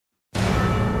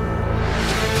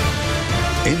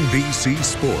NBC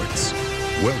Sports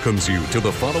welcomes you to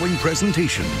the following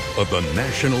presentation of the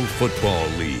National Football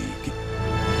League.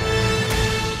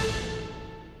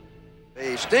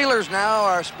 The Steelers now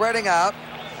are spreading out.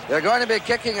 They're going to be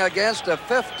kicking against a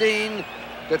 15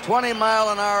 to 20 mile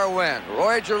an hour wind.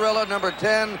 Roy Girilla, number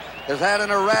 10, has had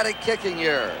an erratic kicking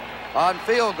year on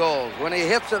field goals. When he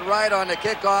hits it right on the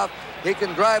kickoff, he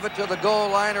can drive it to the goal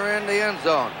line or in the end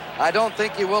zone. I don't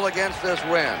think he will against this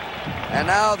wind. And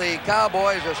now the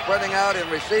Cowboys are spreading out in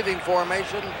receiving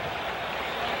formation.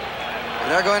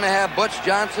 And they're going to have Butch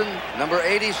Johnson, number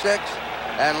 86,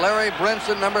 and Larry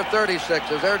Brinson, number 36,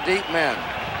 as their deep men.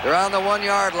 They're on the 1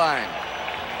 yard line.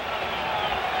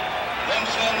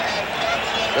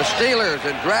 The Steelers,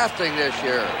 in drafting this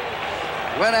year,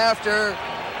 went after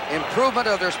improvement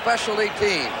of their specialty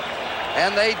team,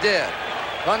 and they did.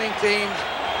 Punting teams,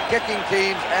 kicking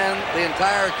teams, and the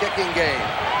entire kicking game.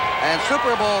 And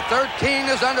Super Bowl 13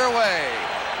 is underway.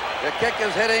 The kick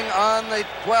is hitting on the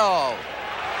 12.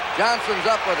 Johnson's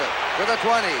up with it to the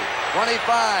 20,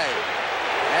 25,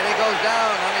 and he goes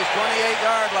down on his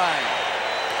 28-yard line.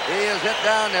 He is hit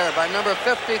down there by number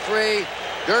 53,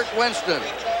 Dirk Winston.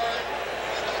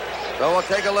 So we'll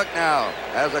take a look now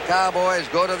as the Cowboys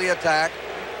go to the attack.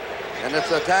 And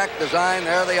it's attack design.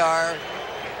 There they are.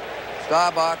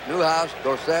 Staubach, Newhouse,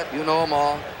 Dorsett, you know them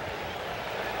all.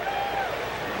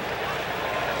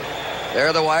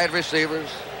 They're the wide receivers.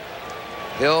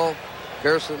 Hill,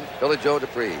 Pearson, Billy Joe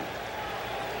Dupree.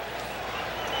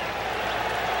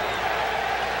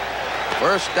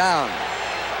 First down.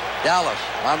 Dallas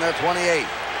on their 28.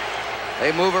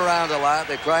 They move around a lot.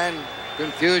 They try and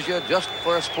confuse you just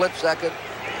for a split second.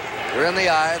 They're in the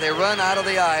eye. They run out of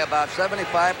the eye about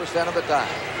 75% of the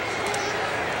time.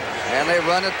 And they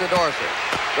run it to Dorsett.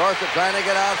 Dorsett trying to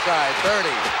get outside. 30,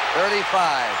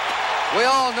 35. We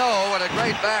all know what a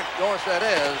great back Dorsett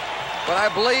is, but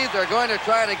I believe they're going to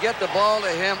try to get the ball to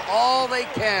him all they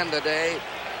can today.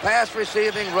 Pass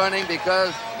receiving, running,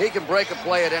 because he can break a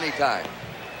play at any time.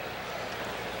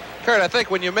 Kurt, I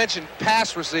think when you mention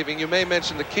pass receiving, you may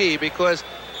mention the key, because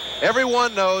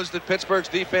everyone knows that Pittsburgh's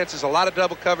defense is a lot of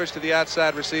double coverage to the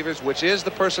outside receivers, which is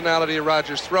the personality of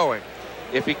Rodgers throwing.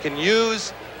 If he can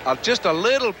use just a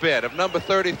little bit of number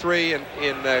 33 in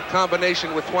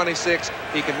combination with 26,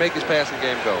 he can make his passing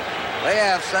game go. They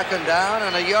have second down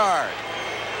and a yard.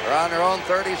 They're on their own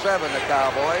 37, the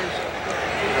Cowboys.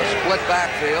 A split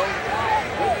backfield.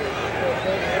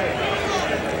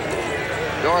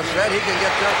 Dorsett, he can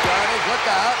get tough yardage. Look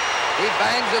out. He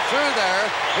bangs it through there.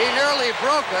 He nearly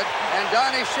broke it, and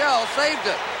Donnie Shell saved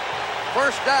it.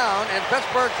 First down in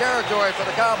Pittsburgh territory for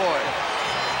the Cowboys.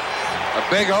 A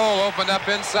big hole opened up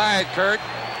inside, Kurt.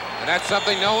 And that's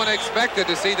something no one expected,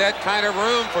 to see that kind of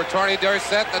room for Tony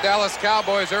Dorsett and the Dallas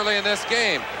Cowboys early in this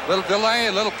game. Little delay,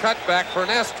 a little cutback.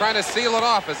 Furness trying to seal it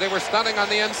off as they were stunning on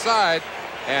the inside.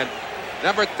 And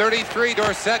number 33,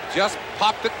 Dorsett, just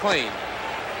popped it clean.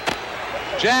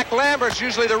 Jack Lambert's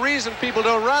usually the reason people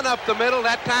don't run up the middle.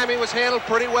 That time he was handled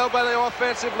pretty well by the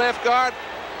offensive left guard.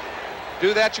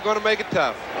 Do that, you're going to make it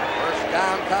tough. First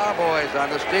down Cowboys on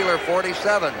the Steeler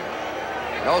 47.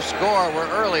 No score. We're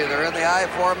early. They're in the I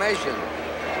formation.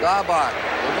 Staubach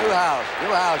to Newhouse.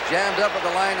 Newhouse jammed up at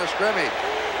the line of scrimmage.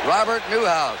 Robert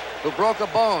Newhouse, who broke a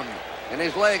bone in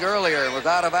his leg earlier and was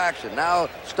out of action, now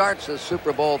starts his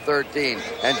Super Bowl 13.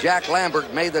 And Jack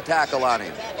Lambert made the tackle on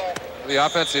him. The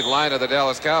offensive line of the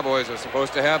Dallas Cowboys are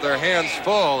supposed to have their hands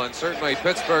full, and certainly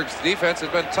Pittsburgh's defense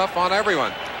has been tough on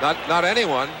everyone. Not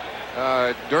anyone.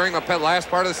 During the last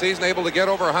part of the season, able to get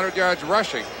over 100 yards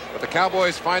rushing. But the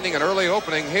Cowboys finding an early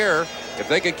opening here. If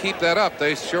they can keep that up,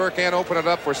 they sure can open it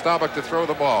up for Staubach to throw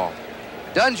the ball.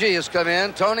 Dungy has come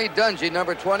in. Tony Dungy,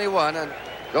 number 21, and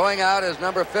going out is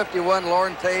number 51,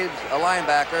 Lauren Taves, a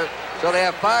linebacker. So they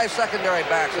have 5 secondary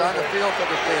backs on the field for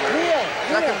the Steelers.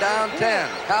 Second down, 10.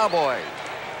 Cowboys.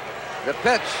 The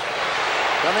pitch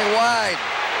coming wide.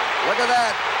 Look at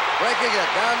that. Breaking it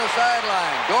down the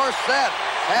sideline. Dorsett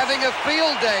having a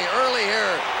field day early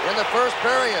here in the first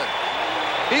period.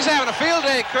 He's having a field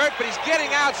day, Kurt, but he's getting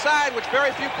outside, which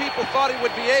very few people thought he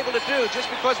would be able to do, just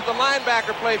because of the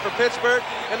linebacker play for Pittsburgh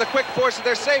and the quick force of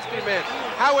their safety men.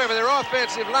 However, their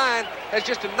offensive line has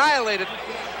just annihilated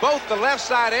both the left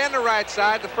side and the right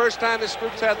side the first time this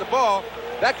group's had the ball.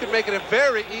 That could make it a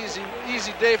very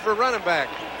easy day for a running back.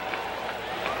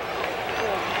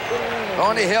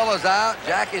 Tony Hill is out.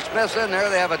 Jackie Smith's in there.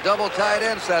 They have a double tight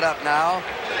end set up now.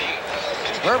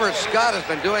 Herbert Scott has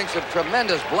been doing some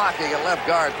tremendous blocking at left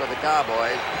guard for the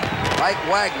Cowboys. Mike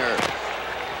Wagner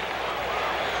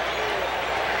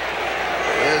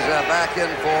is back in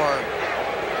for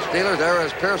Steelers. There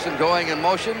is Pearson going in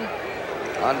motion.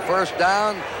 On first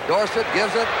down, Dorsett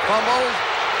gives it, fumbles,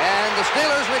 and the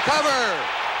Steelers recover.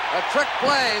 A trick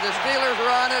play. The Steelers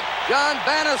are on it. John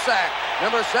Banaszak,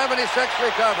 number 76,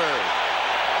 recovers.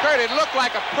 Kurt, it looked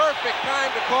like a perfect time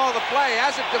to call the play.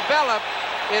 As it developed,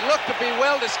 it looked to be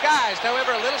well disguised.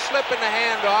 However, a little slip in the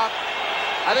handoff.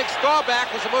 I think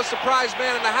Staubach was the most surprised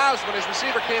man in the house when his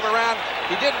receiver came around.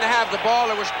 He didn't have the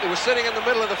ball. It was sitting in the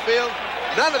middle of the field.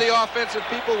 None of the offensive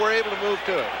people were able to move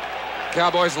to it.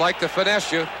 Cowboys like to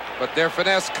finesse you, but their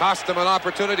finesse cost them an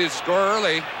opportunity to score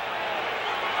early.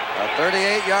 A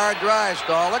 38-yard drive,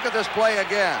 Stahl. Look at this play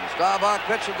again. Staubach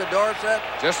pitching to Dorsett.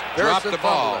 Just Pearson dropped the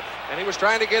ball. And he was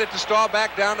trying to get it to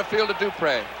Staubach down the field to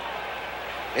Dupre.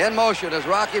 In motion is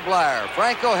Rocky Bleier.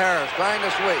 Franco Harris trying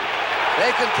to sweep.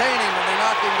 They contain him and they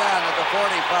knock him down at the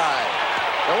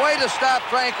 45. The way to stop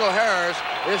Franco Harris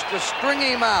is to string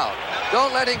him out.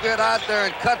 Don't let him get out there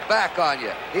and cut back on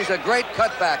you. He's a great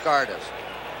cutback artist.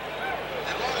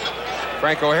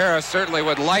 Franco Harris certainly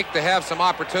would like to have some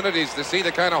opportunities to see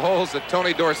the kind of holes that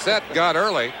Tony Dorsett got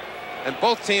early. And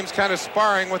both teams kind of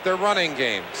sparring with their running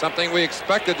game, something we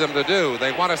expected them to do.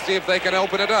 They want to see if they can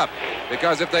open it up,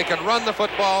 because if they can run the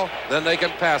football, then they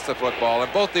can pass the football.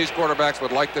 And both these quarterbacks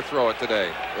would like to throw it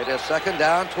today. It is second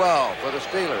down 12 for the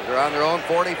Steelers. They're on their own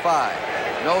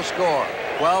 45. No score.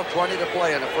 12:20 to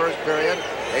play in the first period.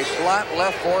 A slot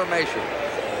left formation.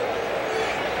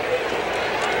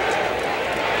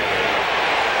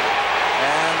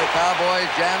 And the Cowboys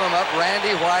jam him up.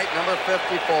 Randy White, number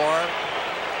 54.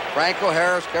 Franco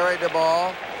Harris carried the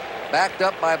ball, backed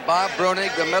up by Bob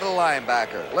Brunig, the middle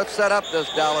linebacker. Let's set up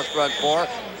this Dallas front four.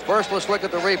 First, let's look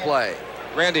at the replay.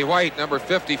 Randy White, number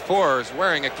 54, is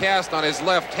wearing a cast on his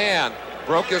left hand.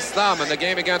 Broke his thumb in the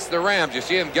game against the Rams. You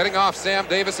see him getting off Sam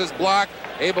Davis's block,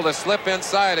 able to slip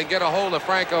inside and get a hold of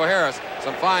Franco Harris.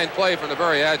 Some fine play from the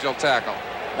very agile tackle.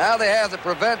 Now they have the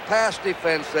prevent pass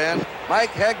defense in.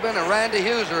 Mike Hegman and Randy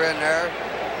Hughes are in there.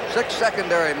 6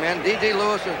 secondary men. D.G.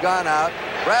 Lewis has gone out.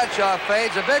 Bradshaw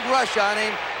fades. A big rush on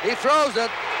him. He throws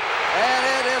it. And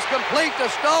it is complete to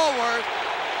Stallworth,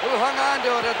 who hung on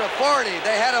to it at the 40.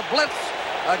 They had a blitz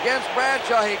against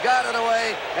Bradshaw. He got it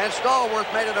away, and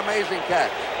Stallworth made an amazing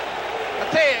catch. I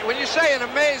tell you, when you say an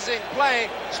amazing play,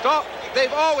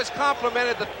 they've always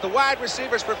complimented the wide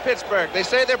receivers for Pittsburgh. They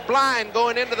say they're blind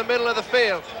going into the middle of the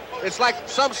field. It's like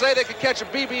some say they could catch a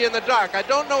BB in the dark. I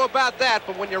don't know about that,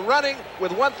 but when you're running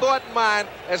with one thought in mind,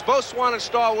 as both Swan and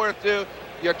Stallworth do,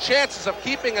 your chances of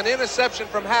keeping an interception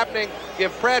from happening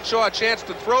give Bradshaw a chance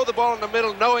to throw the ball in the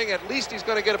middle, knowing at least he's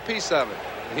going to get a piece of it.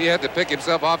 He had to pick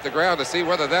himself off the ground to see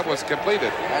whether that was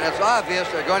completed. And it's obvious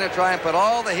they're going to try and put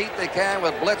all the heat they can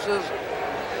with blitzes.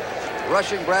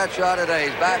 Rushing Bradshaw today.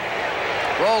 He's back,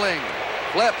 rolling,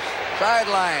 flips,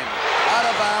 sideline, out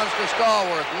of bounds to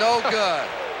Stallworth. No good.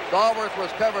 Stallworth was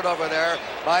covered over there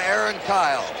by Aaron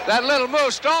Kyle. That little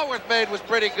move Stallworth made was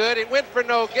pretty good. It went for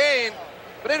no gain.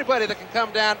 But anybody that can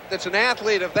come down that's an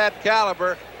athlete of that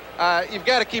caliber, you've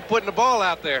got to keep putting the ball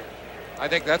out there. I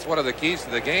think that's one of the keys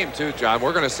to the game, too, John.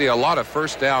 We're going to see a lot of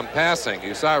first down passing.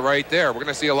 You saw it right there. We're going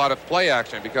to see a lot of play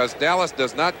action because Dallas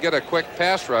does not get a quick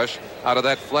pass rush out of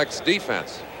that flex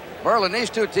defense. Merlin, these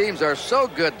two teams are so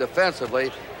good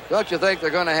defensively. Don't you think they're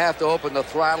going to have to open the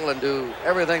throttle and do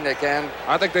everything they can?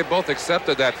 I think they both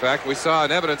accepted that fact. We saw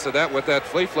an evidence of that with that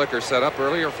flea flicker set up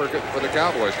earlier for the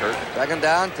Cowboys, Kurt. Second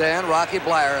down 10. Rocky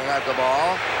Bleier has the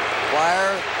ball.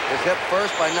 Bleier is hit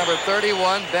first by number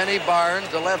 31, Benny Barnes,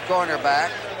 the left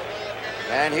cornerback.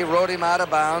 And he rode him out of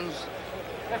bounds.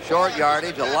 Short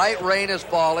yardage. A light rain is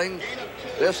falling.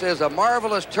 This is a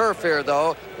marvelous turf here,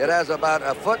 though. It has about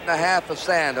 1.5 feet of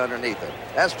sand underneath it.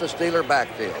 That's the Steeler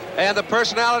backfield. And the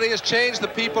personality has changed. The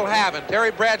people haven't.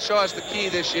 Terry Bradshaw is the key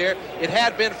this year. It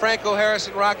had been Franco Harris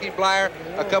and Rocky Bleier,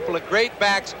 a couple of great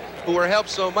backs who were helped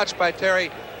so much by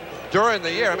Terry during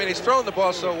the year. I mean, he's thrown the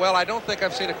ball so well. I don't think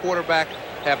I've seen a quarterback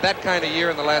have that kind of year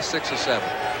in the last 6 or 7.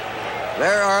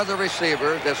 There are the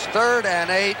receivers. It's 3rd and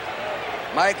 8.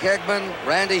 Mike Hegman,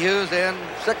 Randy Hughes in.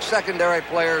 6 secondary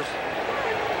players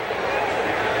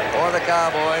for the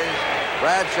Cowboys.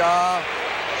 Bradshaw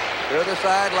to the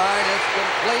sideline. It's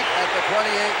complete at the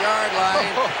 28-yard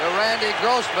line to Randy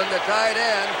Grossman, the tight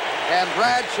end. And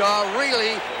Bradshaw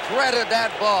really threaded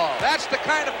that ball. That's the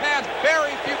kind of pass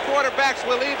very few quarterbacks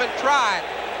will even try.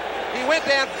 He went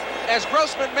down as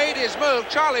Grossman made his move.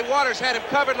 Charlie Waters had him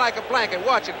covered like a blanket.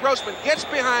 Watch it. Grossman gets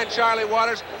behind Charlie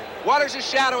Waters. Waters is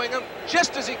shadowing him.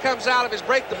 Just as he comes out of his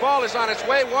break, the ball is on its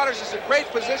way. Waters is in great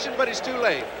position, but he's too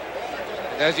late.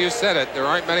 As you said it, there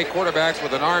aren't many quarterbacks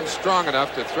with an arm strong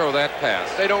enough to throw that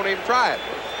pass. They don't even try it.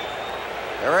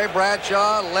 Terry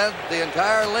Bradshaw led the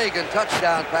entire league in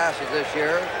touchdown passes this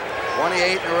year.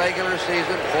 28 in the regular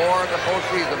season, 4 in the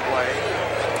postseason play.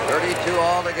 32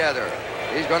 altogether.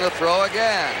 He's going to throw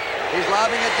again. He's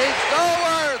lobbing it deep.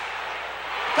 Stallworth!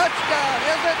 Touchdown,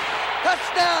 is it?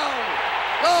 Touchdown!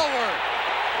 Stallworth!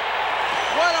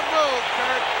 What a move,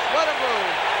 Kurt. What a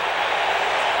move.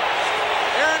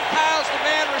 Aaron Kyle's the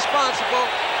man responsible.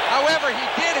 However, he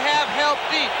did have help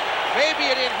deep. Maybe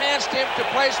it enhanced him to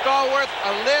play Stallworth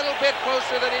a little bit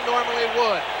closer than he normally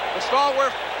would. But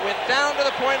Stallworth went down to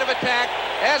the point of attack.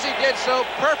 As he did so,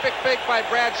 perfect fake by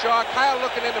Bradshaw. Kyle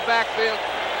looking in the backfield.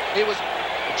 He was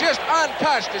just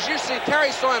untouched. As you see,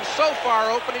 Terry saw him so far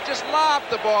open, he just lobbed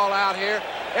the ball out here.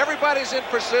 Everybody's in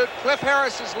pursuit. Cliff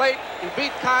Harris is late. He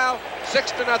beat Kyle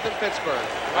 6-0 Pittsburgh.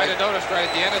 You might have noticed right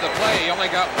at the end of the play, he only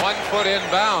got 1 foot in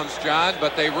bounds, John,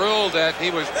 but they ruled that he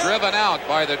was driven out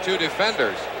by the 2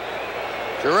 defenders.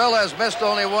 Jarrell has missed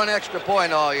only 1 extra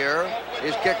point all year.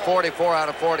 He's kicked 44 out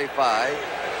of 45.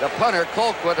 The punter,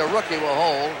 Colquitt, a rookie, will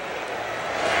hold.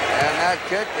 And that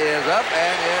kick is up,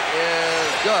 and it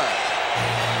is good.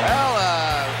 Well,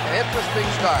 interesting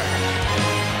start.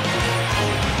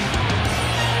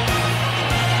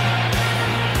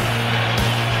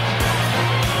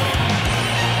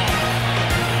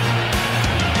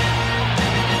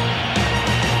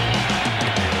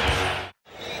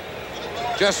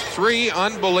 Just 3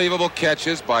 unbelievable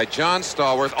catches by John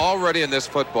Stallworth already in this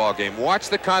football game. Watch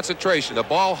the concentration. The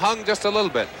ball hung just a little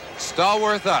bit.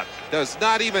 Stallworth up. Does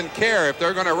not even care if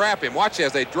they're going to wrap him. Watch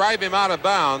as they drive him out of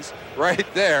bounds right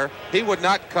there. He would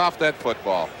not cough that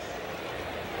football.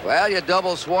 Well, you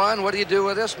double Swan. What do you do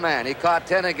with this man? He caught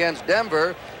 10 against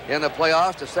Denver in the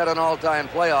playoffs to set an all-time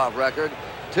playoff record.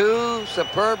 2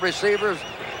 superb receivers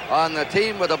on the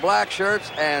team with the black shirts,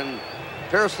 and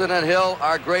Pearson and Hill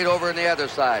are great over on the other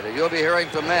side. You'll be hearing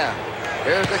from them.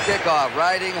 Here's the kickoff,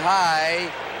 riding high.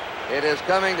 It is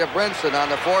coming to Brinson on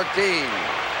the 14.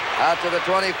 Out to the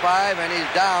 25, and he's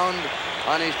downed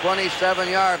on his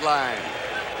 27-yard line.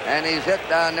 And he's hit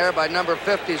down there by number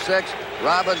 56,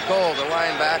 Robin Cole, the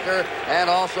linebacker, and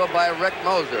also by Rick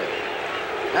Moser.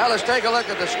 Now let's take a look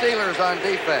at the Steelers on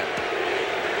defense.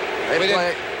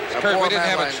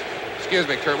 Excuse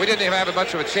me, Kurt. We didn't even have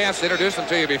much of a chance to introduce them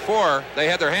to you before. They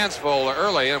had their hands full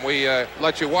early, and we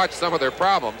let you watch some of their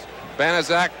problems.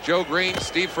 Banaszak, Joe Green,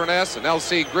 Steve Furness, and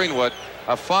L.C. Greenwood.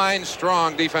 A fine,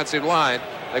 strong defensive line.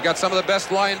 They've got some of the best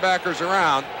linebackers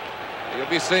around. You'll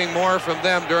be seeing more from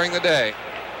them during the day.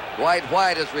 Dwight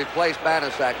White has replaced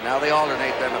Banaszak. Now they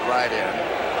alternate them at right end.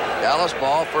 Dallas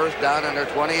ball, first down under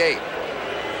 28.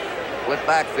 Split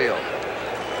backfield.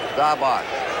 Staubach.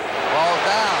 Ball's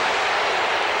down.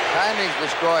 Timing's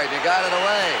destroyed. He got it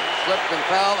away. Slipped and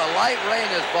fell. A light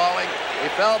rain is falling. He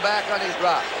fell back on his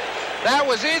drop. That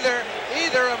was either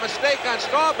a mistake on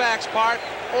Staubach's part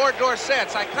or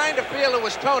Dorsett's. I kind of feel it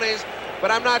was Tony's,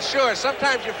 but I'm not sure.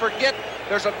 Sometimes you forget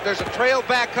there's a trail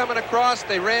back coming across.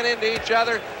 They ran into each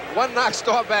other. One knocked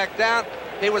Staubach down.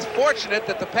 He was fortunate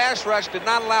that the pass rush did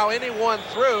not allow anyone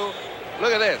through.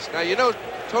 Look at this. Now, you know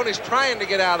Tony's trying to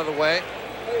get out of the way.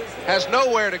 Has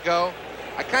nowhere to go.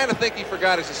 I kind of think he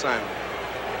forgot his assignment.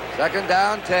 Second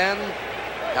down, 10.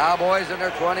 Cowboys in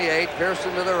their 28.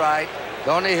 Pearson to the right.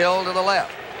 Tony Hill to the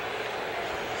left.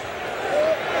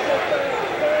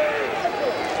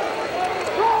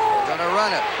 Going to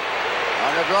run it.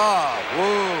 On the draw.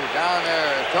 Woo, down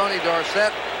there. Tony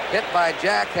Dorsett hit by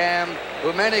Jack Ham,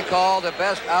 who many call the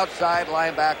best outside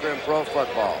linebacker in pro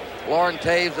football. Lauren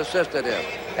Taves assisted him.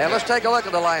 And let's take a look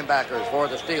at the linebackers for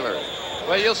the Steelers.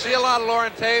 Well, you'll see a lot of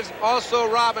Lauren Taves, also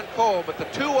Robin Cole, but the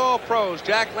 2 All-Pros,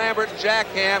 Jack Lambert and Jack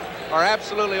Ham, are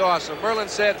absolutely awesome. Merlin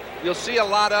said you'll see a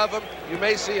lot of them. You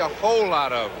may see a whole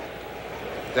lot of them.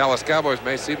 Dallas Cowboys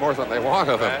may see more than they want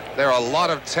of them. There are a lot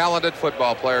of talented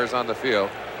football players on the field.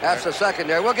 That's the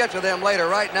secondary. We'll get to them later.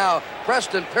 Right now,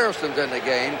 Preston Pearson's in the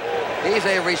game. He's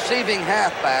a receiving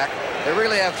halfback. They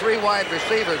really have 3 wide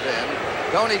receivers in.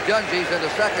 Tony Dungy's in the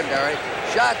secondary.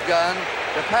 Shotgun.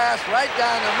 The pass right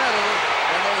down the middle,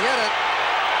 and they hit it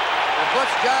to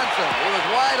Butch Johnson. He was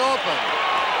wide open.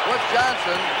 Butch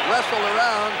Johnson wrestled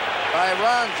around by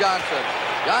Ron Johnson.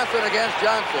 Johnson against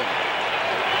Johnson.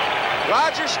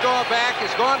 Roger Staubach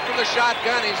has gone from the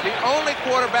shotgun. He's the only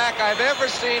quarterback I've ever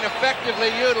seen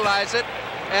effectively utilize it.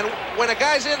 And when a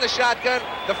guy's in the shotgun,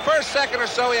 the first second or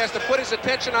so, he has to put his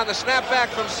attention on the snapback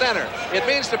from center. It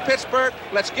means to Pittsburgh,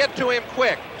 let's get to him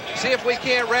quick. See if we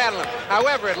can't rattle him.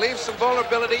 However, it leaves some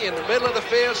vulnerability in the middle of the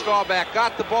field. Staubach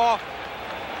got the ball.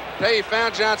 He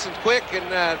found Johnson quick, and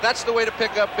that's the way to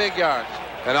pick up big yards.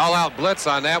 An all-out blitz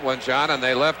on that one, John, and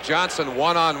they left Johnson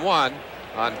one-on-one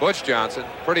on Butch Johnson.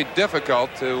 Pretty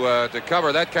difficult to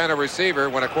cover that kind of receiver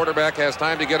when a quarterback has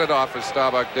time to get it off, as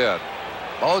Staubach did.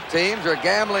 Both teams are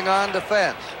gambling on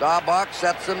defense. Staubach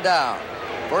sets them down.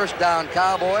 First down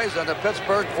Cowboys and the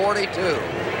Pittsburgh 42.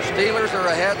 Steelers are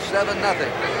ahead 7-0.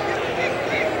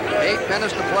 8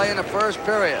 minutes to play in the first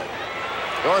period.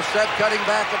 Dorsett cutting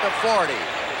back at the 40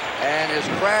 and is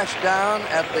crashed down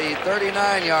at the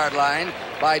 39-yard line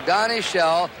by Donnie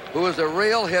Shell, who is a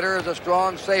real hitter as a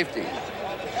strong safety.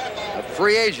 A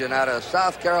free agent out of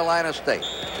South Carolina State.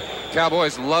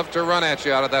 Cowboys love to run at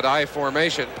you out of that I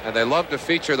formation, and they love to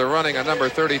feature the running of number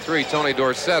 33, Tony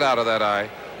Dorsett, out of that I.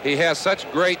 He has such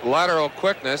great lateral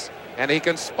quickness, and he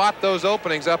can spot those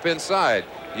openings up inside.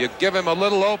 You give him a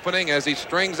little opening as he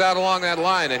strings out along that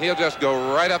line, and he'll just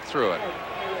go right up through it.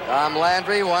 Tom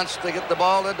Landry wants to get the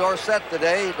ball to Dorsett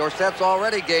today. Dorsett's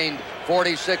already gained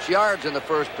 46 yards in the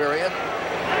first period.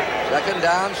 Second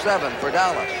down, 7 for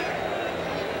Dallas.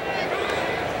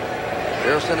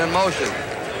 Pearson in motion.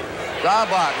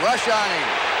 Staubach, rush on him.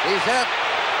 He's hit.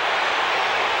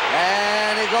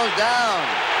 And he goes down.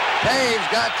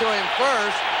 Taves got to him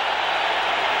first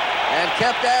and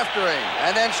kept after him.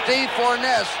 And then Steve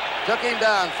Fourness took him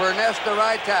down. Fourness, the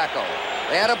right tackle.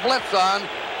 They had a blitz on,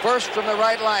 first from the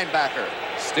right linebacker.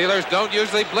 Steelers don't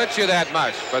usually blitz you that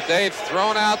much, but they've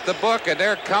thrown out the book, and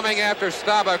they're coming after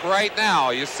Staubach right now.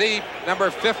 You see number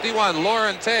 51,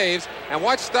 Lauren Taves, and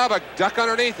watch Staubach duck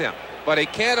underneath him. But he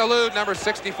can't elude number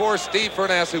 64, Steve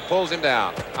Fourness, who pulls him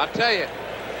down. I'll tell you,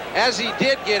 as he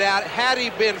did get out, had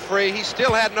he been free, he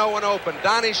still had no one open.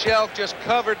 Donnie Shell just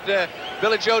covered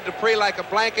Billy Joe Dupree like a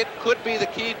blanket. Could be the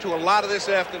key to a lot of this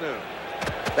afternoon.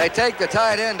 They take the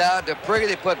tight end out. Dupree,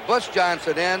 they put Butch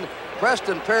Johnson in,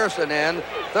 Preston Pearson in,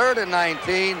 3rd and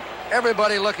 19.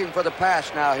 Everybody looking for the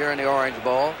pass now here in the Orange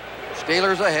Bowl.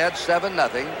 Steelers ahead,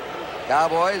 7-0.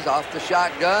 Cowboys off the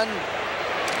shotgun.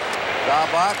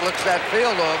 Staubach looks that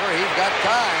field over. He's got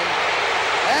time.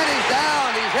 And he's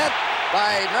down. He's hit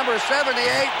by number 78,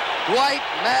 Dwight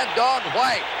Mad Dog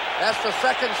White. That's the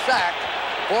second sack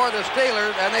for the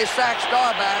Steelers, and they sacked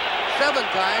Staubach 7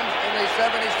 times in the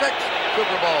 76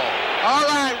 Super Bowl. All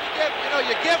right,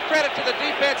 you give credit to the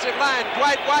defensive line.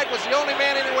 Dwight White was the only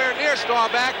man anywhere near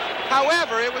Staubach.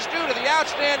 However, it was due to the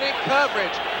outstanding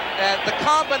coverage. The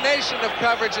combination of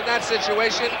coverage in that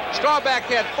situation. Staubach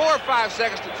had 4 or 5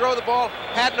 seconds to throw the ball,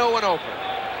 had no one open.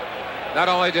 Not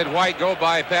only did White go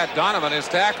by Pat Donovan, his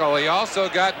tackle, he also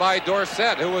got by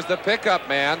Dorsett, who was the pickup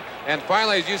man. And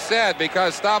finally, as you said,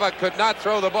 because Staubach could not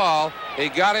throw the ball, he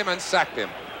got him and sacked him.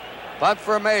 Punt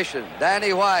formation,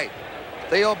 Danny White.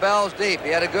 Theo Bell's deep. He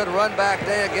had a good run back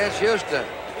day against Houston.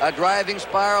 A driving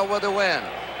spiral with a win.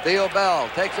 Theo Bell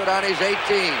takes it on his 18. Ooh,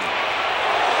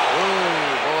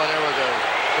 boy, there was a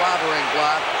clobbering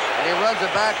block. And he runs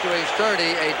it back to his 30,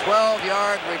 a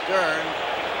 12-yard return.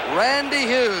 Randy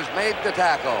Hughes made the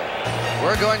tackle.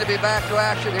 We're going to be back to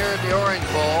action here at the Orange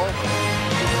Bowl.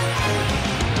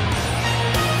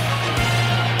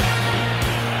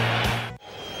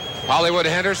 Hollywood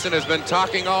Henderson has been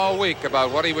talking all week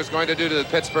about what he was going to do to the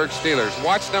Pittsburgh Steelers.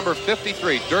 Watch number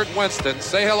 53, Dirt Winston,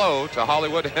 say hello to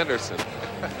Hollywood Henderson.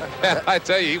 And I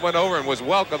tell you, he went over and was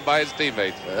welcomed by his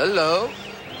teammates. Hello.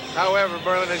 However,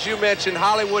 Merlin, as you mentioned,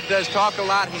 Hollywood does talk a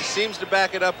lot. He seems to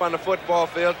back it up on the football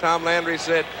field. Tom Landry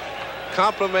said,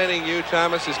 complimenting you,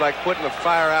 Thomas, is like putting a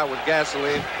fire out with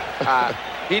gasoline.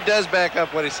 He does back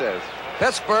up what he says.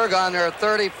 Pittsburgh on their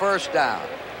 31st down.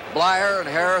 Blyer and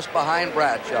Harris behind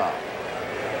Bradshaw.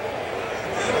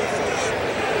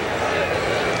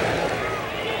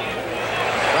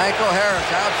 Franco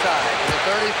Harris outside. The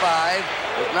 35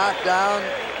 was knocked down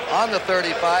on the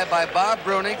 35 by Bob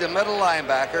Brunig, the middle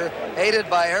linebacker, aided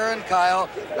by Aaron Kyle,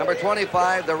 number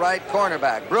 25, the right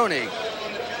cornerback. Brunig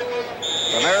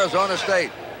from Arizona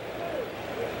State.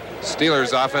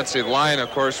 Steelers offensive line, of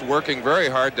course, working very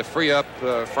hard to free up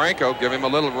Franco, give him a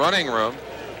little running room.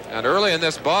 And early in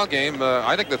this ball game,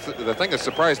 I think the thing that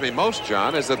surprised me most,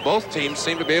 John, is that both teams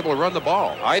seem to be able to run the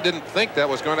ball. I didn't think that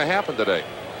was going to happen today.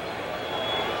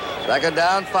 Second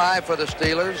down, 5 for the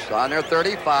Steelers on their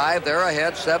 35. They're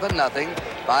ahead 7-0.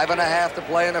 5.5 to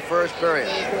play in the first period.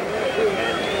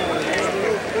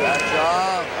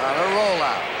 Bradshaw on a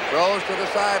rollout. Throws to the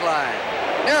sideline.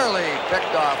 Nearly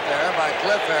picked off there by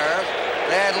Cliff Harris.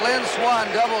 They had Lynn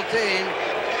Swan double teamed.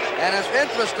 And it's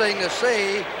interesting to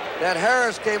see that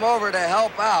Harris came over to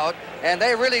help out, and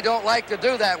they really don't like to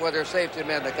do that with their safety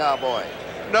men, the Cowboys.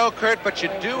 No, Kurt, but you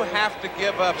do have to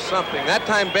give up something. That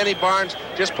time, Benny Barnes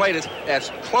just played as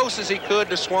close as he could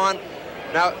to Swan.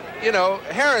 Now, you know,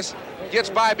 Harris gets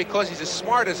by because he's as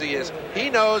smart as he is. He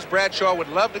knows Bradshaw would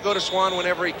love to go to Swan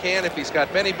whenever he can. If he's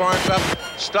got Benny Barnes up,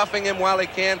 stuffing him while he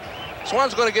can.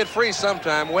 Swan's going to get free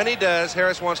sometime. When he does,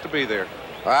 Harris wants to be there.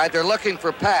 All right, they're looking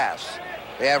for pass.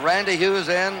 They have Randy Hughes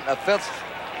in, a 5th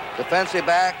defensive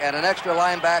back, and an extra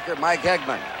linebacker, Mike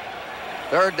Hegman.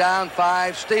 3rd down,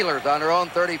 5. Steelers on their own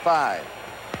 35.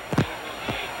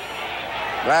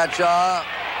 Bradshaw,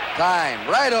 time,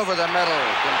 right over the middle,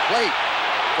 complete.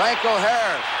 Franco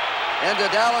Harris into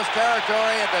Dallas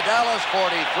territory at the Dallas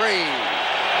 43.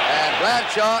 And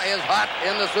Bradshaw is hot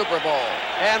in the Super Bowl.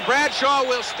 And Bradshaw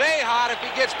will stay hot if he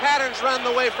gets patterns run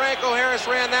the way Franco Harris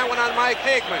ran that one on Mike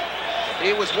Hegman.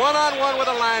 He was one-on-one with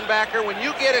a linebacker. When you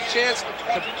get a chance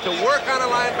to work on a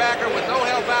linebacker with no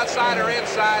help outside or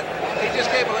inside, he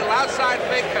just gave a little outside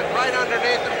fake cut right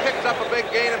underneath and picked up a big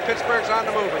gain, and Pittsburgh's on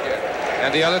the move again. And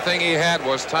the other thing he had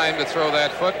was time to throw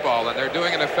that football, and they're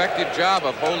doing an effective job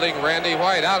of holding Randy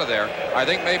White out of there. I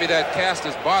think maybe that cast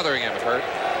is bothering him, Kurt.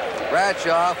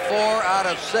 Bradshaw, 4 out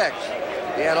of 6.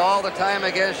 He had all the time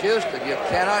against Houston. You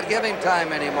cannot give him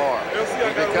time anymore. He's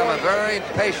become a very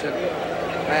patient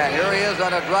man. Here he is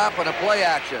on a drop and a play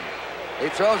action. He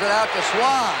throws it out to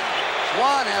Swan.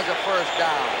 Swan has a 1st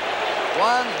down.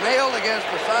 Swan's nailed against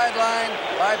the sideline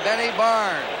by Benny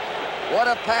Barnes. What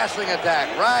a passing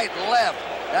attack. Right, left,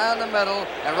 down the middle,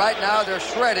 and right now they're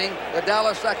shredding the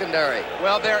Dallas secondary.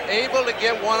 Well, they're able to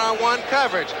get one-on-one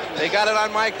coverage. They got it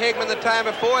on Mike Hegman the time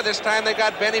before. This time they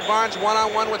got Benny Barnes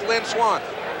one-on-one with Lynn Swan.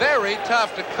 Very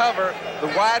tough to cover the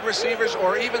wide receivers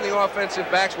or even the offensive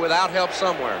backs without help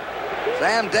somewhere.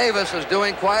 Sam Davis is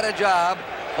doing quite a job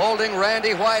holding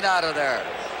Randy White out of there.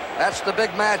 That's the big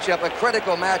matchup, a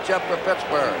critical matchup for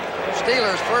Pittsburgh.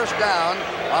 Steelers 1st down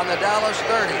on the Dallas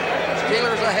 30.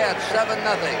 Steelers ahead 7-0.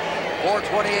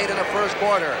 4:28 in the 1st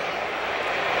quarter.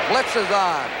 Blitz is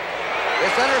on.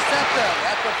 It's intercepted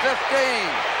at the 15.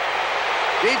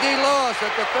 D.D. Lewis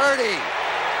at the 30.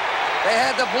 They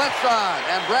had the blitz on,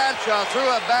 and Bradshaw threw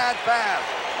a bad pass.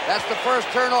 That's the 1st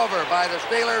turnover by the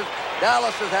Steelers.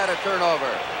 Dallas has had a turnover.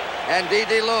 And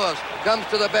D.D. Lewis comes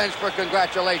to the bench for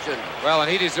congratulations. Well, and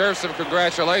he deserves some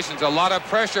congratulations. A lot of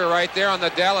pressure right there on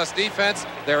the Dallas defense.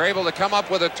 They're able to come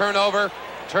up with a turnover,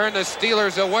 turn the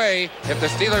Steelers away. If the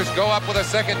Steelers go up with a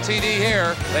 2nd TD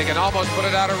here, they can almost put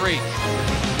it out of reach.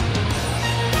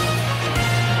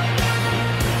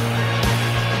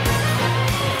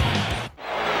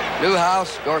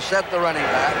 Newhouse, Dorsett, the running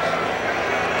back.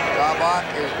 Staubach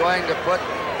is going to put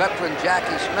veteran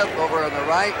Jackie Smith over on the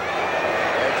right.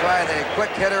 They try the quick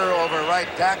hitter over right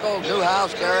tackle.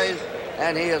 Newhouse carries,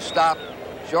 and he is stopped.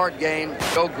 Short gain.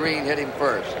 Joe Green hit him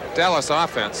first. Dallas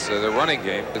offense, the running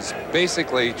game, is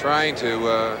basically trying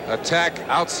to attack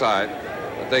outside.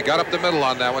 But they got up the middle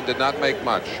on that one, did not make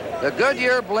much. The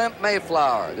Goodyear Blimp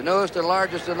Mayflower, the newest and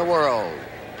largest in the world,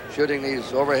 shooting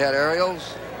these overhead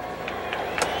aerials.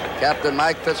 Captain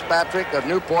Mike Fitzpatrick of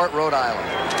Newport, Rhode Island.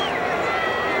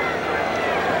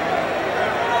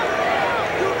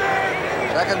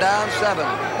 Second down, 7.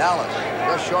 Dallas,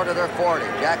 just short of their 40.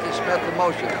 Jackie Smith in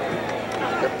motion.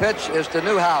 The pitch is to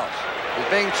Newhouse. He's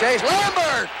being chased.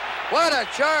 Lambert! What a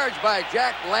charge by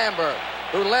Jack Lambert,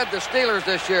 who led the Steelers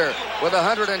this year with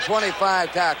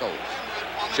 125 tackles.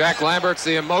 Jack Lambert's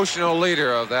the emotional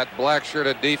leader of that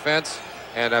black-shirted defense,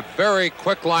 and a very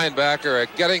quick linebacker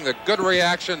at getting the good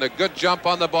reaction, the good jump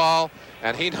on the ball,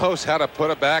 and he knows how to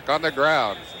put it back on the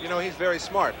ground. You know, he's very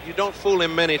smart. You don't fool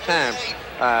him many times.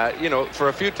 You know, for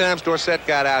a few times Dorsett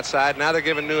got outside. Now they're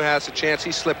giving Newhouse a chance.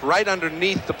 He slipped right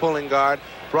underneath the pulling guard,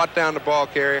 brought down the ball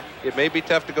carrier. It may be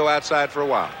tough to go outside for a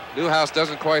while. Newhouse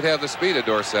doesn't quite have the speed of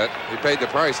Dorsett. He paid the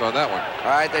price on that one.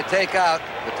 All right, they take out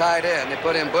the tight end. They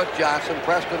put in Butch Johnson,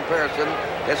 Preston Pearson.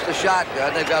 It's the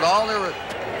shotgun. They've got all their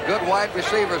good wide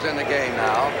receivers in the game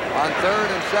now on 3rd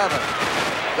and 7.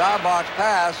 Staubach's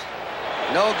pass,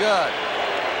 no good.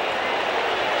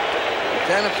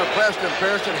 Intended for Preston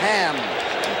Pearson, Ham.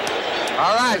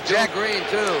 All right, Joe Green,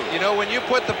 too. You know, when you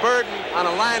put the burden on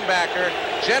a linebacker,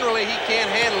 generally he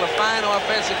can't handle a fine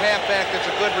offensive halfback that's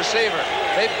a good receiver.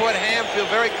 They put Ham, feel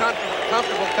very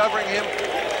comfortable covering him,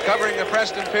 covering the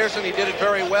Preston Pearson. He did it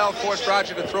very well, forced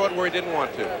Roger to throw it where he didn't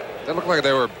want to. They look like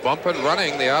they were bumping,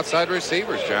 running the outside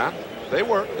receivers, John. They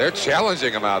were. They're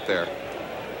challenging them out there.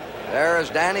 There is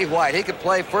Danny White. He could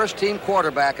play first-team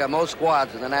quarterback on most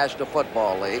squads in the National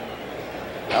Football League.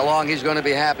 How long he's going to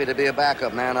be happy to be a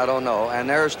backup man, I don't know. And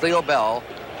there's Theo Bell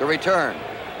to return.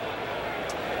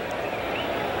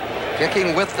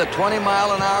 Kicking with the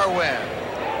 20-mile-an-hour wind.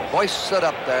 Hoists it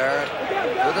up there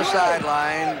to the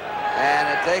sideline. And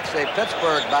it takes a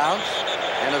Pittsburgh bounce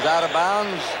and is out of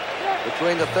bounds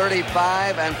between the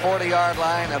 35 and 40-yard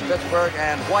line of Pittsburgh.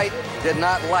 And White did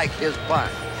not like his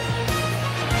punt.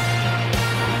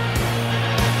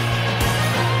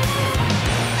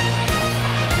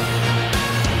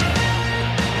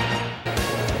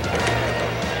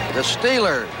 The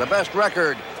Steelers, the best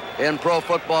record in pro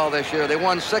football this year. They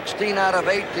won 16 out of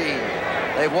 18.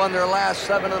 They've won their last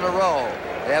 7 in a row.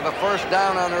 They have a first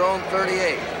down on their own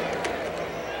 38.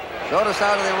 Notice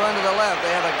how do they run to the left. They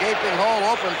have a gaping hole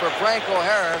open for Franco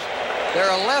Harris.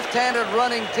 They're a left-handed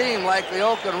running team like the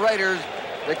Oakland Raiders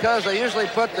because they usually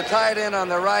put the tight end on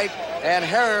the right, and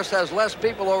Harris has less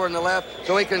people over in the left,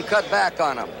 so he can cut back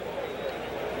on them.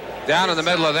 Down in the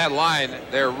middle of that line,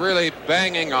 they're really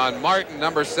banging on Martin,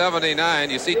 number 79.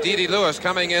 You see D.D. Lewis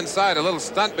coming inside, a little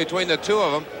stunt between the two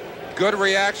of them. Good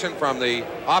reaction from the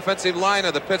offensive line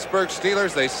of the Pittsburgh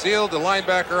Steelers. They sealed the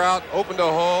linebacker out, opened a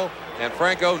hole, and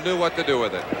Franco knew what to do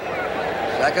with it.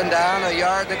 Second down, a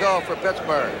yard to go for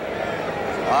Pittsburgh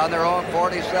on their own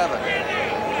 47.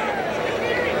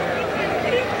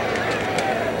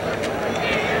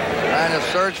 Trying to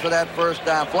search for that first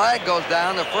down. Flag goes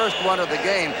down, the first one of the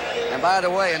game. And by the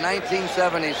way, in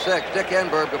 1976, Dick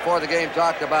Enberg, before the game,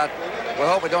 talked about, we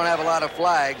hope we don't have a lot of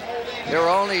flags. There were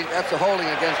only, that's a holding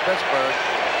against Pittsburgh.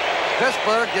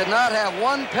 Pittsburgh did not have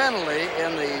one penalty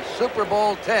in the Super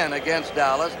Bowl 10 against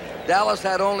Dallas. Dallas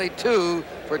had only 2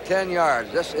 for 10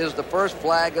 yards. This is the first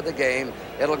flag of the game.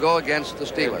 It'll go against the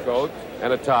Steelers.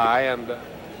 And a tie, and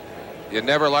you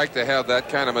never like to have that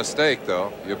kind of mistake,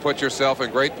 though. You put yourself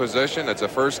in great position. It's a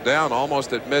first down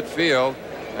almost at midfield,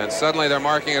 and suddenly they're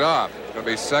marking it off. It's going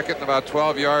to be second and about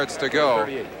 12 yards to go.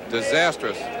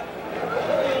 Disastrous.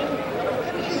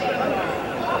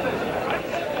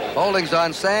 Holdings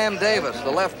on Sam Davis,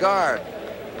 the left guard.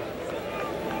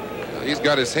 He's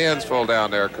got his hands full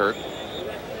down there, Kurt.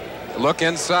 Look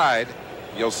inside.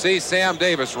 You'll see Sam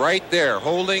Davis right there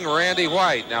holding Randy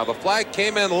White. Now, the flag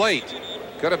came in late.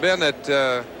 Could have been that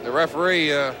the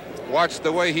referee watched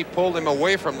the way he pulled him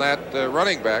away from that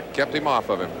running back, kept him off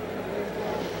of him.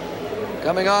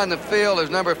 Coming on the field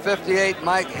is number 58,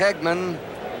 Mike Hegman.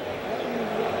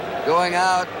 Going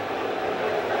out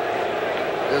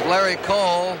is Larry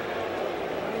Cole.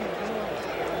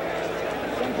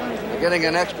 They're getting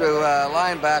an extra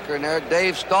linebacker in there.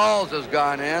 Dave Stalls has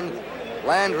gone in.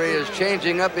 Landry is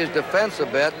changing up his defense a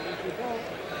bit.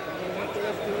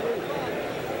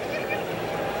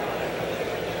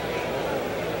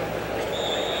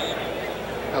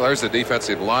 Well, there's the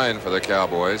defensive line for the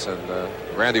Cowboys, and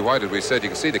Randy White, as we said, you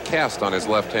can see the cast on his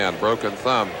left hand, broken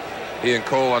thumb. He and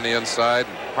Cole on the inside.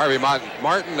 Harvey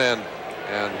Martin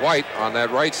and White on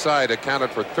that right side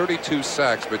accounted for 32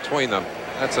 sacks between them.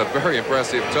 That's a very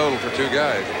impressive total for 2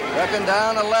 guys. Second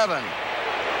down, 11.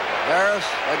 Harris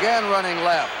again running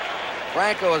left.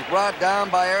 Franco is brought down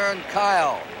by Aaron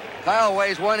Kyle. Kyle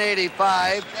weighs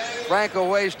 185. Franco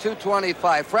weighs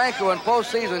 225. Franco in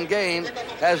postseason games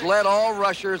has led all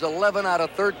rushers 11 out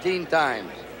of 13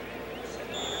 times.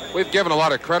 We've given a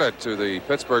lot of credit to the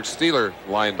Pittsburgh Steelers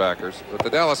linebackers, but the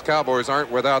Dallas Cowboys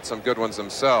aren't without some good ones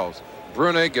themselves.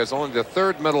 Brunig is only the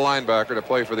 3rd middle linebacker to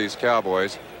play for these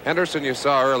Cowboys. Henderson, you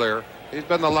saw earlier, he's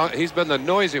been the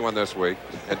noisy one this week,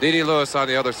 and D.D. Lewis on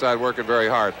the other side working very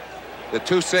hard. The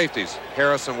 2 safeties,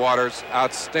 Harris and Waters,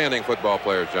 outstanding football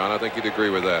players, John. I think you'd agree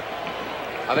with that.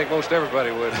 I think most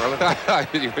everybody would, Merlin.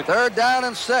 3rd down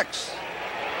and 6.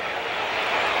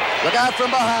 Look out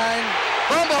from behind.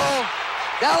 Fumble.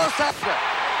 Dallas has it.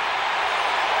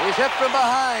 He's hit from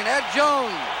behind. Ed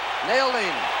Jones nailed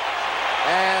him.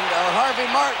 And Harvey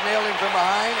Martin nailed him from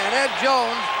behind. And Ed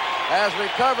Jones has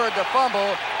recovered the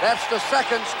fumble. That's the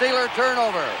 2nd Steeler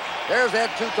turnover. There's Ed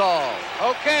Too Tall.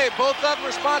 Okay, both of them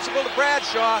responsible to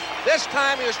Bradshaw. This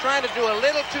time he was trying to do a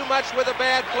little too much with a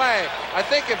bad play. I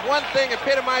think if one thing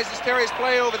epitomizes Terry's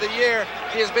play over the year,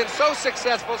 he has been so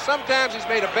successful. Sometimes he's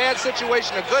made a bad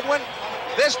situation a good one.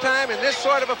 This time, in this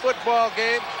sort of a football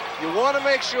game, you want to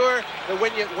make sure that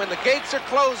when the gates are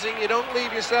closing, you don't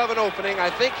leave yourself an opening.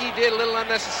 I think he did a little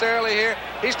unnecessarily here.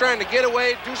 He's trying to get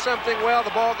away, do something well.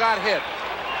 The ball got hit.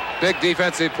 Big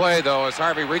defensive play, though, as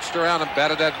Harvey reached around and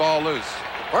batted that ball loose.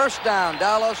 First down,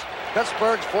 Dallas.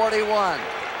 Pittsburgh's 41.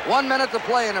 1 minute to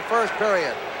play in the first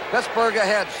period. Pittsburgh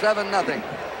ahead, 7-0.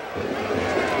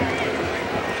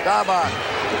 Staubach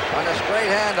on a straight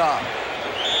handoff.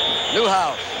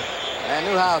 Newhouse. And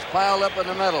Newhouse piled up in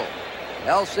the middle.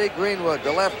 L.C. Greenwood,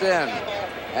 the left end.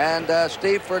 And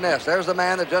Steve Furness. There's the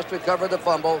man that just recovered the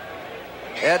fumble.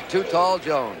 Ed Too Tall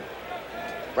Jones.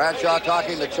 Bradshaw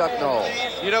talking to Chuck Noll.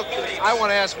 You know, I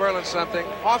want to ask Merlin something.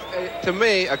 To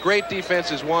me, a great defense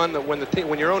is one that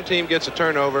when your own team gets a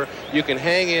turnover, you can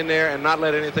hang in there and not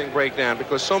let anything break down,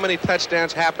 because so many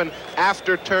touchdowns happen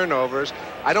after turnovers.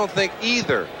 I don't think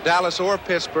either Dallas or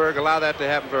Pittsburgh allow that to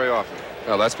happen very often.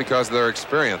 Well, that's because of their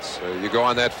experience. You go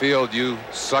on that field, you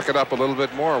suck it up a little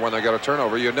bit more when they got a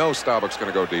turnover. You know Staubach's going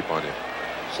to go deep on you.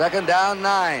 Second down,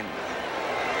 9.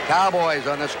 Cowboys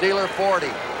on the Steeler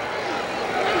 40.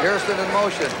 Pearson in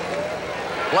motion.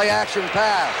 Play action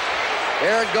pass.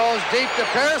 Here it goes deep to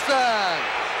Pearson.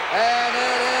 And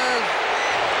it is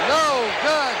no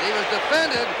good. He was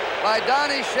defended by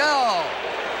Donnie Shell.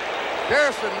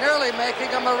 Pearson nearly making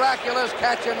a miraculous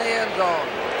catch in the end zone.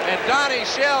 And Donnie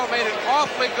Shell made an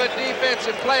awfully good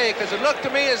defensive play because it looked to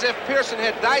me as if Pearson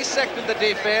had dissected the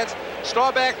defense.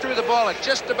 Staubach threw the ball at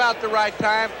just about the right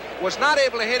time. Was not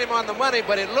able to hit him on the money,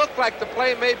 but it looked like the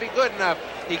play may be good enough.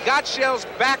 He got Shell's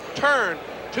back turn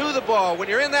to the ball. When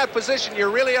you're in that position,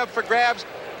 you're really up for grabs.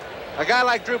 A guy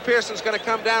like Drew Pearson's going to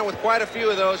come down with quite a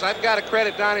few of those. I've got to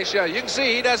credit Donnie Shell. You can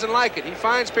see he doesn't like it. He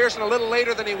finds Pearson a little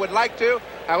later than he would like to.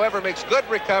 However, makes good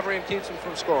recovery and keeps him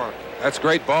from scoring. That's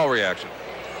great ball reaction.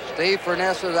 Steve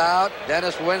Furness is out.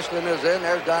 Dennis Winston is in.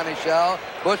 There's Donnie Shell.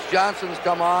 Butch Johnson's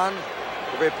come on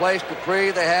to replace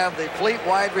Dupree. They have the Fleet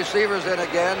wide receivers in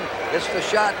again. It's the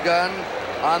shotgun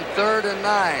on 3rd and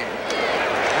 9.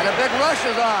 And a big rush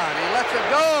is on. He lets it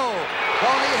go.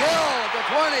 Tony Hill at the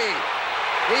 20.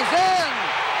 He's in.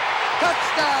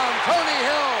 Touchdown, Tony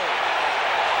Hill.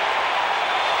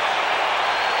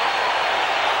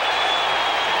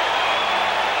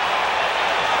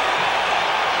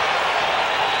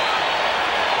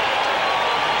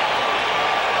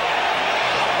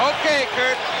 Okay,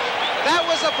 Kurt. That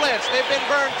was a blitz. They've been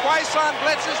burned twice on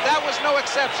blitzes. That was no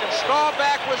exception.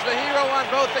 Staubach was the hero on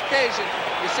both occasions.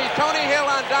 You see Tony Hill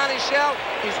on Donnie Shell.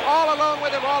 He's all alone with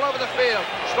him all over the field.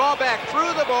 Staubach threw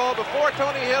the ball before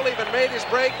Tony Hill even made his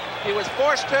break. He was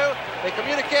forced to. They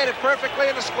communicated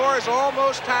perfectly, and the score is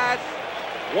almost tied.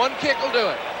 One kick will do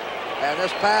it. And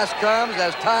this pass comes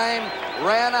as time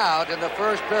ran out in the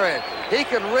first period. He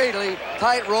can really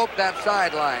tightrope that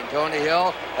sideline, Tony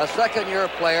Hill, a second-year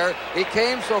player. He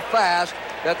came so fast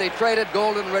that they traded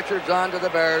Golden Richards on to the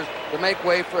Bears to make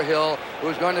way for Hill,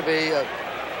 who's going to be a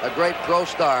great pro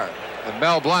star. And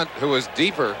Mel Blount, who was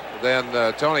deeper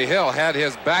than Tony Hill, had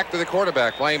his back to the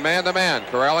quarterback, playing man-to-man,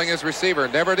 corralling his receiver.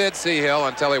 Never did see Hill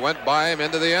until he went by him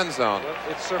into the end zone.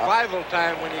 It's survival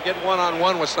time when you get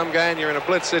one-on-one with some guy and you're in a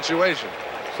blitz situation.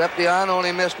 Septian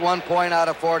only missed 1 point out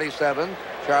of 47.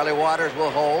 Charlie Waters will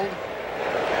hold.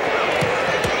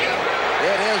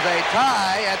 It is a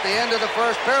tie at the end of the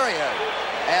first period.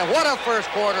 And what a first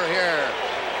quarter here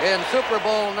in Super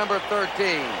Bowl number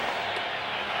 13.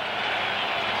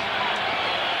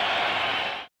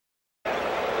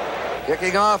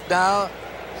 Kicking off now,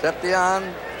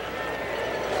 Septian.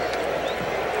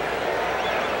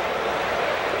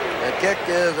 The kick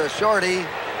is a shorty,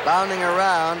 bounding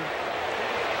around.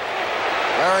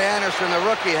 Larry Anderson, the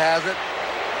rookie, has it.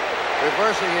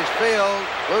 Reversing his field,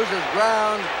 loses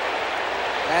ground,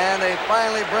 and they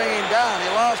finally bring him down. He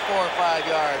lost 4 or 5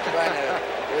 yards trying to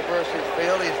reverse his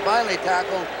field. He's finally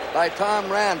tackled by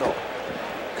Tom Randall.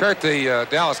 Kurt, the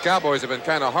Dallas Cowboys have been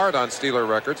kind of hard on Steeler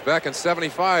records. Back in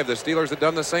 '75, the Steelers had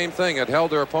done the same thing, had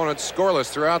held their opponents scoreless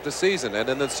throughout the season. And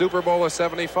in the Super Bowl of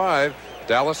 '75,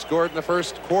 Dallas scored in the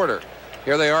first quarter.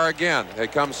 Here they are again. They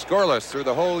come scoreless through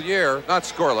the whole year. Not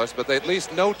scoreless, but they at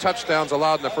least no touchdowns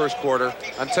allowed in the first quarter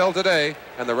until today,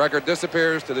 and the record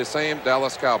disappears to the same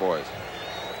Dallas Cowboys.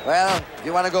 Well, if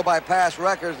you want to go by past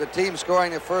records, the team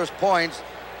scoring the first points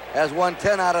has won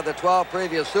 10 out of the 12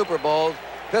 previous Super Bowls.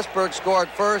 Pittsburgh scored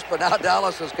first, but now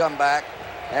Dallas has come back,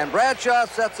 and Bradshaw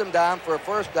sets them down for a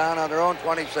first down on their own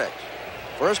 26.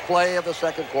 First play of the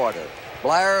second quarter.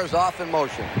 Blair is off in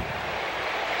motion.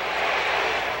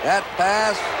 That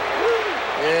pass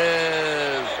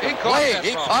is complete.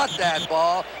 He caught that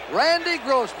ball. Randy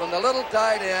Grossman, the little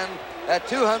tight end, at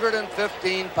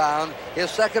 215 pounds, his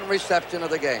second reception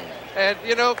of the game. And,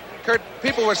 you know, Kurt,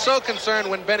 people were so concerned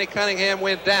when Benny Cunningham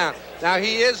went down. Now,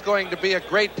 he is going to be a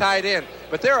great tight end,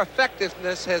 but their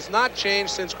effectiveness has not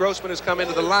changed since Grossman has come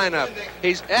into the lineup.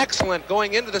 He's excellent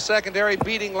going into the secondary,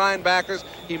 beating linebackers.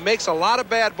 He makes a lot of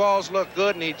bad balls look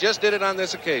good, and he just did it on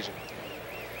this occasion.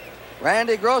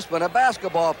 Randy Grossman, a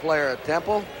basketball player at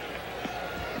Temple.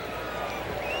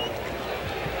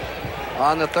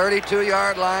 On the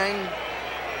 32-yard line,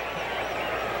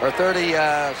 or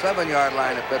 37-yard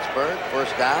line of Pittsburgh.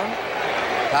 First down.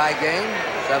 Tie game,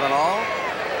 7-all.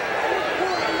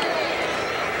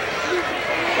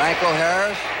 Franco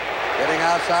Harris getting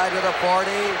outside to the 40.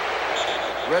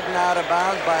 Ridden out of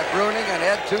bounds by Bruning and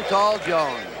Ed Too Tall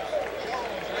Jones.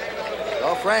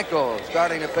 So Franco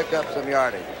starting to pick up some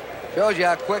yardage. Shows you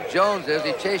how quick Jones is.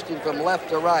 He chased him from left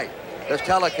to right. This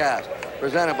telecast,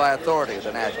 presented by authority of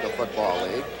the National Football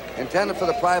League, intended for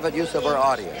the private use of our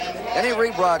audience. Any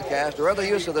rebroadcast or other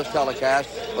use of this telecast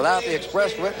without the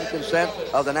express written consent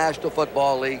of the National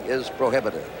Football League is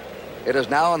prohibited. It is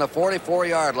now on the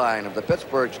 44-yard line of the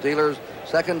Pittsburgh Steelers.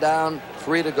 2nd down,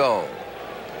 3 to go.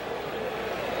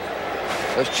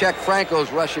 Let's check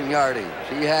Franco's rushing yardage.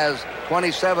 He has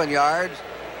 27 yards.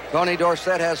 Tony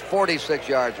Dorsett has 46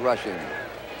 yards rushing.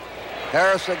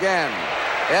 Harris again.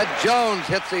 Ed Jones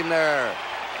hits him there.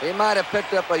 He might have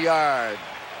picked up a yard.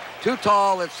 Too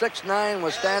Tall at 6'9"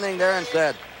 was standing there and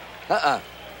said,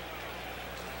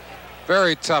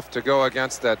 Very tough to go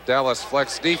against that Dallas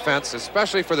flex defense,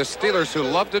 especially for the Steelers, who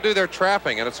love to do their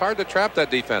trapping, and it's hard to trap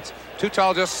that defense. Too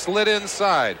Tall just slid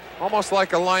inside, almost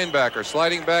like a linebacker,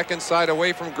 sliding back inside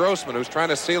away from Grossman, who's trying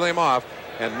to seal him off,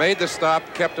 and made the stop,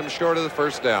 kept him short of the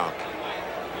 1st down.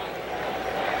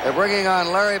 They're bringing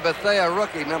on Larry Bethea,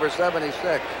 rookie, number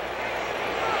 76.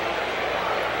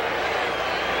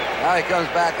 Now he comes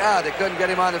back out. They couldn't get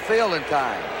him on the field in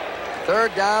time.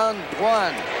 3rd down,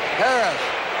 1. Harris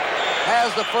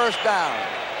has the 1st down.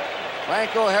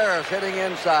 Franco Harris hitting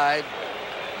inside.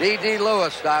 D.D.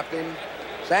 Lewis stopped him.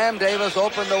 Sam Davis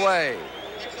opened the way.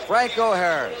 Franco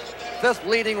Harris, 5th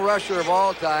leading rusher of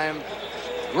all time.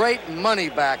 Great money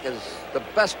back is the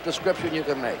best description you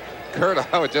can make. Kurt,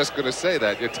 I was just going to say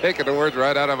that. You're taking the words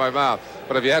right out of my mouth.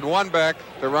 But if you had one back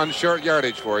to run short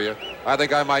yardage for you, I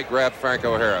think I might grab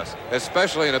Franco Harris,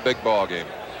 especially in a big ball game.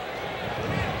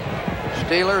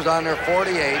 Steelers on their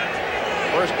 48.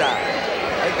 1st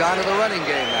down. They've gone to the running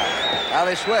game now. Now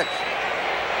they switch.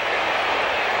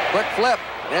 Quick flip.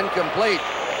 Incomplete.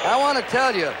 I want to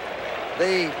tell you,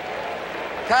 the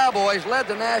Cowboys led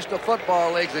the National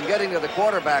Football Leagues in getting to the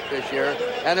quarterback this year,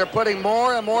 and they're putting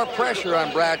more and more pressure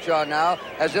on Bradshaw now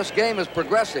as this game is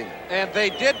progressing. And they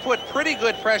did put pretty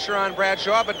good pressure on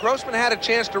Bradshaw, but Grossman had a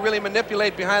chance to really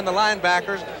manipulate behind the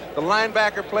linebackers. The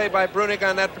linebacker play by Brunig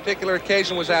on that particular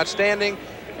occasion was outstanding,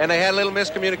 and they had a little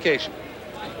miscommunication.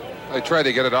 They tried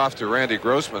to get it off to Randy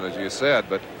Grossman, as you said,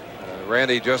 but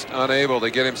Randy just unable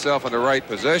to get himself in the right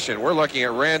position. We're looking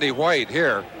at Randy White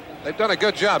here. They've done a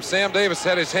good job. Sam Davis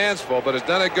had his hands full, but has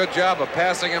done a good job of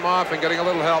passing him off and getting a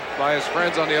little help by his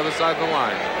friends on the other side of the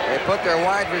line. They put their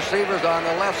wide receivers on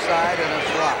the left side in a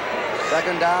slot.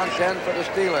 2nd down, 10 for the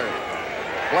Steelers.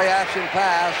 Play action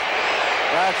pass.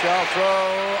 Bradshaw throw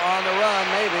on the run,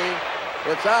 maybe.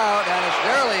 It's out, and it's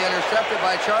nearly intercepted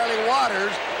by Charlie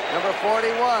Waters, number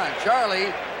 41. Charlie,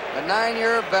 a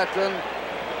 9-year veteran.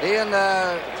 He and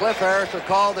Cliff Harris are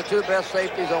called the 2 best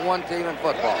safeties on one team in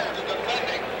football.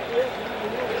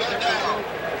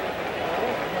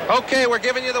 Okay, we're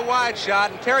giving you the wide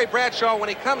shot, and Terry Bradshaw, when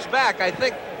he comes back, I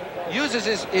think uses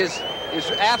his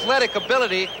athletic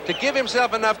ability to give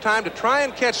himself enough time to try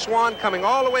and catch Swan coming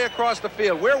all the way across the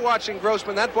field. We're watching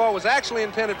Grossman. That ball was actually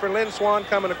intended for Lynn Swan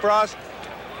coming across.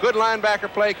 Good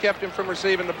linebacker play kept him from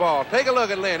receiving the ball. Take a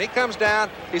look at Lynn. He comes down.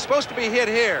 He's supposed to be hit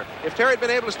here. If Terry had been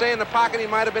able to stay in the pocket, he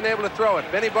might have been able to throw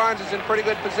it. Benny Barnes is in pretty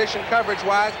good position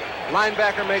coverage-wise.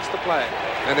 Linebacker makes the play.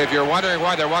 And if you're wondering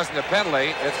why there wasn't a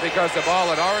penalty, it's because the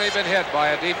ball had already been hit by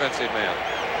a defensive man.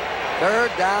 3rd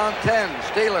down, 10.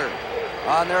 Steelers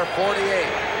on their 48.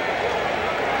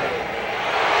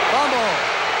 Fumble.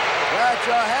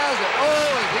 Bradshaw has it.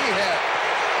 Oh, is he hit?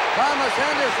 Thomas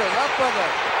Henderson up with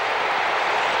it.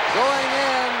 Going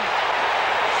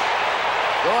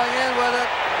in with it,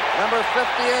 number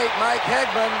 58, Mike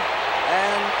Hegman,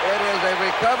 and it is a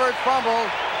recovered fumble.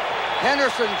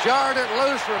 Henderson jarred it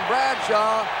loose from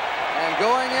Bradshaw, and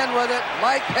going in with it,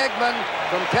 Mike Hegman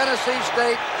from Tennessee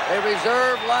State, a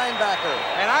reserve linebacker.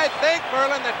 And I think,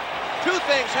 Merlin, that 2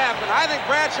 things happened. I think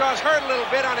Bradshaw's hurt a little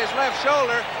bit on his left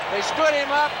shoulder. They stood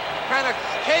him up, kind of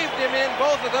caved him in.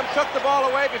 Both of them took the ball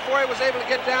away before he was able to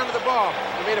get down to the ball.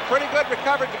 He made a pretty good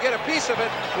recovery to get a piece of it.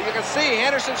 But you can see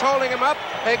Henderson's holding him up.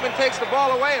 Hegman takes the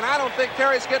ball away, and I don't think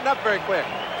Terry's getting up very quick.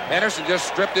 Henderson just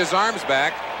stripped his arms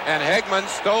back, and Hegman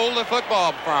stole the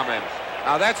football from him.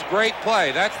 Now, that's great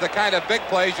play. That's the kind of big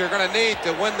plays you're going to need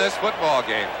to win this football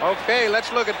game. Okay,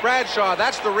 let's look at Bradshaw.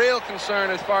 That's the real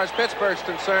concern as far as Pittsburgh's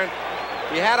concerned.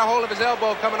 He had a hold of his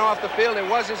elbow coming off the field. It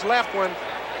was his left one,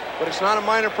 but it's not a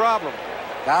minor problem.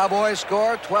 Cowboys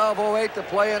score, 12:08 to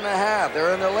play in the half.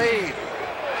 They're in the lead.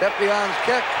 Sepion's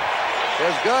kick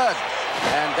is good.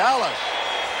 And Dallas,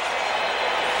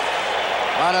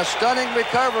 on a stunning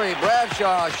recovery,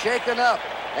 Bradshaw shaken up.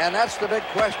 And that's the big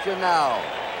question now.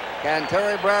 Can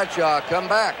Terry Bradshaw come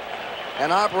back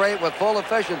and operate with full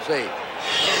efficiency?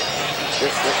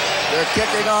 They're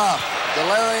kicking off to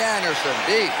Larry Anderson,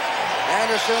 deep.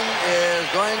 Anderson is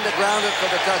going to ground it for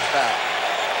the touchback.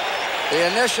 The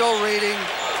initial reading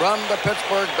from the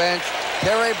Pittsburgh bench,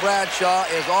 Terry Bradshaw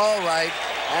is all right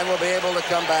and will be able to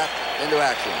come back into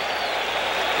action.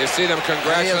 You see them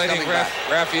congratulating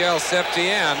Raphael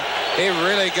Septien. He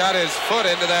really got his foot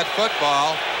into that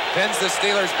football pins the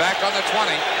Steelers back on the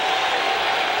 20.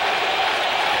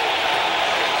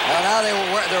 Now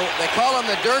they call them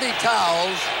the dirty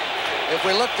towels. If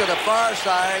we look to the far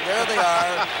side, there they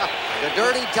are. The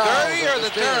dirty towels. Dirty or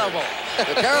the terrible?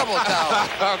 The terrible towel.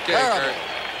 Okay, terrible.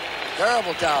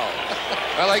 Terrible towel.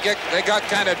 Well, they got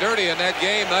kind of dirty in that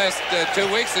game last 2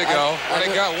 weeks ago when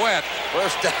it got wet.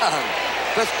 First down.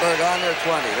 Pittsburgh on their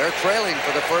 20. They're trailing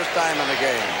for the first time in the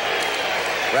game.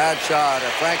 Bradshaw to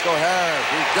Franco Harris.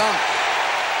 He's dumped.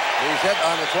 He's hit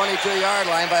on the 22-yard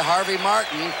line by Harvey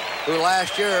Martin, who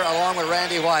last year, along with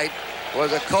Randy White,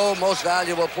 was a co-most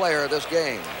valuable player of this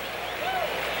game.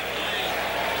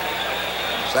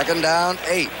 Second down,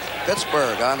 8.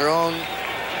 Pittsburgh on their own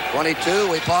 22.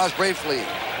 We pause briefly.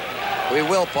 We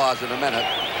will pause in a minute.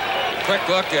 Quick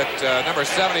look at number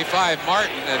 75,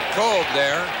 Martin, and Kolb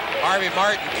there. Harvey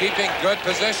Martin keeping good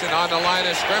position on the line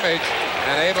of scrimmage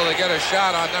and able to get a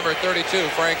shot on number 32,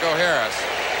 Franco Harris.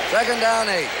 Second down,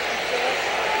 8.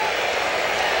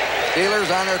 Steelers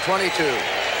on their 22.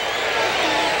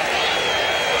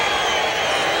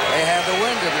 They have the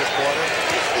wind in this quarter.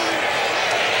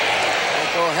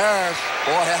 Franco Harris,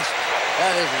 boy,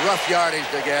 that is rough yardage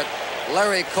to get.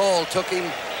 Larry Cole took him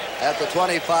at the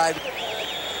 25.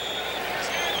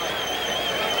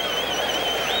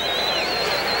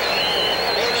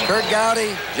 Kurt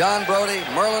Gowdy, John Brody,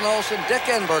 Merlin Olsen, Dick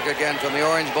Enberg again from the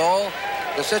Orange Bowl.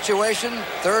 The situation,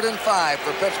 3rd and 5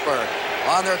 for Pittsburgh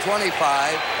on their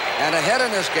 25. And ahead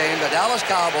in this game, the Dallas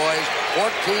Cowboys,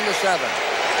 14-7.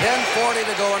 10:40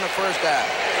 to go in the first half.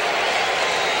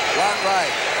 Slot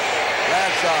right.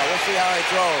 Bradshaw, we'll see how he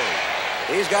throws.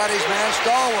 He's got his man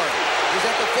Stallworth. He's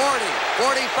at the 40,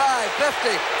 45,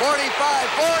 50, 45,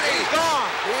 40. He's gone.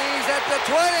 He's at the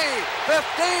 20,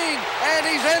 15, and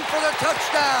he's in for the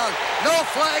touchdown. No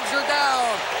flags are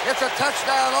down. It's a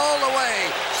touchdown all the way,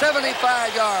 75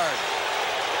 yards.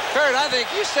 Kurt, I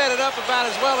think you set it up about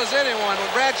as well as anyone.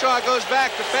 When Bradshaw goes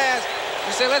back to pass,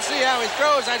 you say, let's see how he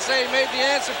throws. I'd say he made the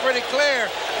answer pretty clear.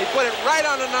 He put it right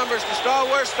on the numbers for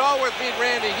Stallworth. Stallworth beat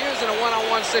Randy Hughes in a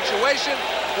one-on-one situation.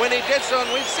 When he did so,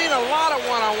 and we've seen a lot of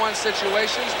one-on-one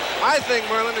situations, I think,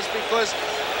 Merlin, it's because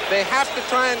they have to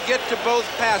try and get to both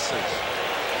passes.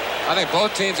 I think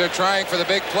both teams are trying for the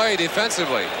big play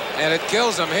defensively, and it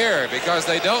kills them here because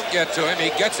they don't get to him. He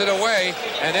gets it away,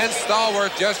 and then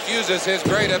Stallworth just uses his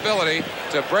great ability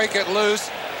to break it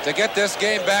loose, to get this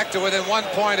game back to within 1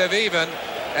 point of even,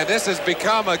 and this has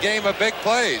become a game of big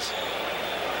plays.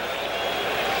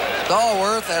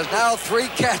 Stallworth has now 3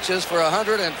 catches for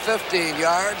 115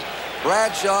 yards.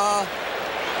 Bradshaw,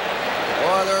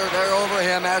 boy, they're over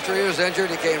him after he was injured.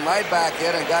 He came right back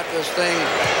in and got this thing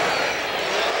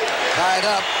tied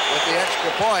up with the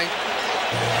extra point.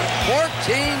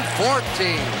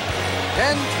 14-14.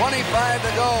 10:25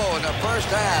 to go in the first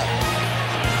half.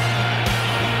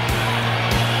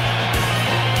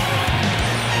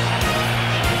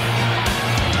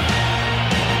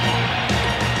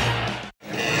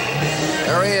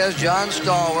 There he is, John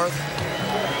Stallworth.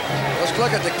 Let's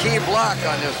look at the key block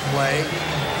on this play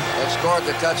that scored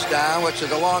the touchdown, which is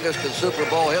the longest in Super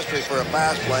Bowl history for a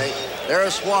pass play.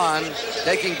 There's Swan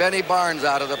taking Benny Barnes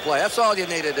out of the play. That's all you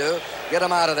need to do. Get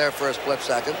him out of there for a split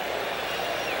second.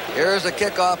 Here's a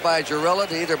kickoff by Jarrilla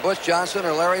to either Butch Johnson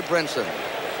or Larry Brinson.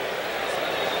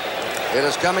 It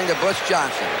is coming to Butch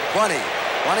Johnson. 20,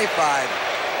 25,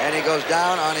 and he goes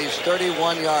down on his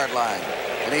 31-yard line.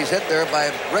 And he's hit there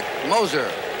by Rick Moser,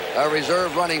 a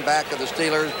reserve running back of the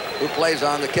Steelers who plays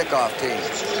on the kickoff team.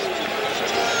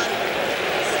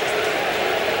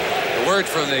 The word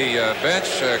from the bench,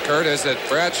 Kurt, is that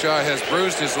Bradshaw has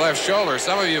bruised his left shoulder.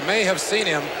 Some of you may have seen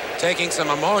him taking some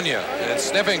ammonia and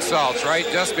sniffing salts right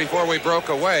just before we broke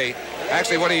away.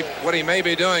 Actually, what he may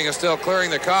be doing is still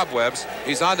clearing the cobwebs.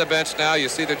 He's on the bench now. You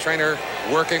see the trainer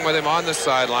working with him on the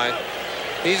sideline.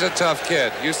 He's a tough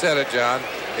kid. You said it, John.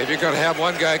 If you're going to have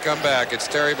one guy come back, it's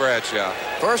Terry Bradshaw.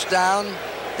 First down,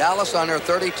 Dallas on their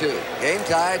 32. Game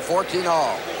tied,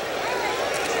 14-all.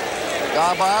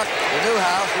 Garbach, the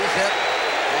Newhouse, he's hit.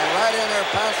 And right in there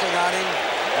pouncing on him,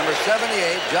 number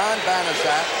 78, John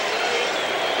Banaszak,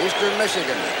 Eastern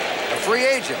Michigan, a free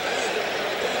agent.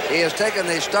 He has taken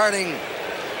the starting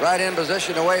right-end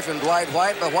position away from Dwight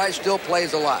White, but White still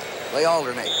plays a lot. They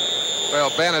alternate. Well,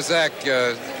 Banaszak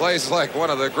plays like one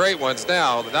of the great ones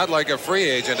now, not like a free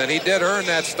agent, and he did earn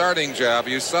that starting job.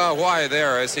 You saw why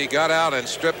there as he got out and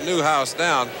stripped Newhouse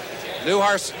down.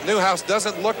 Newhouse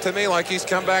doesn't look to me like he's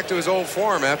come back to his old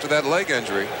form after that leg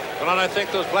injury. Well, and I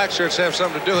think those black shirts have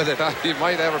something to do with it. You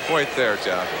might have a point there,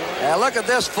 John. Yeah, look at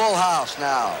this full house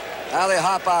now. Now they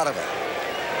hop out of it.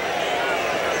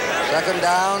 Second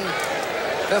down,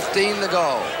 15 to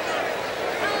go.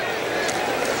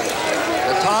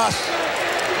 Toss.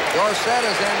 Dorsett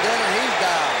is in, and he's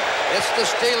down. It's the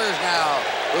Steelers now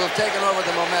who have taken over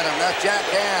the momentum. That's Jack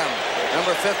Ham,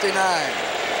 number 59.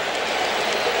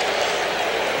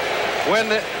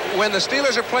 When the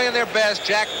Steelers are playing their best,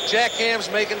 Jack Ham's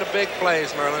making the big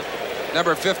plays, Merlin.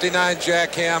 Number 59,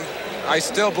 Jack Ham, I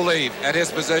still believe at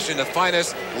his position the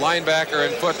finest linebacker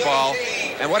in football.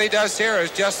 And what he does here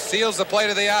is just seals the play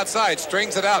to the outside,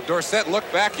 strings it out. Dorsett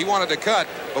looked back. He wanted to cut.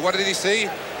 But what did he see?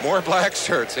 More black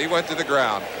shirts. He went to the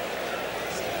ground.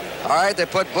 All right, they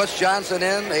put Butch Johnson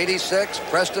in, 86.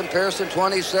 Preston Pearson,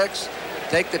 26.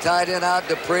 Take the tight end out,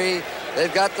 Dupree.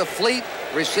 They've got the fleet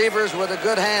receivers with the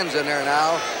good hands in there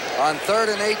now on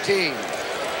 3rd and 18.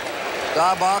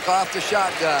 Staubach off the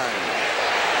shotgun.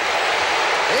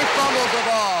 He fumbles the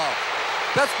ball.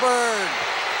 Pittsburgh.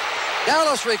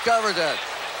 Dallas recovers it.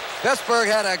 Pittsburgh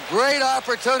had a great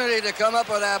opportunity to come up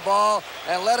with that ball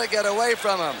and let it get away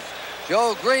from him.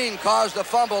 Joe Green caused the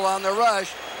fumble on the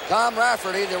rush. Tom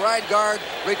Rafferty, the right guard,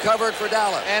 recovered for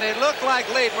Dallas. And it looked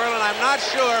like late, Merlin, I'm not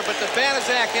sure, but the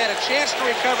Banaszak had a chance to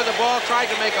recover the ball, tried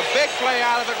to make a big play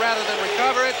out of it rather than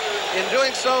recover it. In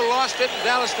doing so, lost it, and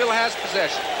Dallas still has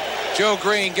possession. Joe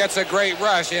Green gets a great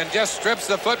rush and just strips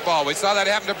the football. We saw that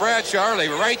happen to Brad Charlie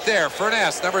right there.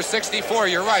 Furness, number 64,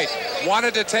 you're right.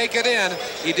 Wanted to take it in.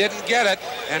 He didn't get it,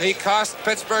 and he cost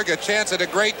Pittsburgh a chance at a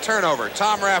great turnover.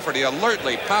 Tom Rafferty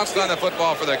alertly pounced on the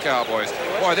football for the Cowboys.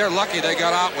 Boy, they're lucky they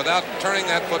got out without turning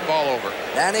that football over.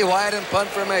 Danny White in punt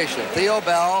formation. Theo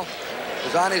Bell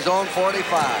is on his own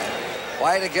 45.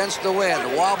 White against the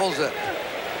wind, wobbles it.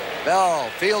 Bell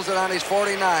fields it on his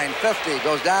 49, 50,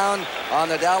 goes down on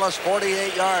the Dallas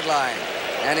 48-yard line.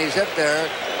 And he's hit there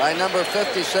by number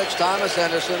 56, Thomas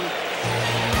Henderson,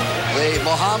 the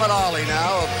Muhammad Ali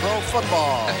now of pro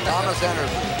football, Thomas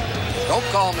Henderson. Don't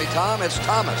call me Tom, it's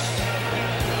Thomas.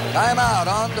 Timeout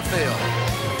on the field.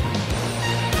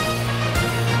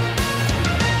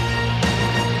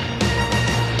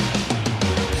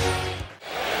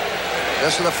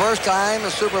 This is the first time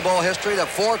in Super Bowl history that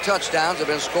 4 touchdowns have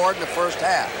been scored in the first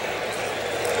half.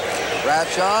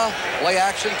 Bradshaw, play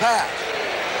action pass.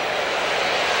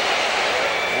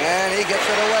 And he gets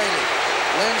it away.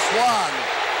 Lynn Swann,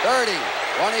 30,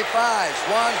 25.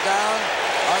 Swann's down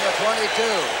on the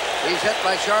 22. He's hit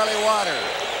by Charlie Waters.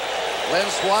 Lynn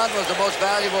Swann was the most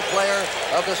valuable player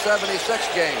of the 76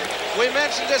 game. We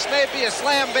mentioned this may be a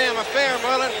slam-bam affair,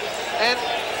 Merlin, and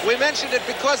we mentioned it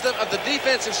because of the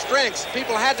defensive strengths.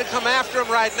 People had to come after him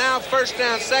right now. First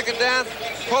down, second down,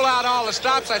 pull out all the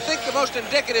stops. I think the most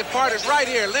indicative part is right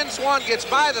here. Lynn Swann gets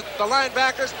by the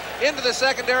linebackers into the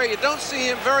secondary. You don't see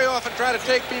him very often try to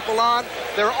take people on.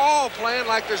 They're all playing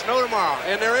like there's no tomorrow,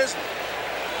 and there is.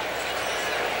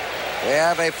 They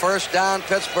have a first down,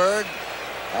 Pittsburgh,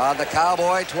 on the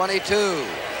Cowboy 22.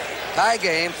 Tie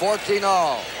game,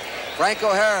 14-all.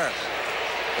 Franco Harris.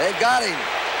 They've got him.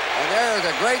 And there is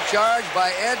a great charge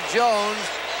by Ed Jones.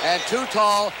 And Too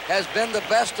Tall has been the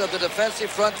best of the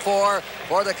defensive front four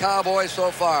for the Cowboys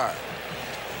so far.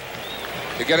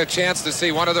 You get a chance to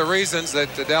see one of the reasons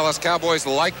that the Dallas Cowboys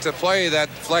like to play that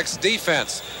flex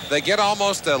defense. They get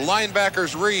almost a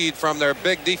linebacker's read from their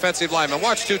big defensive lineman.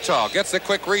 Watch Too Tall. Gets a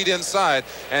quick read inside,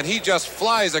 and he just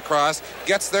flies across,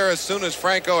 gets there as soon as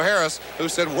Franco Harris, who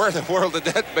said, where in the world did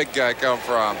that big guy come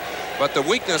from? But the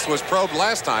weakness was probed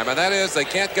last time, and that is they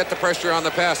can't get the pressure on the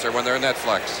passer when they're in that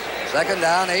flex. Second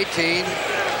down, 18.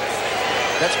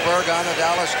 Pittsburgh on the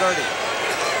Dallas 30.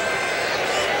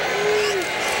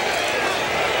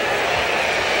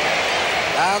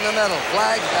 Down the middle,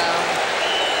 flags down.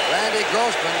 Randy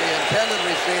Grossman, the intended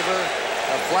receiver,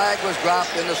 a flag was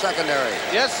dropped in the secondary.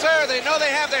 Yes, sir. They know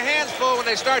they have their hands full when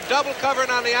they start double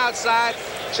covering on the outside.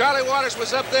 Charlie Waters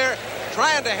was up there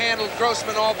trying to handle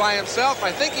Grossman all by himself.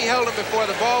 I think he held him before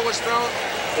the ball was thrown.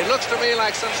 It looks to me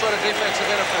like some sort of defensive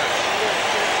interference.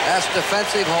 That's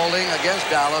defensive holding against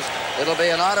Dallas. It'll be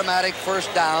an automatic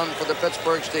first down for the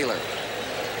Pittsburgh Steelers.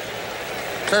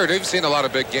 Kurt, you've seen a lot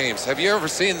of big games. Have you ever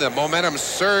seen the momentum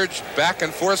surge back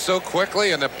and forth so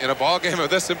quickly in a ball game of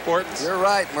this importance? You're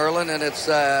right, Merlin, and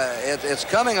it's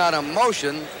coming on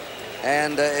emotion,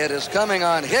 and it is coming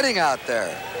on hitting out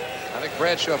there. I think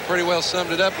Bradshaw pretty well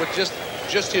summed it up with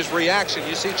just his reaction.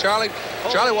 You see, Charlie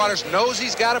Waters knows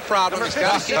he's got a problem. He's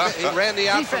got to keep it. He ran the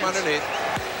out from underneath.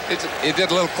 He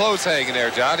did a little close hanging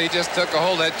there, John. He just took a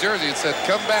hold of that jersey and said,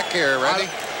 come back here, Randy.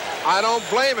 I don't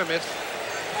blame him. It's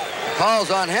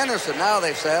calls on Henderson now,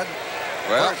 they said.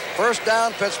 Well, first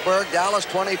down, Pittsburgh, Dallas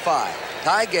 25.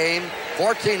 Tie game,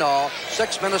 14-all,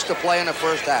 6 minutes to play in the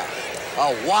first half.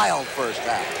 A wild first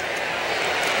half.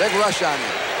 Big rush on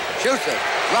him. Shoots it.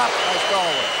 Dropped by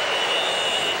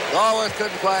Stallworth. Galworth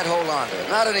couldn't quite hold on to it.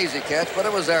 Not an easy catch, but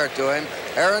it was there to him.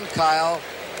 Aaron Kyle,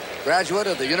 graduate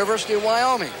of the University of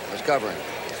Wyoming, was covering.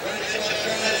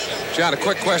 John, a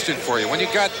quick question for you. When you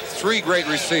got 3 great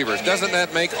receivers, doesn't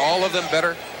that make all of them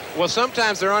better? Well,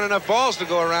 sometimes there aren't enough balls to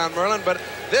go around, Merlin, but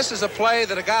this is a play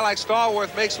that a guy like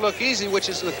Stallworth makes look easy, which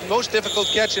is the most difficult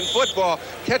catch in football,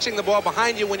 catching the ball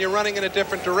behind you when you're running in a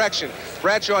different direction.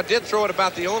 Bradshaw did throw it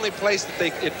about the only place that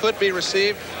it could be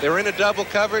received. They were in a double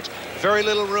coverage, very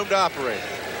little room to operate.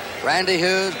 Randy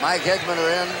Hughes, Mike Hegman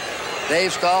are in.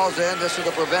 Dave Stahl's in. This is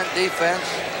the prevent defense.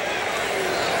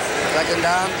 Second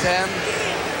down, 10.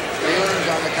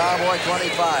 Steelers on the Cowboy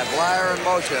 25. Blyer in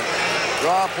motion.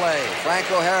 Draw play.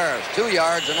 Franco Harris, 2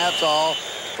 yards, and that's all.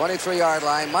 23-yard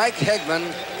line. Mike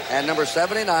Hegman and number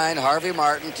 79, Harvey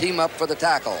Martin, team up for the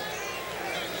tackle.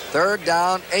 Third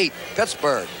down, 8.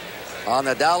 Pittsburgh on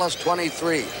the Dallas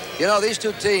 23. You know, these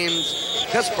two teams,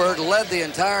 Pittsburgh led the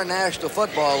entire National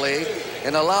Football League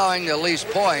in allowing the least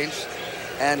points,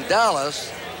 and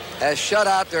Dallas has shut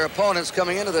out their opponents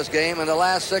coming into this game in the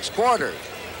last 6 quarters.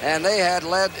 And they had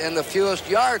led in the fewest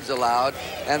yards allowed,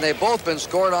 and they've both been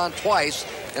scored on twice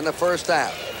in the first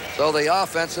half. So the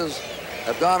offenses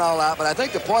have gone all out, but I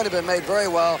think the point has been made very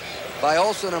well by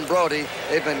Olsen and Brody.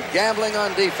 They've been gambling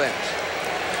on defense,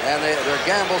 and their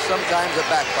gambles sometimes have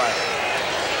backfired.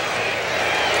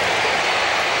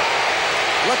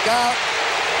 Look out.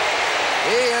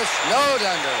 He is snowed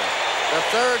under. The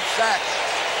 3rd sack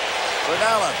for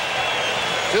Dallas.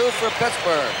 2 for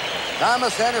Pittsburgh.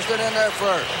 Thomas Henderson in there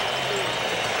first.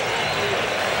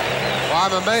 Well,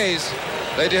 I'm amazed.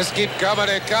 They just keep coming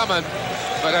and coming.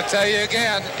 But I tell you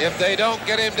again, if they don't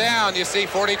get him down, you see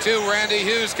 42, Randy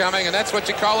Hughes coming, and that's what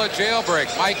you call a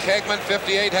jailbreak. Mike Hegman,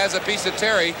 58, has a piece of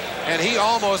Terry, and he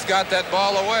almost got that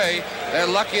ball away. They're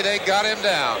lucky they got him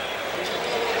down.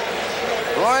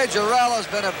 Roy Jarrell has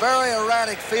been a very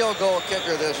erratic field goal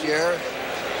kicker this year.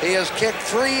 He has kicked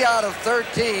 3 out of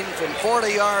 13 from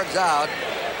 40 yards out.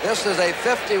 This is a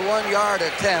 51-yard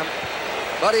attempt,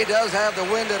 but he does have the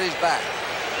wind at his back.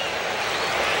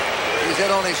 He's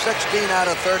hit only 16 out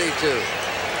of 32.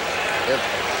 If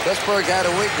Pittsburgh had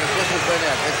a weakness, this has been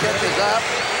it. The kick is up,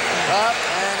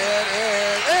 and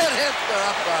it hit the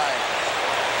upright.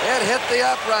 It hit the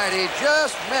upright. He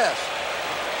just missed.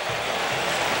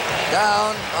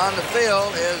 Down on the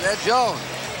field is Ed Jones.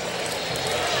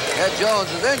 Ed Jones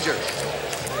is injured.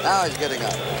 Now he's getting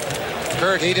up.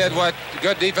 Kurt, he did what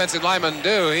good defensive linemen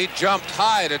do. He jumped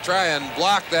high to try and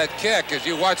block that kick. As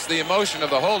you watch the emotion of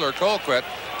the holder, Colquitt,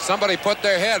 somebody put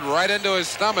their head right into his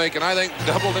stomach and I think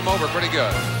doubled him over pretty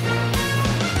good.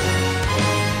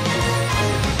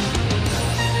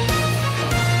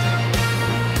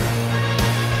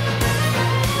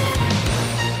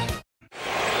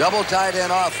 Double tight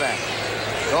end offense.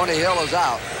 Tony Hill is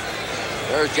out.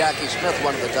 There's Jackie Smith,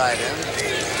 one of the tight ends.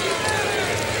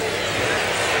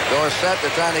 Dorsett,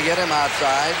 they're trying to get him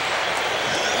outside.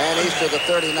 And he's to the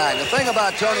 39. The thing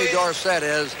about Tony Dorsett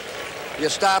is you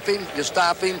stop him, you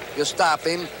stop him, you stop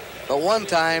him. But one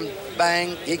time,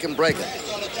 bang, he can break it.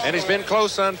 And he's been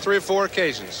close on 3 or 4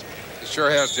 occasions. He sure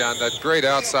has, John. That great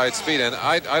outside speed. And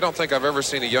I don't think I've ever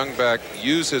seen a young back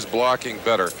use his blocking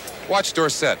better. Watch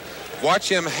Dorsett. Watch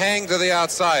him hang to the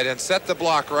outside and set the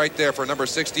block right there for number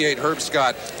 68, Herb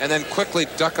Scott, and then quickly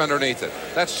duck underneath it.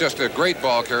 That's just a great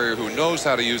ball carrier who knows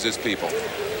how to use his people.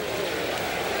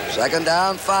 Second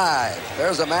down, 5.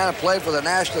 There's a man who played for the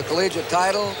National Collegiate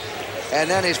title, and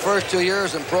then his first 2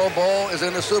 years in Pro Bowl is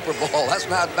in the Super Bowl. That's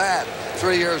not bad.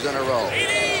 3 years in a row.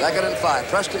 Second and 5.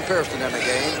 Preston Pearson in the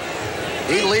game.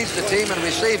 He leads the team in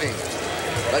receiving,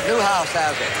 but Newhouse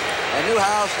has it. And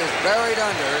Newhouse is buried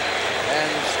under and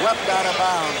swept out of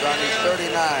bounds on his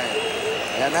 39.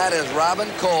 And that is Robin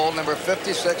Cole, number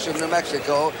 56 from New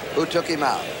Mexico, who took him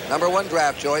out. Number 1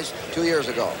 draft choice 2 years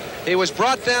ago. He was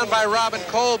brought down by Robin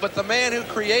Cole, but the man who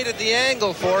created the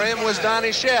angle for him was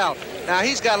Donnie Shell. Now,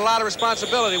 he's got a lot of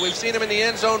responsibility. We've seen him in the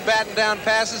end zone batting down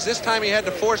passes. This time he had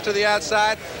to force to the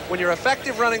outside. When you're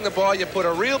effective running the ball, you put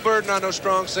a real burden on those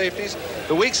strong safeties.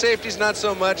 The weak safeties, not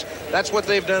so much. That's what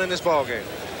they've done in this ball game.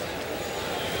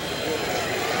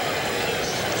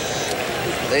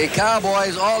 The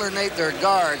Cowboys alternate their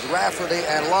guards, Rafferty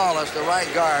and Lawless, the right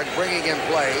guard, bringing in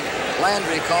plays.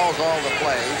 Landry calls all the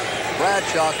plays.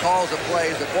 Bradshaw calls the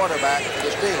plays, the quarterback for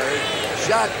the Steelers.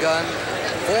 Shotgun,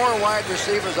 4 wide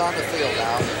receivers on the field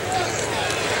now.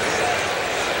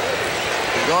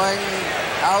 Going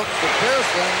out to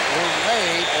Pearson, who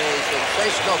made a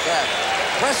sensational catch.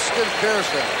 Preston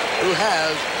Pearson, who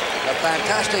has a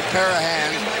fantastic pair of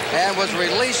hands and was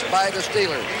released by the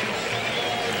Steelers.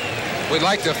 We'd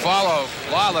like to follow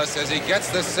Lawless as he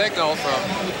gets the signal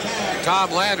from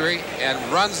Tom Landry and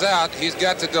runs out. He's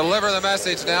got to deliver the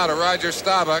message now to Roger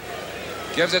Staubach.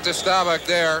 Gives it to Staubach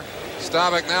there.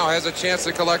 Staubach now has a chance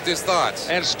to collect his thoughts.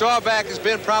 And Staubach has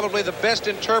been probably the best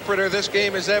interpreter this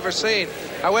game has ever seen.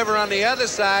 However, on the other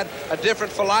side, a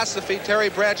different philosophy. Terry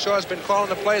Bradshaw has been calling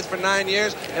the plays for 9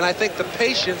 years, and I think the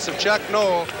patience of Chuck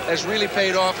Noll has really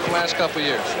paid off the last couple of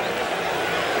years.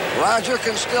 Roger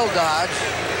can still dodge.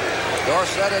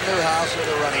 Dorsett and Newhouse are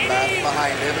the running back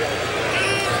behind him.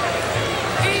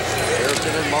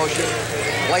 Pearson in motion.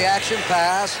 Play action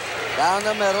pass. Down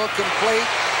the middle. Complete.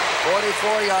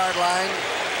 44-yard line.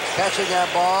 Catching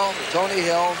that ball. Tony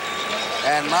Hill.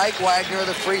 And Mike Wagner,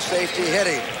 the free safety, hit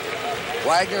him.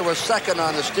 Wagner was second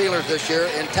on the Steelers this year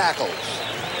in tackles.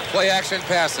 Play action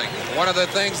passing. One of the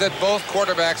things that both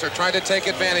quarterbacks are trying to take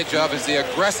advantage of is the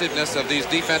aggressiveness of these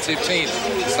defensive teams.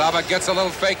 Staubach gets a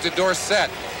little fake to Dorsett.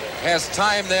 Has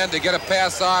time then to get a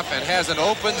pass off and has an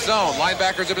open zone.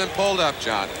 Linebackers have been pulled up,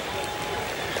 John.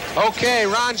 Okay,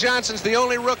 Ron Johnson's the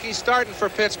only rookie starting for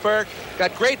Pittsburgh.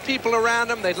 Got great people around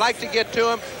him. They'd like to get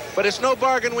to him, but it's no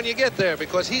bargain when you get there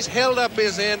because he's held up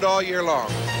his end all year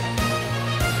long.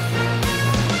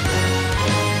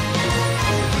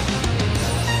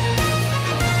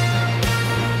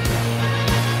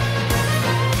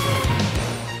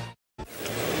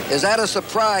 Is that a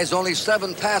surprise? Only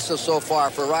 7 passes so far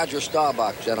for Roger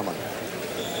Staubach, gentlemen.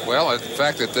 Well, the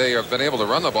fact that they have been able to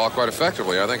run the ball quite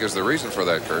effectively, I think, is the reason for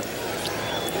that, Kurt.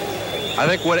 I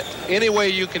think any way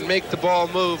you can make the ball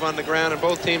move on the ground, and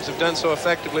both teams have done so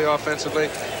effectively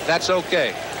offensively, that's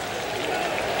okay.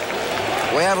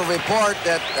 We have a report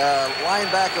that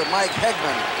linebacker Mike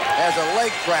Hegman has a leg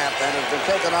cramp and has been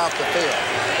taken off the field.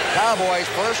 Cowboys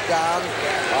first down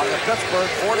on the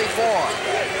Pittsburgh 44.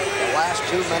 Last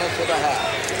 2 minutes of the half.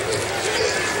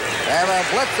 They have a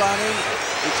blitz on him.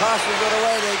 He tosses it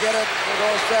away. They get it. They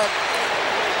go set.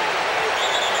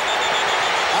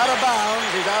 Out of bounds.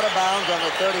 He's out of bounds on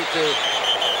the 32.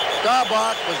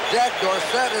 Staubach was decked.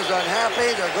 Dorsett is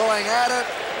unhappy. They're going at it.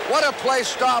 What a play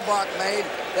Staubach made.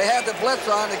 They had the blitz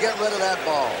on to get rid of that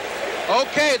ball.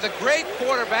 Okay, the great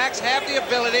quarterbacks have the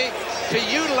ability to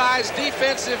utilize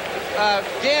defensive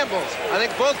gambles. I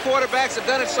think both quarterbacks have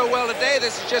done it so well today.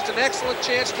 This is just an excellent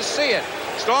chance to see it.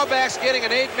 Staubach's getting an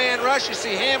 8-man rush. You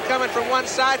see Ham coming from one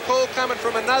side, Cole coming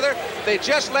from another. They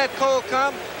just let Cole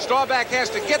come. Staubach has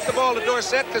to get the ball to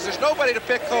Dorsett because there's nobody to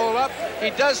pick Cole up.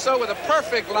 He does so with a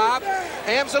perfect lob.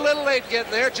 Ham's a little late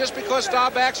getting there just because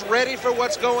Staubach's ready for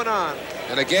what's going on.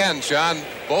 And again, John,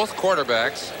 both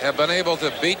quarterbacks have been able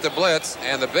to beat the blitz,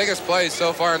 and the biggest plays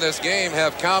so far in this game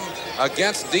have come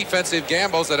against defensive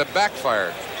gambles that have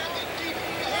backfired.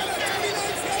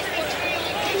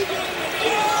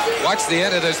 Watch the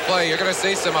end of this play. You're going to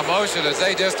see some emotion as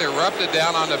they just erupted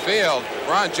down on the field.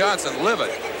 Ron Johnson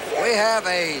livid. We have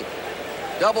a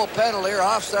double penalty or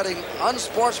offsetting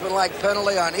unsportsmanlike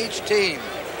penalty on each team.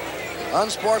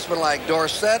 Unsportsmanlike.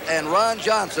 Dorsett and Ron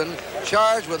Johnson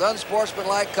charged with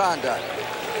unsportsmanlike conduct.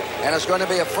 And it's going to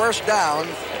be a first down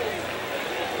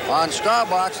on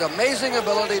Staubach's amazing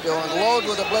ability to unload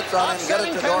with a blitz on him and get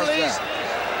it to Dorsett.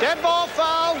 Dead ball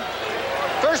foul.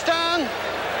 First down.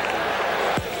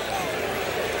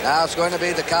 Now it's going to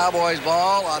be the Cowboys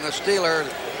ball on the Steelers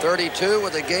 32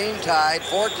 with the game tied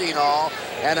 14-all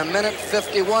and a minute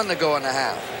 51 to go in the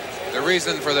half. The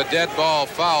reason for the dead ball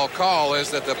foul call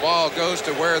is that the ball goes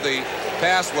to where the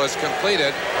pass was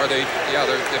completed, or the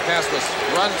pass was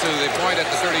run to the point at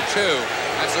the 32.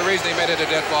 That's the reason he made it a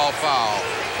dead ball foul.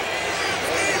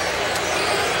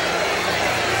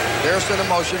 Pearson in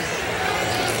motion.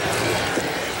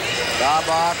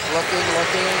 Staubach looking.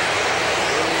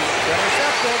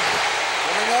 Intercepted.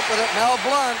 Coming up with it, Mel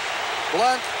Blunt.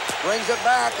 Blunt brings it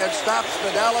back and stops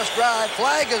the Dallas drive.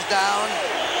 Flag is down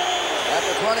at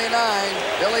the 29.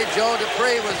 Billy Joe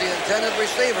Dupree was the intended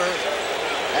receiver.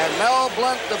 And Mel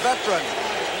Blunt, the veteran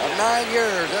of 9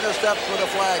 years, intercepts with a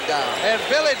flag down. And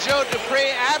Billy Joe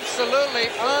Dupree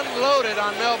absolutely unloaded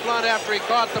on Mel Blunt after he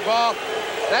caught the ball.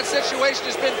 That situation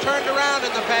has been turned around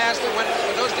in the past, and when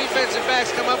those defensive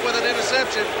backs come up with an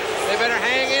interception, they better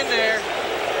hang in there.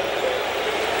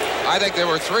 I think there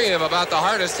were 3 of about the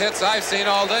hardest hits I've seen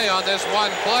all day on this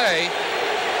one play.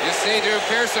 You see Drew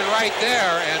Pearson right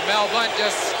there, and Mel Blunt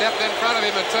just stepped in front of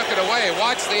him and took it away.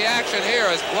 Watch the action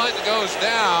here as Blunt goes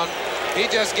down. He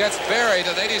just gets buried,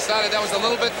 and they decided that was a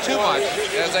little bit too much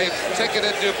as they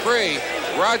ticketed Dupree.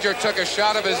 Roger took a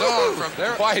shot of his own from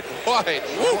quite wide.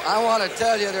 I want to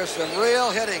tell you there's some real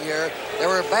hitting here. There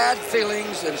were bad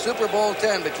feelings in Super Bowl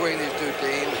X between these two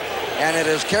teams, and it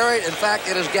has carried, in fact,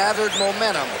 it has gathered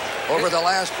momentum over the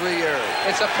last 3 years.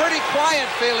 It's a pretty quiet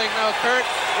feeling, though, Kurt.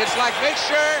 It's like make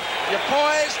sure you're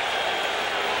poised,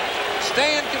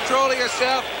 Stay in control of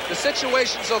yourself. The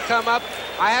situations will come up.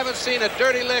 I haven't seen a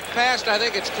dirty lick passed. I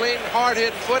think it's clean,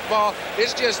 hard-hitting football.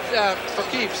 It's just for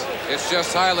keeps. It's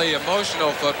just highly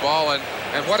emotional football, and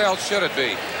what else should it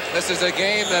be? This is a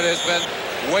game that has been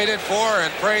waited for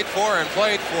and prayed for and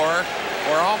played for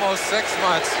almost 6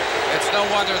 months. It's no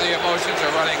wonder the emotions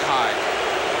are running high.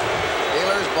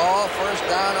 Steelers ball, first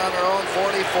down on their own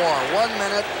 44. 1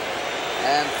 minute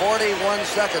and 41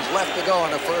 seconds left to go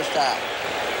in the first half.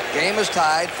 Game is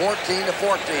tied 14-14.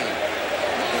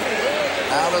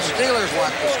 Now the Steelers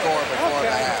want to score before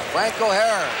the half. Franco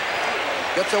Harris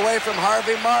gets away from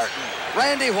Harvey Martin.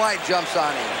 Randy White jumps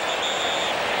on him.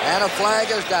 And a flag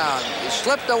is down. He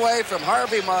slipped away from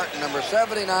Harvey Martin, number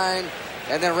 79,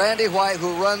 and then Randy White,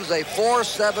 who runs a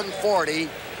 4.740,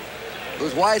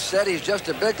 whose wife said he's just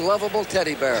a big, lovable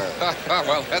teddy bear.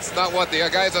 Well, that's not what the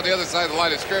guys on the other side of the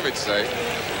line of scrimmage say.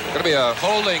 Going to be a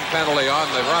holding penalty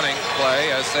on the running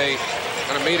play as they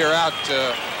going to meter out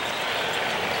the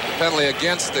penalty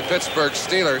against the Pittsburgh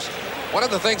Steelers. One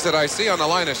of the things that I see on the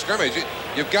line of scrimmage,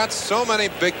 you've got so many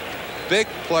big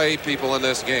play people in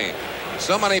this game.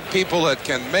 So many people that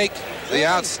can make the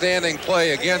outstanding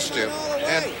play against you.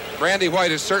 And Randy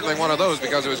White is certainly one of those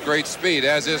because of his great speed,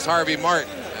 as is Harvey Martin,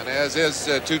 and as is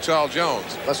Too Tall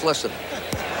Jones. Let's listen.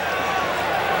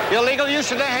 Illegal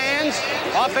use of the hands.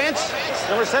 Offense,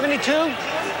 number 72.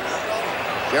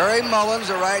 Jerry Mullins,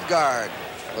 the right guard,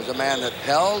 was a man that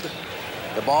held.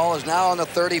 The ball is now on the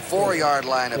 34-yard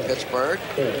line of Pittsburgh.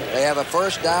 They have a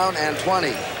first down and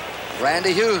 20.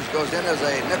 Randy Hughes goes in as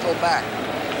a nickel back.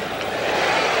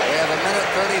 They have a minute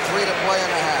 33 to play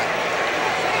in the half.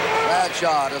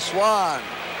 Bradshaw to Swan.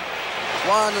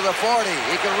 Swan to the 40.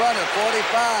 He can run it.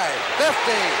 45,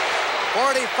 50,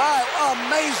 45.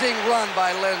 Amazing run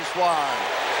by Lynn Swan.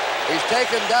 He's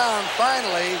taken down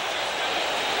finally.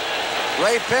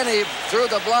 Ray Penny through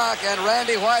the block, and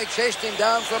Randy White chased him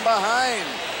down from behind.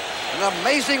 An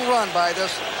amazing run by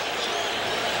this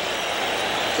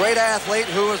great athlete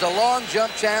who was a long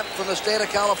jump champ from the state of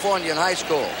California in high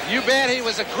school. You bet he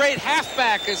was a great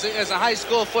halfback as a high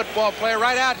school football player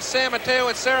right out in San Mateo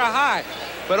at Sarah High.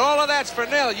 But all of that's for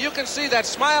nil. You can see that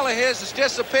smile of his has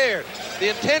disappeared. The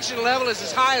intention level is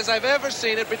as high as I've ever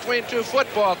seen it between two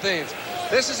football teams.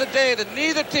 This is a day that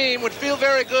neither team would feel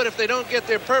very good if they don't get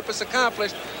their purpose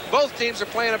accomplished. Both teams are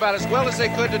playing about as well as they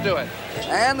could to do it.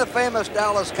 And the famous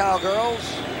Dallas Cowgirls,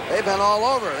 they've been all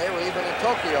over. They were even in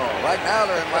Tokyo. Right now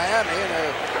they're in Miami, and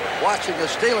they're watching the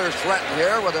Steelers threaten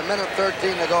here with a minute 13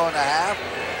 to go in the half.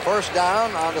 First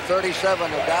down on the 37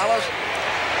 of Dallas.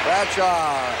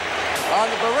 Bradshaw on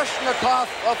the Baryshnikov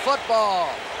of football.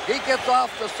 He gets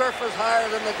off the surface higher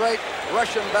than the great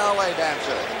Russian ballet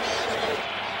dancer.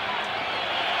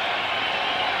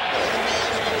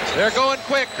 They're going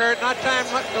quick, Kurt. Not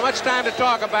much time to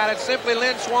talk about it. Simply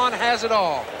Lynn Swan has it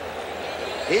all.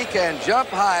 He can jump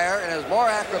higher and is more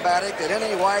acrobatic than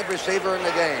any wide receiver in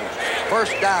the game.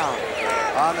 First down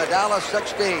on the Dallas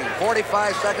 16.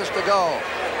 45 seconds to go.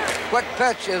 Quick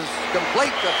pitch is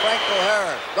complete to Franco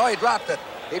Harris. No, he dropped it.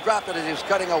 He dropped it as he was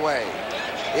cutting away.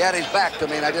 He had his back to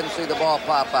me, and I didn't see the ball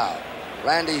pop out.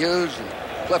 Randy Hughes and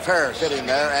Cliff Harris hit him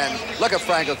there, and look at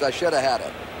Franco's. I should have had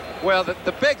it. Well,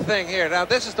 the big thing here, now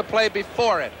this is the play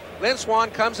before it. Lynn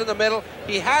Swan comes in the middle.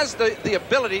 He has the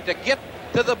ability to get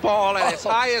to the ball at its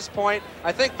highest point.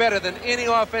 I think better than any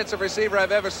offensive receiver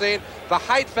I've ever seen. The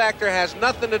height factor has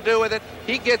nothing to do with it.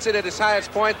 He gets it at his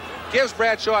highest point, gives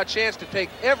Bradshaw a chance to take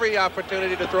every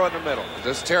opportunity to throw in the middle.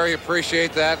 Does Terry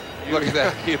appreciate that? Look at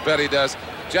that. You bet he does.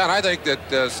 John, I think that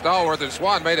Stallworth and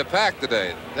Swan made a pact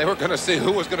today. They were going to see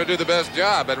who was going to do the best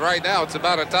job, and right now it's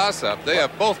about a toss-up. They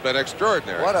have both been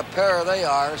extraordinary. What a pair they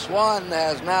are. Swan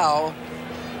has now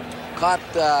caught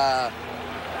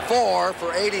 4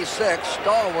 for 86.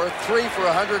 Stallworth 3 for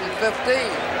 115.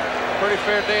 Pretty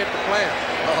fair day at the plant.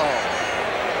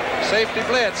 Oh. Safety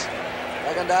blitz.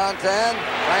 Second down 10.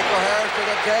 Franco Harris to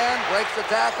the 10. Breaks the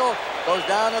tackle. Goes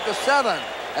down at the 7.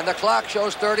 And the clock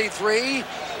shows 33.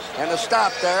 And to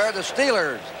stop there, the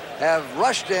Steelers have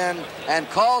rushed in and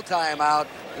called timeout.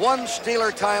 One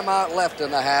Steeler timeout left in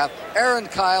the half. Aaron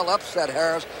Kyle upset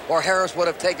Harris, or Harris would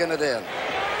have taken it in.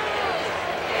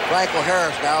 Franco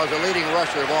Harris now is the leading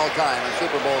rusher of all time in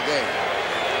Super Bowl games.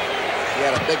 He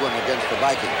had a big one against the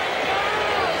Vikings.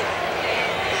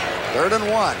 3rd and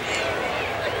 1.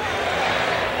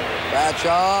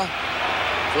 Bradshaw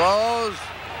throws.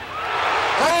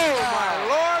 Oh, my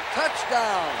Lord.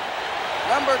 Touchdown.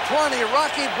 Number 20,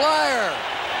 Rocky Blyer.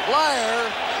 Blyer,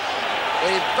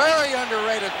 a very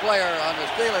underrated player on the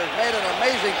Steelers, made an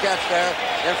amazing catch there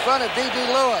in front of D.D.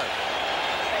 Lewis.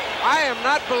 I am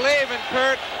not believing,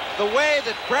 Kurt, the way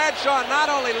that Bradshaw not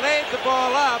only laid the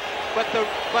ball up, but the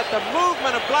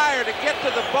movement of Blyer to get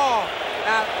to the ball.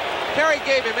 Now, Terry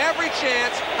gave him every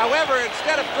chance. However,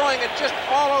 instead of throwing it just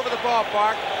all over the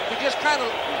ballpark, he just kind of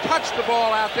touched the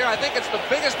ball out there. I think it's the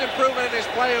biggest improvement in his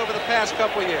play over the past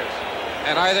couple of years.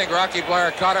 And I think Rocky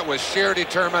Blyer caught it with sheer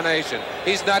determination.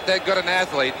 He's not that good an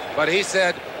athlete, but he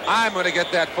said, I'm going to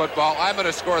get that football. I'm going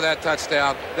to score that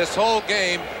touchdown. This whole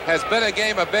game has been a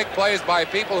game of big plays by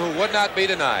people who would not be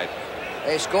denied.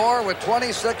 They score with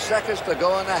 26 seconds to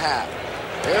go in the half.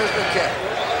 Here's the kick.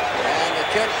 And the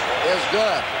kick is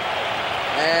good.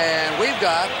 And we've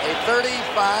got a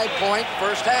 35-point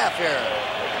first half here.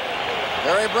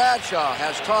 Larry Bradshaw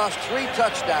has tossed 3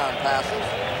 touchdown passes,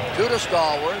 2 to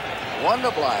Stallworth, 1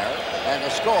 to Blyer, and the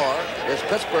score is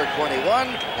Pittsburgh 21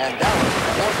 and Dallas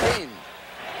 14.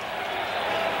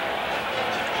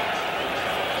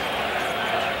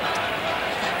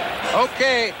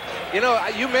 Okay, you know,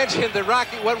 you mentioned that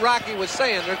what Rocky was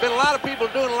saying. There's been a lot of people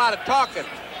doing a lot of talking.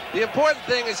 The important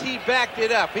thing is he backed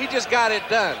it up. He just got it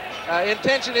done.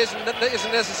 Intention isn't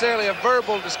necessarily a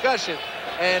verbal discussion.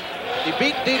 And he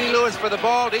beat Dede Lewis for the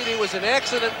ball. Dede was in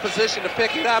excellent position to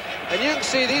pick it up. And you can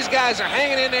see these guys are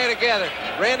hanging in there together.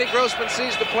 Randy Grossman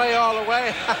sees the play all the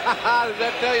way. Does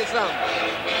that tell you something?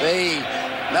 The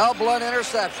Mel Blount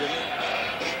interception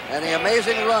and the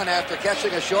amazing run after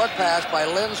catching a short pass by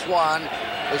Lynn Swann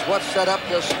is what set up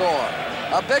this score.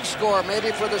 A big score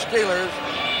maybe for the Steelers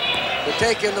to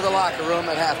take into the locker room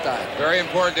at halftime. Very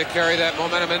important to carry that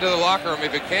momentum into the locker room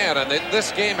if you can. And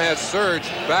this game has surged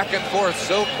back and forth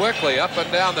so quickly up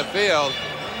and down the field.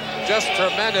 Just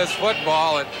tremendous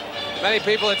football. And many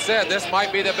people had said this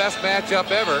might be the best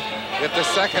matchup ever. If the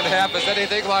second half is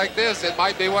anything like this, it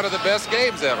might be one of the best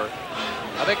games ever.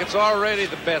 I think it's already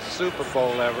the best Super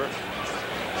Bowl ever.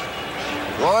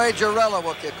 Roy Girella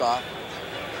will kick off.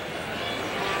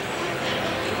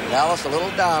 Dallas a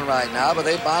little down right now, but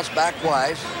they bounce back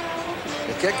twice.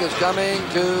 The kick is coming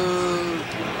to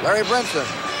Larry Brinson.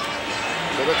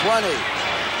 To the 20.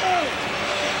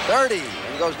 30.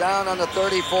 And goes down on the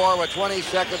 34 with 20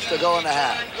 seconds to go in the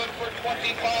half.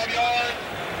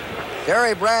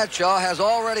 Terry Bradshaw has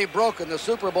already broken the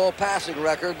Super Bowl passing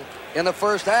record in the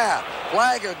first half.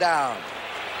 Flagger down.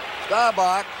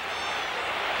 Staubach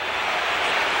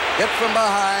hit from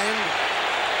behind.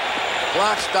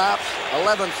 Clock stops.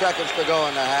 11 seconds to go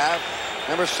in the half.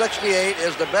 Number 68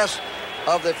 is the best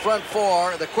of the front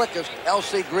four, the quickest,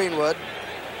 L.C. Greenwood,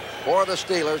 for the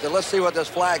Steelers. And let's see what this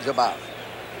flag's about.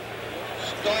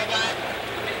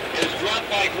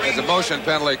 There's a motion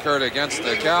penalty, Kurt, against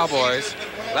the Cowboys.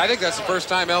 I think that's the first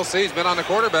time L.C.'s been on the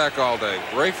quarterback all day.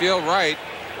 Rayfield Wright,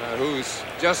 who's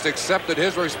just accepted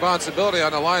his responsibility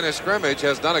on the line of scrimmage,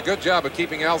 has done a good job of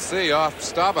keeping L.C. off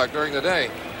Staubach during the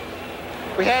day.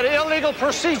 We had illegal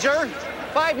procedure.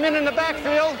 5 men in the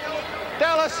backfield.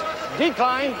 Dallas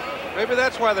declined. Maybe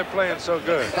that's why they're playing so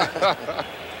good.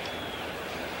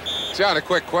 John, a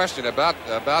quick question about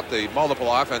the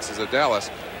multiple offenses of Dallas.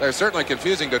 They're certainly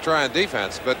confusing to try on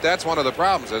defense, but that's one of the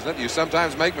problems, isn't it? You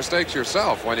sometimes make mistakes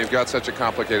yourself when you've got such a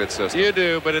complicated system. You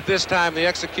do, but at this time, the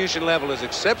execution level is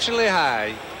exceptionally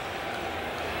high.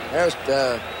 There's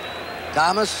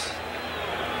Thomas.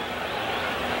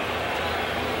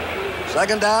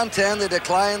 Second down, 10. They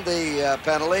declined the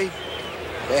penalty.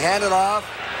 They hand it off.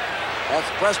 That's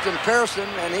Preston Pearson,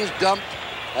 and he's dumped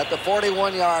at the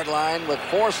 41-yard line with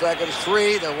 4 seconds.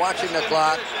 3. They're watching the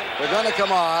clock. They're going to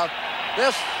come off.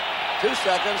 This, 2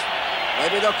 seconds.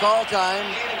 Maybe they'll call time.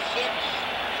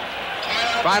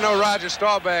 If I know Roger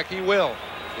Staubach, he will.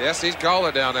 Yes, he's called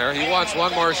it down there. He wants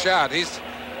one more shot. He's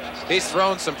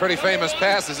thrown some pretty famous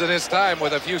passes in his time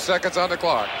with a few seconds on the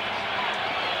clock.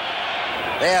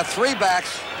 They have 3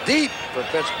 backs deep for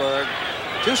Pittsburgh.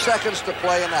 2 seconds to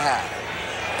play in the half.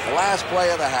 The last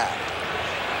play of the half.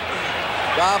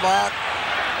 Staubach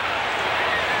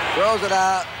throws it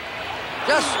out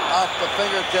just off the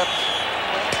fingertips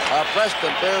of Preston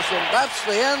Pearson. That's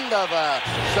the end of a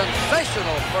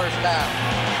sensational first half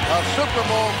of Super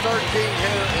Bowl 13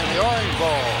 here in the Orange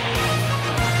Bowl.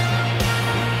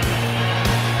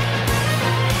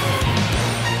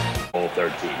 Bowl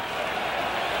 13.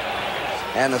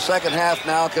 And the second half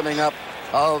now coming up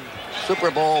of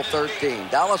Super Bowl 13.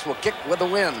 Dallas will kick with the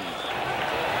wind.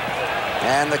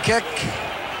 And the kick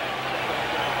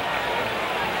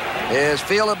is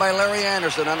fielded by Larry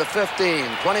Anderson on the 15,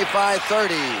 25,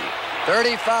 30,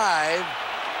 35.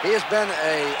 He has been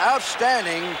an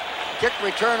outstanding kick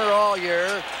returner all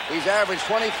year. He's averaged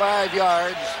 25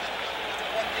 yards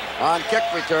on kick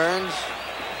returns.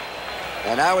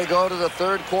 And now we go to the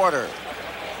third quarter.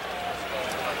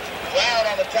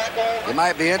 You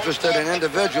might be interested in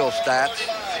individual stats.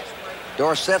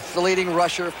 Dorsett's the leading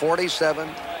rusher, 47.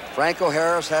 Franco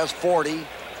Harris has 40.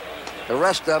 The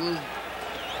rest of them,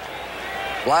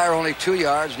 Blyer only 2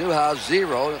 yards, Newhouse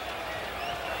 0.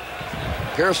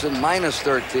 Pearson minus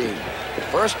 13.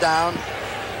 First down,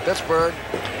 Pittsburgh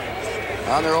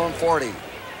on their own 40.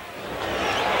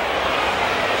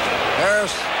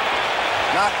 Harris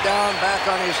knocked down back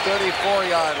on his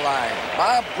 34-yard line.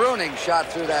 Bob Bruning shot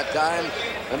through that time,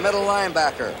 the middle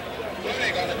linebacker.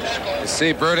 You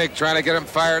see Bruning trying to get him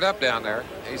fired up down there.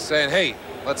 He's saying, hey,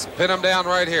 let's pin him down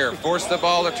right here. Force the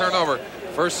ball to turn over.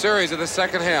 First series of the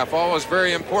second half. Always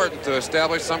very important to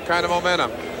establish some kind of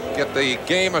momentum. Get the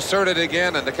game asserted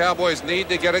again, and the Cowboys need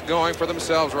to get it going for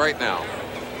themselves right now.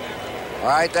 All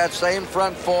right, that same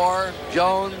front four,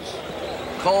 Jones,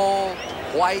 Cole,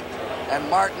 White, and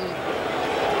Martin.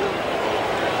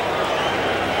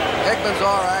 Hickman's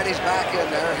all right, he's back in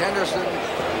there. Henderson,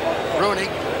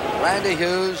 Bruning, Randy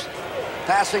Hughes,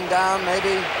 passing down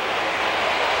maybe.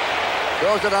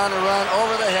 Throws it on the run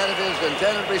over the head of his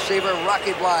intended receiver,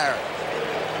 Rocky Blyer.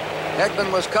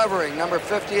 Hickman was covering number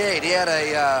 58. He had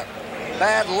a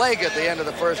bad leg at the end of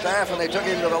the first half, and they took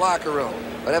him to the locker room.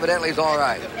 But evidently he's all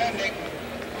right.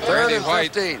 Third and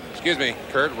 15. Excuse me,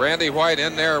 Kurt. Randy White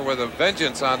in there with a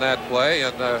vengeance on that play,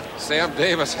 and Sam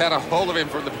Davis had a hold of him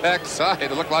from the backside.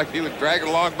 It looked like he was dragging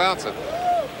along bouncing.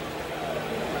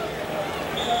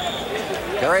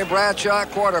 Terry Bradshaw,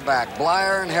 quarterback.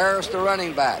 Blyer and Harris, the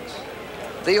running backs.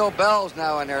 Theo Bell's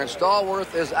now in there, and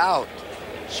Stallworth is out.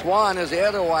 Swan is the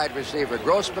other wide receiver.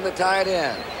 Grossman the tight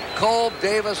end. Kolb,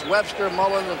 Davis, Webster,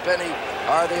 Mullins, and Penny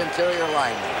are the interior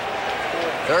linemen.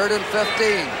 Third and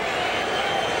 15.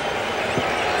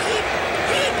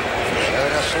 They're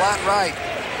in a slot right.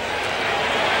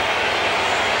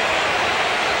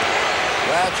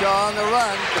 Bradshaw on the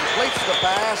run, completes the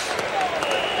pass.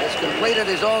 It's completed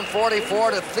his own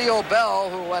 44 to Theo Bell,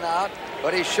 who went out,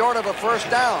 but he's short of a first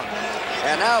down.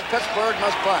 And now Pittsburgh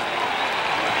must punt.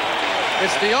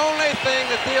 It's the only thing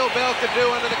that Theo Bell could do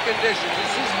under the conditions. He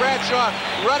sees Bradshaw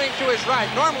running to his right.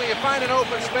 Normally you find an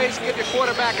open space, give your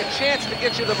quarterback a chance to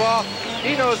get you the ball.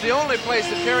 He knows the only place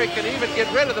that Terry can even get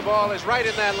rid of the ball is right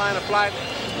in that line of flight.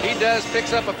 He does,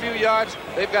 picks up a few yards.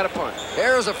 They've got a punt.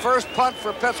 Here's a first punt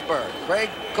for Pittsburgh. Craig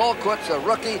Colquitt's a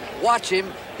rookie. Watch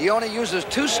him. He only uses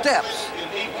 2 steps.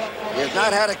 He has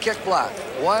not had a kick block.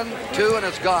 1, 2, and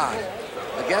it's gone.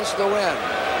 Against the wind.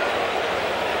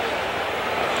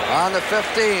 On the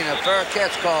 15, a fair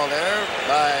catch call there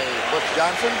by Butch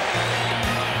Johnson.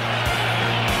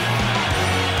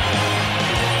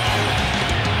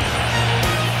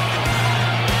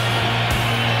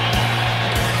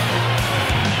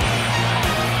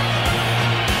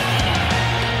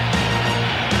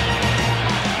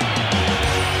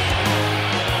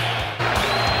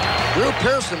 Drew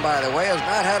Pearson, by the way, has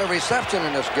not had a reception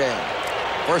in this game.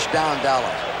 First down, Dallas.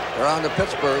 They're on to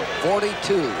Pittsburgh,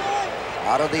 42.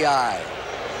 Out of the eye.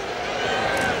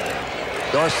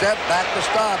 Dorsett back to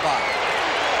Staubach.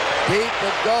 Deep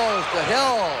it goes to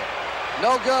Hill.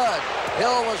 No good.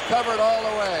 Hill was covered all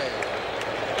the way.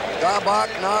 Staubach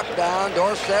knocked down.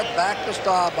 Dorsett back to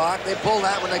Staubach. They pulled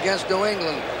that one against New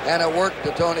England, and it worked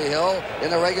to Tony Hill in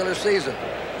the regular season.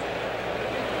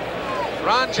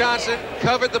 Ron Johnson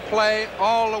covered the play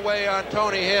all the way on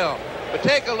Tony Hill. But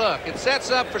take a look. It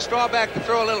sets up for Staubach to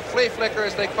throw a little flea flicker,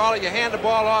 as they call it. You hand the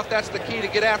ball off. That's the key to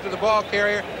get after the ball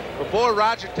carrier. But boy,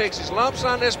 Roger takes his lumps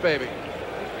on this baby.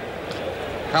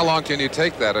 How long can you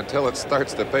take that until it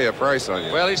starts to pay a price on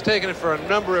you? Well, he's taken it for a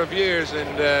number of years,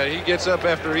 and he gets up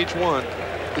after each one.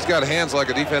 He's got hands like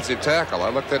a defensive tackle. I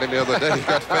looked at him the other day. He's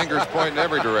got fingers pointing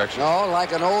every direction. No,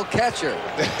 like an old catcher.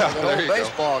 Like an old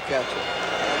baseball catcher.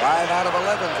 5 out of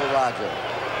 11 for Roger.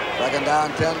 Second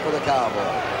down, 10 for the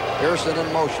Cowboys. Pearson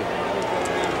in motion.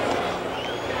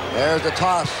 There's the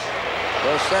toss.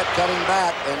 Dorsett cutting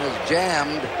back and is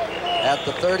jammed at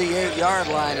the 38-yard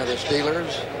line of the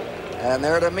Steelers. And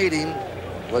there to meet him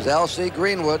was L.C.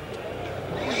 Greenwood,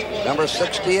 number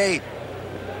 68.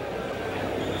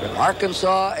 From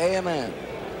Arkansas A&M.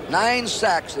 9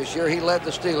 sacks this year. He led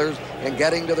the Steelers in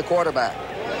getting to the quarterback.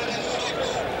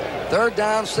 Third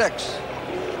down, 6.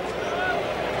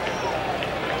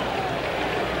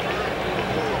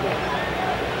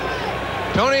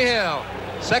 Tony Hill,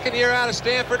 second year out of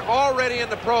Stanford, already in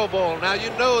the Pro Bowl. Now,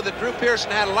 you know that Drew Pearson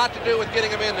had a lot to do with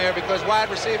getting him in there because wide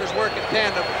receivers work in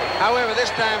tandem. However, this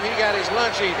time he got his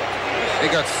lunch eaten. He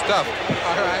got stuffed.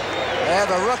 All right. They have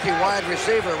a rookie wide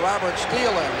receiver, Robert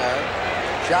Steele, in there.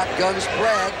 Shotgun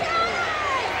spread.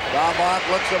 Staubach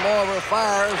looks him over,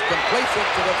 fires, completes it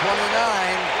to the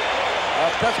 29.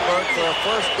 of Pittsburgh for a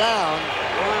first down.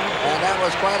 And that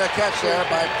was quite a catch there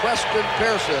by Preston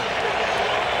Pearson.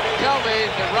 Tell me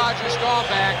that Roger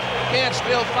Staubach can't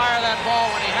still fire that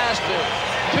ball when he has to.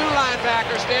 Two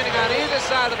linebackers standing on either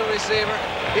side of the receiver.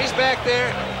 He's back there,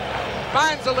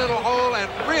 finds a little hole, and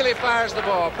really fires the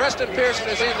ball. Preston Pearson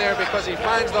is in there because he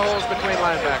finds the holes between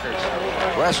linebackers.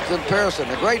 Preston Pearson,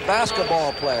 a great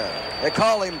basketball player. They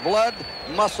call him blood,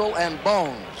 muscle, and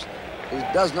bones. He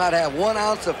does not have 1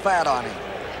 ounce of fat on him.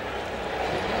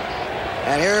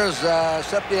 And here's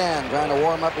Septien trying to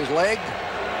warm up his leg.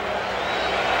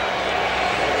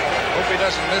 Hope he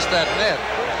doesn't miss that net.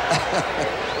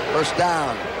 First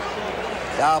down.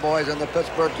 Cowboys in the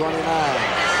Pittsburgh 29.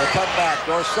 The cutback.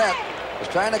 Dorsett is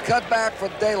trying to cut back for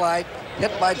daylight.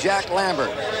 Hit by Jack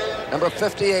Lambert, number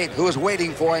 58, who is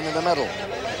waiting for him in the middle.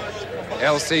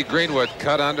 L.C. Greenwood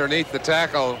cut underneath the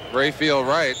tackle, Rayfield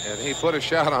right, and he put a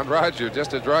shot on Roger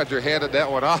just as Roger handed that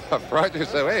one off. Roger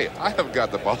said, hey, I haven't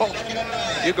got the ball.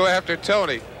 You go after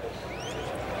Tony.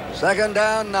 Second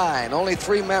down, 9. Only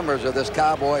 3 members of this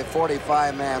Cowboy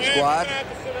 45-man squad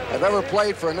have ever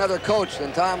played for another coach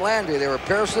than Tom Landry. They were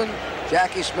Pearson,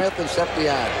 Jackie Smith, and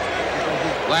Septien.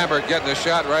 Lambert getting a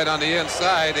shot right on the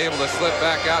inside, able to slip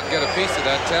back out and get a piece of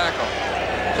that tackle.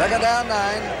 Second down,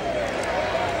 9.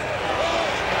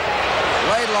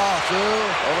 Laidlaw through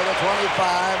over the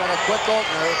 25 and a quick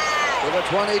opener to the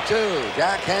 22.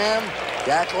 Jack Ham,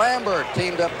 Jack Lambert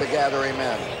teamed up to gather him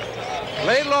in.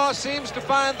 Laidlaw seems to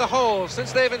find the holes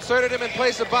since they've inserted him in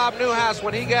place of Bob Newhouse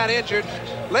when he got injured.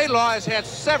 Laidlaw has had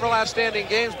several outstanding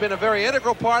games, been a very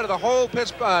integral part of the whole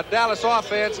Dallas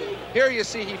offense. Here you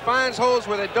see he finds holes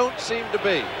where they don't seem to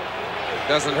be.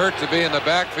 Doesn't hurt to be in the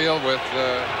backfield with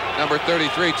number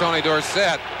 33, Tony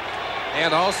Dorsett.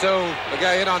 And also the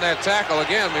guy hit on that tackle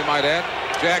again, we might add,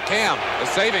 Jack Ham, the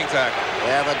saving tackle.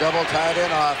 They have a double tight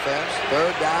end offense.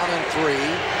 Third down and 3.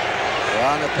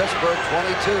 They're on the Pittsburgh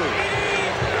 22.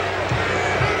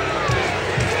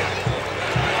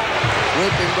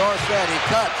 Sweeping Dorsett, he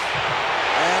cuts.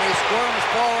 And he squirms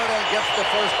forward and gets the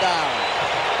first down.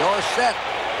 Dorsett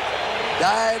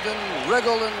dived and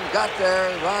wriggled and got there.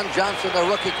 Ron Johnson, the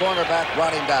rookie cornerback,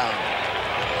 brought him down.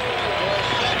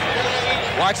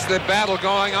 Watch the battle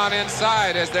going on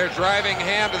inside as they're driving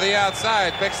Ham to the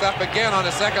outside. Picks up again on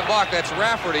the second block. That's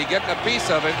Rafferty getting a piece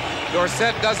of it.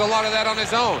 Dorsett does a lot of that on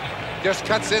his own. Just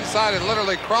cuts inside and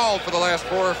literally crawled for the last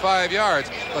 4 or 5 yards.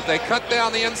 But they cut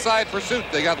down the inside pursuit.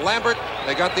 They got Lambert,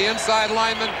 they got the inside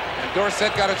lineman, and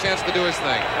Dorsett got a chance to do his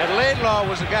thing. And Laidlaw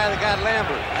was the guy that got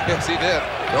Lambert. Yes, he did.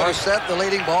 Dorsett, the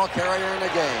leading ball carrier in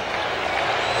the game.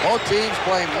 Both teams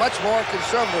playing much more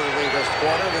conservatively this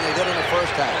quarter than they did in the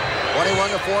first half.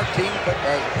 21-14,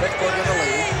 Pittsburgh in the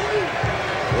lead.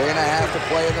 3.5 to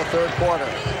play in the third quarter.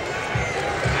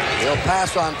 He'll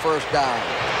pass on first down.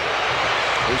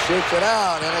 He shoots it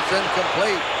out, and it's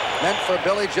incomplete. Meant for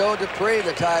Billy Joe Dupree,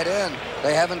 the tight end.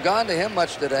 They haven't gone to him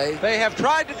much today. They have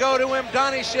tried to go to him.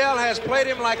 Donnie Shell has played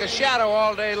him like a shadow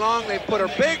all day long. They put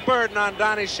a big burden on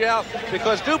Donnie Shell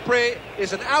because Dupree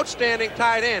is an outstanding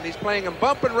tight end. He's playing in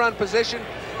bump and run position.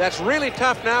 That's really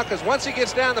tough now because once he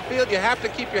gets down the field, you have to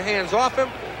keep your hands off him.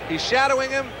 He's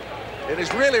shadowing him, and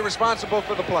he's really responsible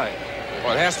for the play.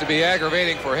 Well, it has to be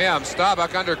aggravating for him.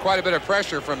 Staubach under quite a bit of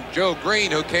pressure from Joe Green,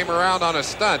 who came around on a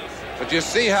stunt. But you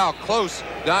see how close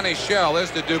Donnie Shell is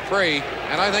to Dupree,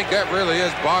 and I think that really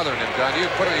is bothering him, John. You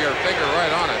put your finger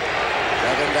right on it.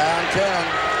 Second down, 10.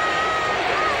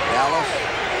 Dallas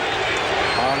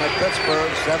on the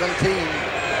Pittsburgh 17.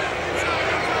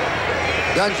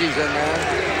 Dungy's in there.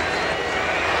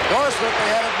 Dorsett, they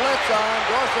had a blitz on.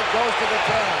 Dorsett goes to the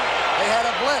 10. They had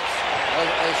a blitz,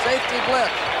 a safety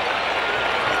blitz.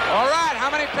 All right, how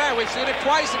many times? We've seen it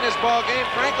twice in this ball game.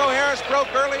 Franco Harris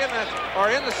broke early in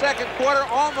the second quarter,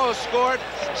 almost scored.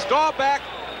 Staubach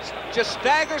just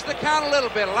staggers the count a little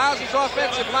bit, allows his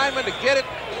offensive linemen to get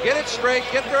it straight,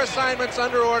 get their assignments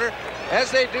under order. As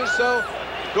they do so,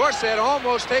 Dorsett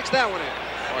almost takes that one in.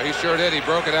 Well, he sure did. He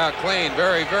broke it out clean.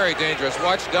 Very, very dangerous.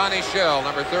 Watch Donnie Shell,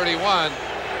 number 31.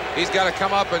 He's got to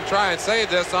come up and try and save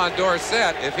this on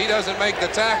Dorsett. If he doesn't make the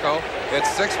tackle,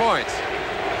 it's 6 points.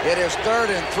 It is 3rd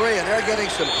and 3, and they're getting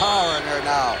some power in there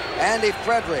now. Andy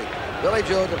Frederick, Billy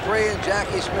Joe Dupree, and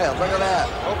Jackie Smith. Look at that.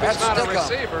 Hope that's not a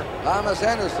receiver. Thomas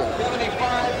Henderson.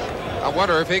 I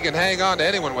wonder if he can hang on to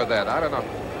anyone with that. I don't know.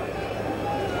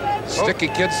 Sticky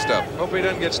kid stuff. Hope he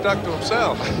doesn't get stuck to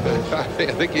himself. I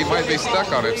think he might be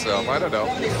stuck on himself. I don't know.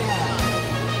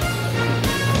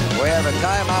 We have a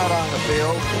timeout on the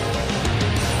field.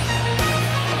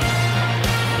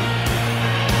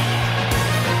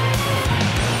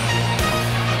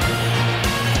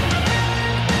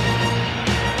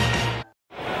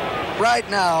 right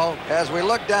now, as we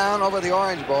look down over the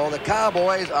Orange Bowl, the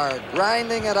Cowboys are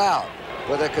grinding it out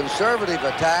with a conservative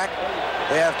attack.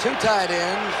 They have 2 tight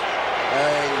ends,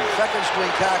 a second-string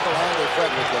tackle, Henry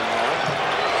Frederick in there,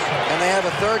 and they have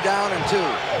a 3rd down and 2,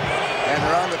 and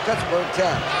they're on the Pittsburgh 10.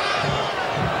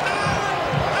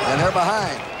 And they're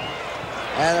behind,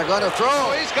 and they're going to throw.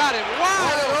 Oh, he's got it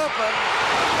Wide open.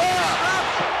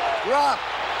 Drop.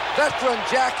 Veteran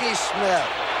Jackie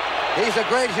Smith. He's a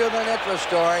great human interest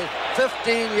story.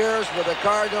 15 years with the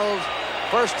Cardinals.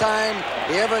 First time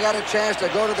he ever got a chance to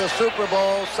go to the Super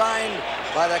Bowl, signed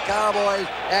by the Cowboys,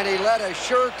 and he let a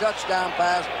sure touchdown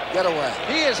pass get away.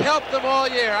 He has helped them all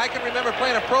year. I can remember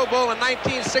playing a Pro Bowl in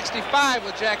 1965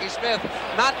 with Jackie Smith.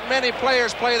 Not many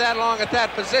players play that long at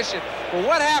that position. But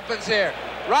what happens here?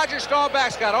 Roger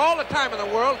Staubach's got all the time in the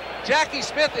world. Jackie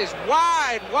Smith is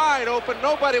wide open.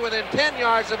 Nobody within 10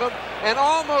 yards of him, and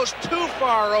almost too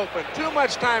far open. Too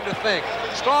much time to think.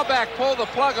 Staubach pulled the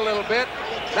plug a little bit.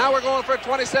 Now we're going for a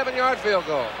 27-yard field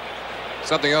goal.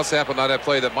 Something else happened on that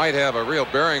play that might have a real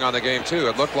bearing on the game, too.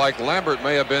 It looked like Lambert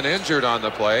may have been injured on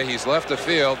the play. He's left the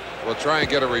field. We'll try and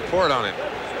get a report on him.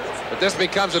 But this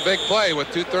becomes a big play with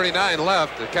 2:39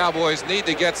 left. The Cowboys need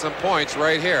to get some points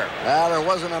right here. Well, there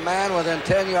wasn't a man within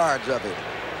 10 yards of him.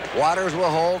 Waters will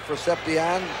hold for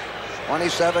Septian.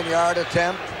 27-yard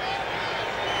attempt.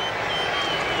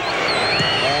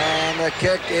 And the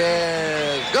kick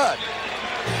is good.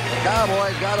 The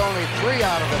Cowboys got only 3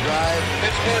 out of the drive,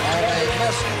 and they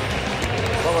missed.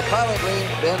 Well, it probably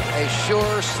been a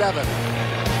sure 7.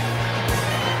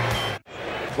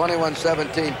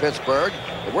 21-17 Pittsburgh.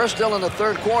 But we're still in the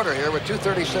 3rd quarter here with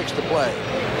 2:36 to play.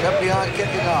 Septian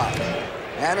kicking off.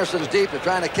 Anderson's deep. They're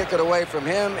trying to kick it away from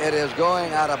him. It is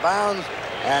going out of bounds,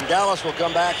 and Dallas will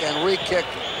come back and re-kick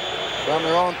from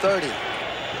their own 30. You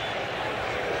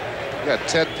got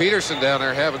Ted Peterson down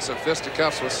there having some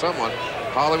fisticuffs with someone.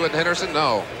 Hollywood Henderson?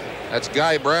 No. That's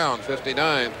Guy Brown,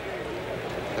 59.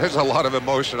 There's a lot of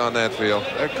emotion on that field.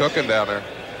 They're cooking down there.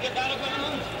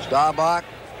 Staubach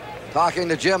talking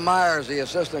to Jim Myers, the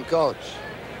assistant coach.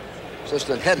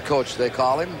 Assistant head coach, they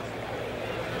call him.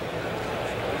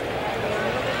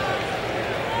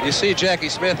 You see Jackie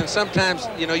Smith, and sometimes,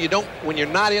 you know, you don't, when you're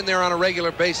not in there on a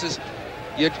regular basis,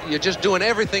 you're just doing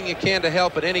everything you can to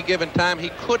help at any given time. He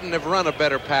couldn't have run a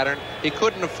better pattern. He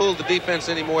couldn't have fooled the defense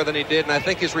any more than he did, and I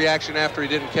think his reaction after he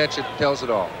didn't catch it tells it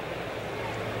all.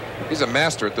 He's a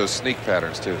master at those sneak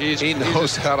patterns, too. He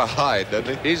knows how to hide,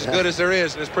 doesn't he? He's as good as there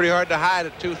is, and it's pretty hard to hide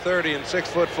at 230 and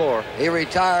 6'4". He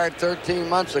retired 13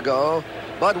 months ago.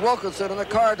 Bud Wilkinson and the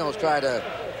Cardinals tried to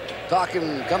talk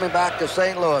him coming back to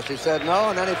St. Louis. He said no,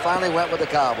 and then he finally went with the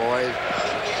Cowboys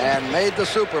and made the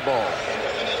Super Bowl.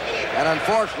 And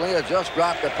unfortunately, it just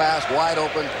dropped a pass wide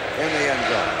open in the end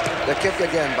zone. The kick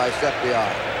again by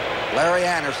Septian. Larry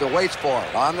Anderson waits for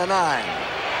it on the 9.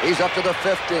 He's up to the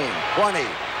 15, 20,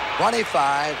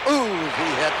 25. Ooh, he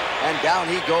hit, and down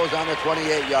he goes on the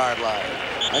 28-yard line.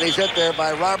 And he's hit there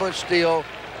by Robert Steele,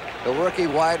 the rookie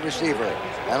wide receiver,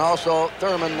 and also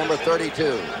Thurman, number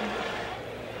 32.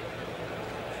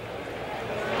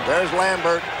 There's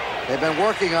Lambert. They've been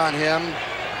working on him.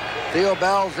 Theo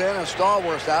Bell's in and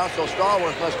Stallworth's out, so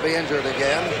Stallworth must be injured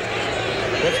again.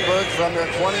 Pittsburgh from their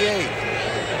 28.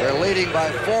 They're leading by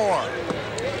 4.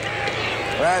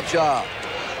 Bradshaw.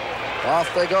 Off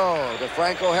they go to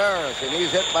Franco Harris, and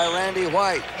he's hit by Randy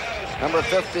White, number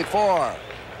 54.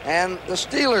 And the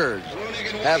Steelers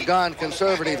have gone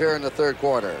conservative here in the 3rd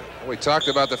quarter. We talked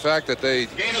about the fact that if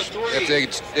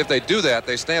they do that,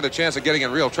 they stand a chance of getting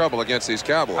in real trouble against these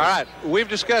Cowboys. All right, we've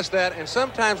discussed that, and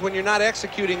sometimes when you're not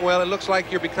executing well, it looks like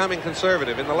you're becoming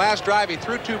conservative. In the last drive, he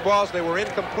threw 2 balls. They were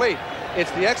incomplete. It's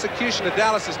the execution of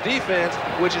Dallas's defense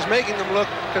which is making them look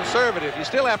conservative. You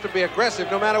still have to be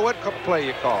aggressive no matter what play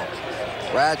you call.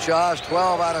 Bradshaw's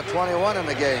 12 out of 21 in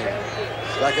the game.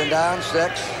 2nd down,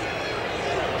 6.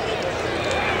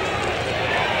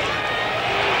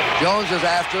 Jones is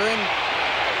after him.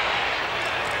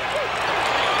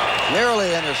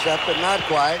 Nearly intercepted, not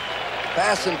quite.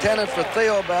 Pass intended for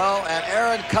Theo Bell, and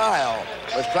Aaron Kyle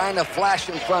was trying to flash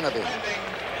in front of him.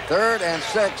 3rd and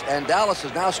 6, and Dallas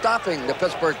is now stopping the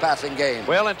Pittsburgh passing game.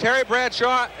 Well, and Terry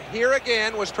Bradshaw here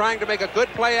again was trying to make a good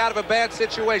play out of a bad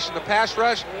situation. The pass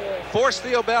rush forced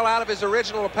Theo Bell out of his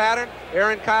original pattern.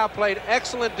 Aaron Kyle played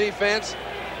excellent defense.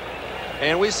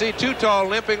 And we see Too Tall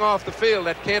limping off the field.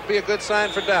 That can't be a good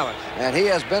sign for Dallas. And he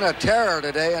has been a terror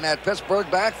today in that Pittsburgh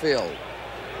backfield.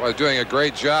 Well, doing a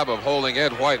great job of holding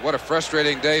Ed White. What a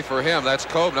frustrating day for him. That's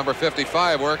Cobb, number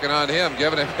 55, working on him,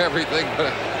 giving him everything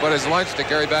but his lunch to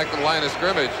carry back to the line of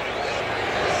scrimmage.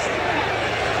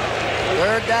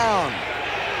 3rd down.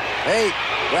 8.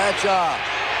 Bradshaw.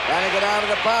 Trying to get out of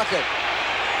the pocket.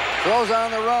 Throws on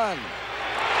the run.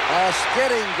 A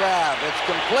skidding grab. It's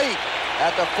complete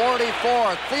at the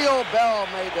 44. Theo Bell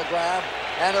made the grab,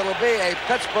 and it'll be a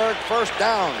Pittsburgh first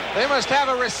down. They must have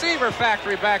a receiver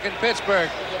factory back in Pittsburgh.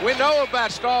 We know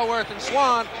about Stallworth and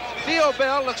Swan. Theo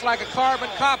Bell looks like a carbon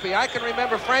copy. I can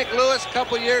remember Frank Lewis a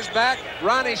couple years back,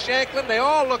 Ronnie Shanklin. They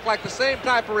all look like the same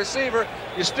type of receiver.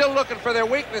 You're still looking for their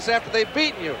weakness after they've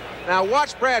beaten you. Now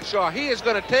watch Bradshaw. He is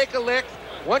going to take a lick.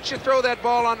 Once you throw that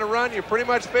ball on the run, you're pretty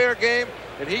much fair game,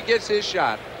 and he gets his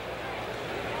shot.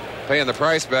 Paying the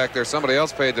price back there. Somebody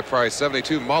else paid the price.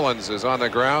 72 Mullins is on the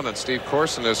ground, and Steve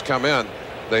Corson has come in.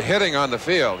 The hitting on the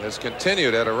field has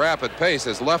continued at a rapid pace,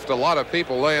 has left a lot of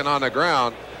people laying on the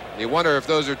ground. You wonder if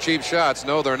those are cheap shots.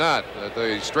 No, they're not.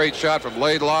 The straight shot from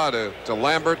Laidlaw to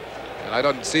Lambert, and I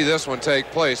don't see this one take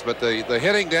place, but the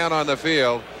hitting down on the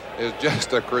field is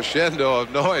just a crescendo of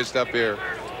noise up here.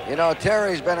 You know,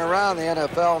 Terry's been around the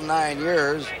NFL 9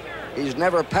 years. He's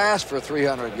never passed for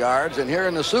 300 yards, and here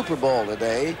in the Super Bowl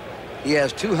today, he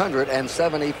has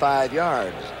 275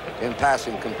 yards in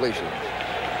passing completions.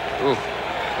 Ooh,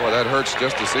 boy, that hurts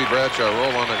just to see Bradshaw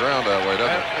roll on the ground that way,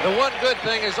 doesn't it? The one good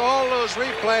thing is all those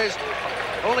replays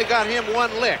only got him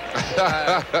one lick.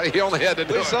 He only had to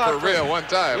do it for real one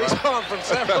time. We saw him from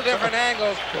several different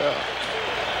angles. Yeah.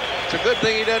 It's a good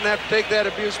thing he doesn't have to take that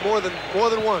abuse more than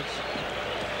once.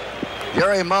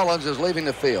 Jerry Mullins is leaving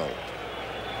the field.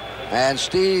 And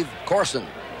Steve Corson,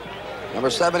 number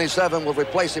 77, will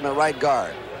replace him at right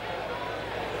guard.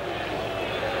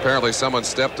 Apparently someone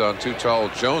stepped on Too Tall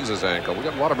Jones's ankle. We've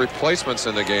got a lot of replacements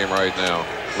in the game right now.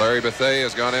 Larry Bethea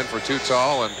has gone in for Too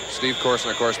Tall, and Steve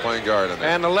Corson, of course, playing guard in there.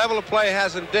 And the level of play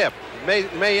hasn't dipped.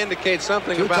 May indicate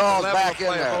something Too about Tall's the level back of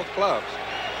play in there. of both clubs.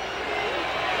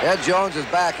 Ed Jones is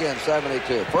back in,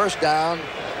 72. First down.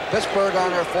 Pittsburgh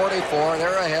on their 44.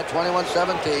 They're ahead,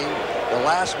 21-17. The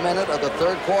last minute of the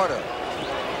third quarter.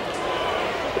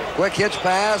 Quick hitch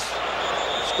pass.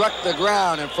 Struck the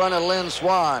ground in front of Lynn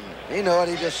Swan. He knew it.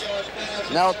 He just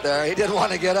knelt there. He didn't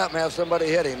want to get up and have somebody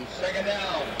hit him.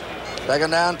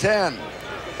 Second down 10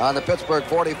 on the Pittsburgh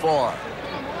 44.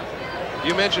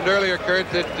 You mentioned earlier,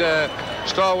 Kurt, that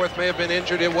Stallworth may have been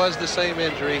injured. It was the same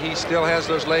injury. He still has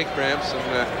those leg cramps,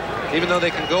 and even though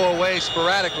they can go away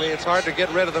sporadically, it's hard to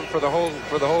get rid of them for the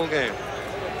whole game.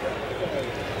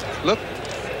 Look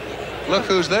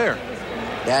who's there.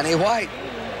 Danny White.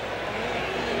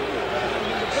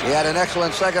 He had an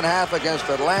excellent second half against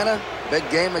Atlanta. Big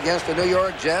game against the New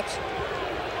York Jets.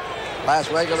 Last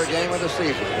regular game of the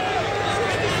season.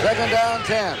 Second down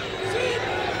 10.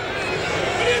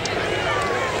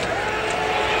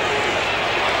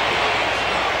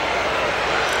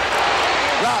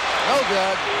 Drop. No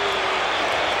good.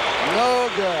 No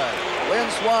good.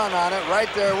 Lynn Swan on it, right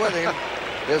there with him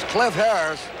is Cliff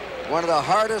Harris, one of the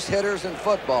hardest hitters in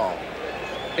football.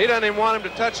 He doesn't even want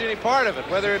him to touch any part of it,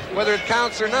 whether it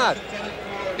counts or not.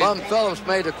 Bum Phillips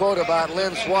made the quote about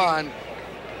Lynn Swan.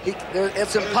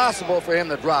 It's impossible for him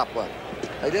to drop one.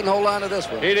 They didn't hold on to this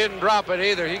one. He didn't drop it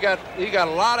either. He got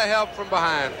a lot of help from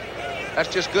behind. That's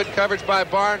just good coverage by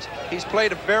Barnes. He's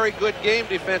played a very good game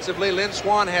defensively. Lynn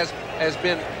Swan has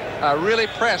been really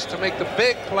pressed to make the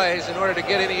big plays in order to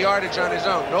get any yardage on his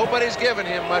own. Nobody's given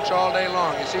him much all day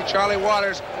long. You see Charlie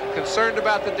Waters concerned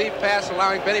about the deep pass,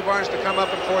 allowing Benny Barnes to come up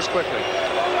and force quickly.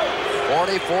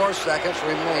 44 seconds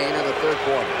remain in the third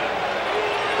quarter.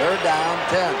 Third down,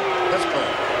 10.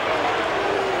 Pittsburgh.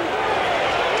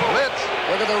 Blitz.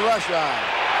 Look at the rush on.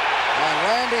 And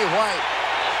Randy White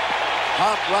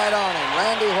hopped right on him.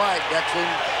 Randy White gets him.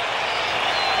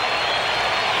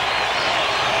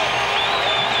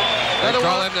 They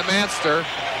call him the Manster.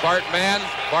 Bart Man,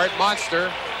 Bart Monster.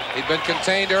 He'd been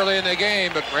contained early in the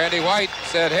game, but Randy White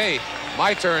said, hey,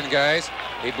 my turn, guys.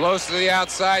 He blows to the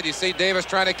outside. You see Davis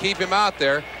trying to keep him out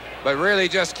there, but really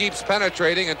just keeps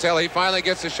penetrating until he finally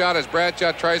gets a shot as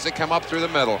Bradshaw tries to come up through the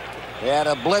middle. He had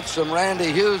a blitz from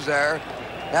Randy Hughes there.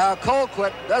 Now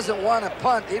Colquitt doesn't want to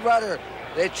punt. He'd rather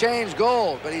they change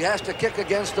goal, but he has to kick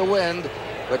against the wind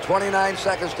with 29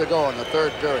 seconds to go in the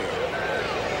third period.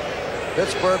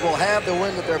 Pittsburgh will have the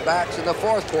wind at their backs in the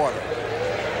fourth quarter.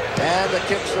 And the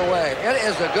kick's away. It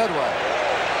is a good one.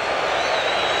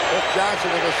 Rick Johnson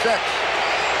to the 6,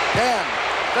 10,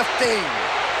 15,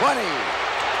 20.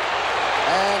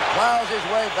 And plows his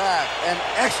way back. An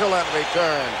excellent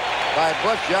return by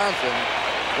Butch Johnson.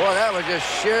 Boy, that was just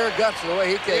sheer guts the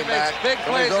way he came back. Big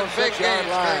plays in big games.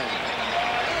 Line.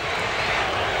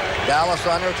 Dallas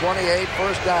on their 28,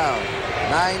 first down.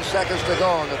 9 seconds to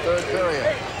go in the third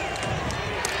period.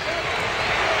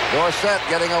 Dorsett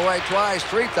getting away twice,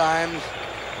 3 times.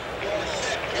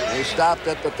 He stopped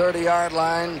at the 30-yard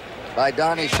line. by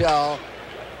Donnie Shell.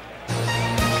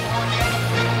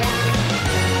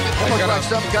 Almost like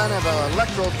some kind of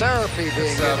electrotherapy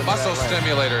being given. It's a muscle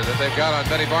stimulator that they've got on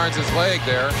Benny Barnes' leg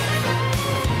there.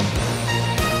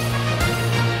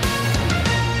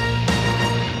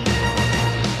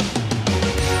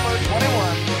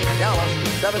 Dallas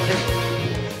 17.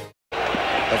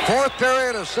 The fourth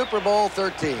period of Super Bowl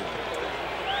 13.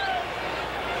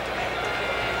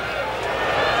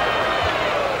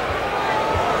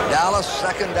 Dallas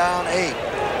second down 8.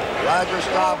 Roger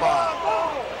Staubach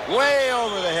way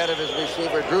over the head of his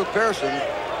receiver, Drew Pearson.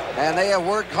 And they have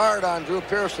worked hard on Drew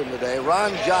Pearson today.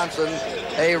 Ron Johnson,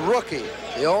 a rookie,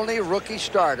 the only rookie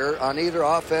starter on either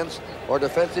offense or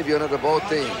defensive unit of both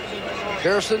teams.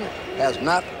 Pearson has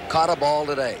not caught a ball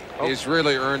today. He's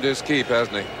really earned his keep,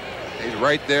 hasn't he? He's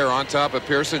right there on top of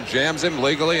Pearson, jams him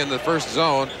legally in the first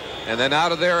zone, and then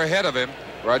out of there ahead of him.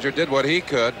 Roger did what he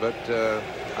could, but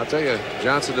I'll tell you,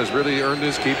 Johnson has really earned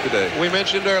his keep today. We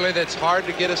mentioned earlier that it's hard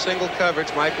to get a single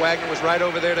coverage. Mike Wagner was right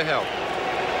over there to help.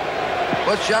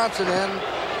 Puts Johnson in.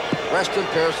 Preston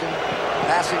Pearson,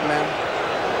 passing men.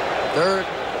 3rd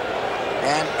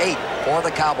and 8 for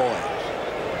the Cowboys.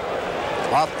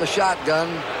 Off the shotgun.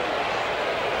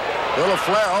 Little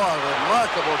flare. Oh, a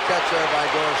remarkable catch there by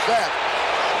Dorsett.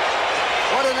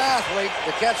 What an athlete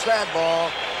to catch that ball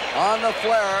on the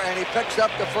flare, and he picks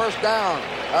up the first down.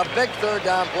 A big 3rd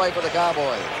down play for the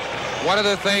Cowboys. One of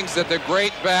the things that the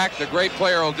great back, the great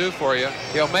player will do for you,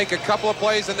 he'll make a couple of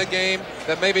plays in the game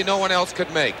that maybe no one else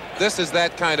could make. This is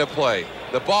that kind of play.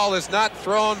 The ball is not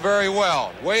thrown very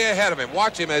well. Way ahead of him.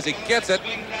 Watch him as he gets it.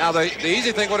 Now, the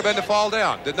easy thing would have been to fall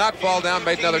down. Did not fall down,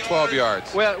 made another 12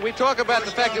 yards. Well, we talk about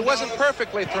the fact it wasn't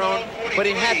perfectly thrown, but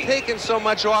he had taken so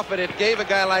much off it, it gave a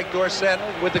guy like Dorsett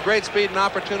with the great speed an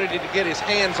opportunity to get his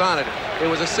hands on it. It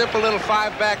was a simple little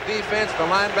 5-back defense. The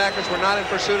linebackers were not in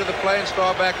pursuit of the play, and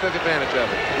Staubach took advantage of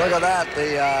it. Look at that.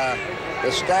 The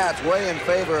stats way in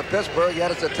favor of Pittsburgh,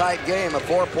 yet it's a tight game, a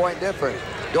 4-point difference.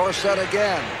 Dorsett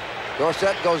again.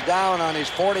 Dorsett goes down on his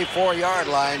 44-yard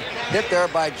line, hit there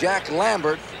by Jack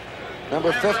Lambert,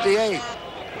 number 58.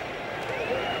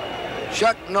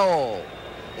 Chuck Noll,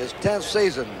 his 10th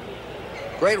season.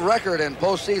 Great record in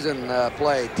postseason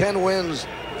play, 10 wins,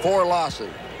 4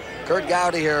 losses. Kurt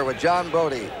Gowdy here with John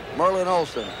Brody, Merlin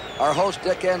Olsen, our host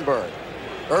Dick Enberg.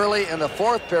 Early in the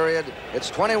 4th period,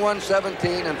 it's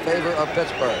 21-17 in favor of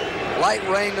Pittsburgh. Light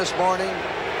rain this morning,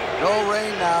 no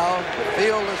rain now. The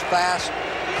field is fast,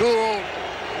 cool.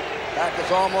 In fact,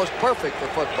 it's almost perfect for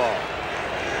football.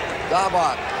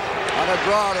 Staubach on a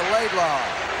draw to Laidlaw.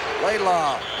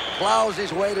 Laidlaw plows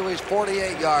his way to his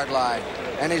 48-yard line,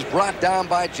 and he's brought down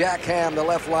by Jack Ham, the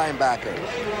left linebacker,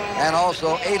 and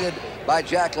also aided by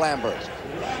Jack Lambert.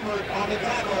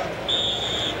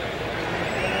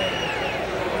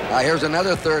 Now here's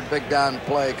another 3rd big down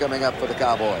play coming up for the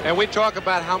Cowboys. And we talk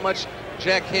about how much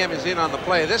Jack Ham is in on the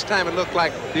play. This time it looked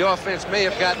like the offense may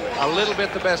have gotten a little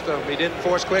bit the best of him. He didn't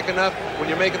force quick enough. When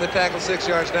you're making the tackle 6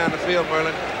 yards down the field,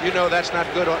 Merlin, you know that's not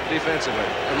good defensively.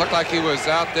 It looked like he was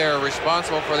out there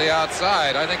responsible for the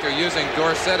outside. I think they're using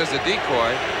Dorsett as a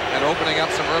decoy and opening up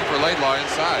some room for Laidlaw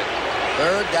inside.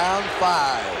 3rd down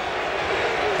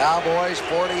 5. Cowboys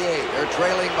 48. They're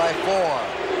trailing by 4.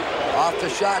 Off the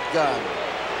shotgun.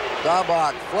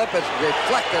 Staubach flip is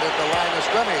deflected at the line of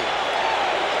scrimmage.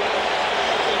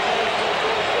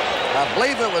 I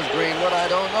believe it was Greenwood. I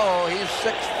don't know. He's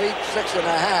 6 feet 6.5.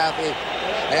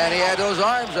 And he had those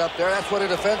arms up there. That's what a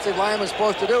defensive lineman's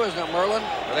supposed to do, isn't it, Merlin?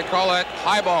 Well, they call that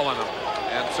highballing them.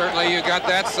 And certainly you got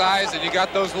that size and you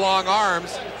got those long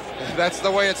arms. That's the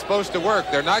way it's supposed to work.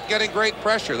 They're not getting great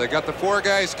pressure. They got the 4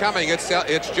 guys coming. It's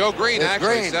Joe Green,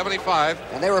 actually, Green. 75.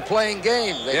 And they were playing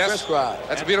game. They crisscrossed.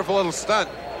 That's a beautiful little stunt.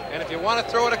 And if you want to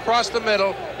throw it across the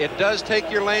middle, it does take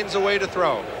your lanes away to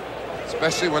throw.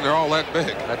 Especially when they're all that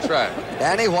big. That's right.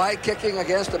 Danny White kicking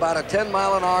against about a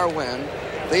 10-mile-an-hour wind.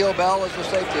 Theo Bell is the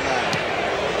safety man.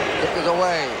 Kick is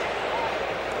away.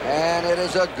 And it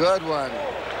is a good one.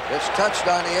 It's touched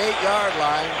on the 8-yard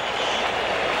line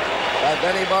by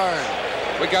Benny Barnes.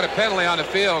 We got a penalty on the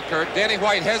field, Kurt. Danny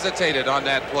White hesitated on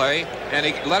that play, and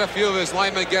he let a few of his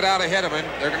linemen get out ahead of him.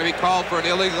 They're going to be called for an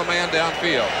illegal man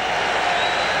downfield.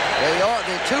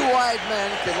 The 2 wide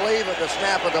men can leave at the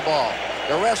snap of the ball.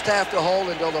 The rest have to hold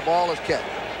until the ball is kicked.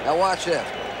 Now watch this.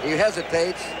 He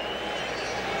hesitates.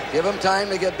 Give him time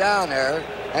to get down there.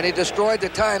 And he destroyed the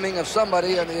timing of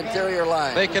somebody on the interior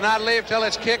line. They cannot leave till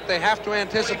it's kicked. They have to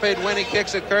anticipate when he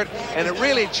kicks it, Kurt. And it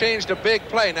really changed a big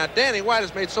play. Now, Danny White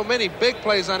has made so many big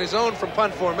plays on his own from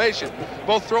punt formation,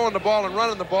 both throwing the ball and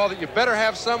running the ball, that you better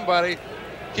have somebody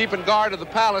keeping guard of the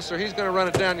palace or he's going to run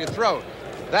it down your throat.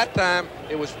 That time,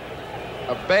 it was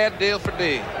A bad deal for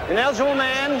D. An eligible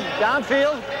man,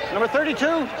 downfield, number 32,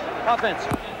 offense.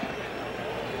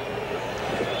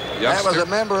 That was a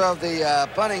member of the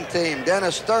punting team,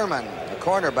 Dennis Thurman, the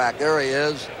cornerback. There he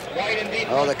is.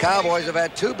 Oh, the Cowboys have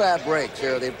had 2 bad breaks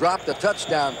here. They've dropped a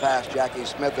touchdown pass, Jackie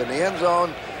Smith, in the end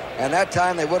zone, and that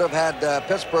time they would have had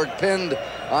Pittsburgh pinned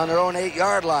on their own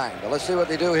 8-yard line. But let's see what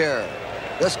they do here.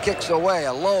 This kicks away,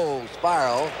 a low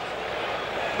spiral.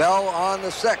 Bell on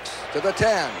the 6 to the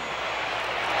 10.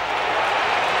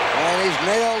 And he's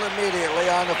nailed immediately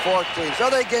on the 14. So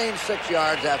they gained 6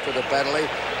 yards after the penalty.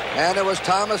 And it was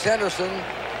Thomas Henderson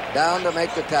down to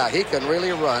make the tackle. He can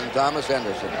really run, Thomas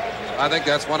Henderson. I think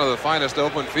that's one of the finest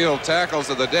open field tackles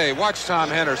of the day. Watch Tom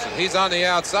Henderson. He's on the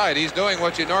outside. He's doing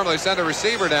what you normally send a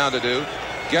receiver down to do.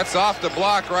 Gets off the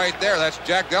block right there. That's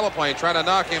Jack Delaplane trying to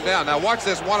knock him down. Now watch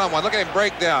this one-on-one. Look at him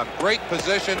break down. Great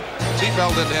position. T-Bell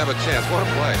didn't have a chance. What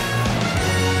a play.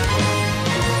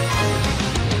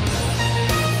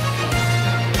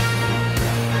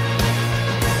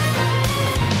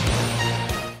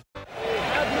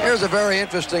 Here's a very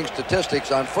interesting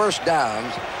statistics on first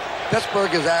downs. Pittsburgh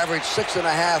has averaged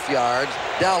 6.5 yards.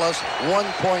 Dallas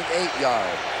 1.8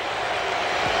 yards.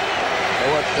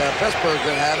 So what Pittsburgh's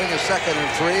been having is 2nd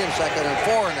and 3 and 2nd and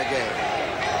 4 in the game.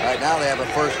 Right now they have a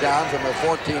first down from the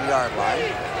 14-yard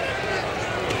line.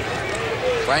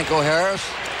 Franco Harris,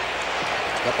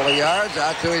 a couple of yards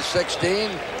out to his 16.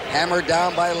 Hammered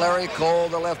down by Larry Cole,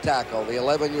 the left tackle, the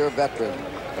 11-year veteran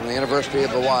from the University of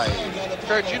Hawaii.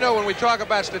 Kurt, you know, when we talk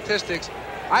about statistics,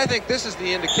 I think this is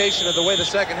the indication of the way the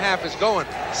second half is going.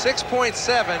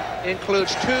 6.7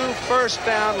 includes 2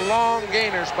 first-down long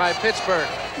gainers by Pittsburgh.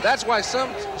 That's why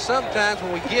sometimes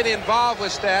when we get involved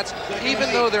with stats,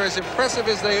 even though they're as impressive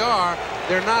as they are,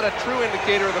 they're not a true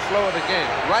indicator of the flow of the game.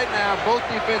 Right now, both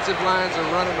defensive lines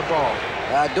are running the ball.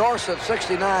 Dorsett,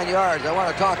 69 yards. I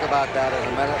want to talk about that in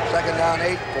a minute. 2nd down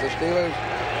 8 for the Steelers.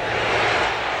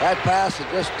 That pass is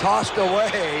just tossed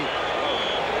away.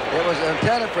 It was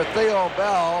intended for Theo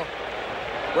Bell.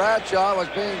 Bradshaw was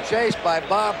being chased by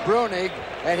Bob Brunig,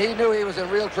 and he knew he was in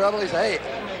real trouble. He said,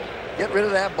 hey, get rid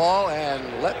of that ball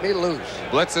and let me loose.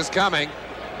 Blitz is coming.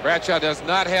 Bradshaw does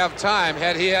not have time.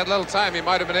 Had he had little time, he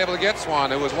might have been able to get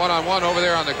Swan. It was one-on-one over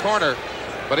there on the corner,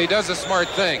 but he does a smart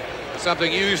thing.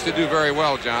 Something you used to do very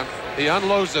well, John. He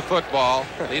unloads the football.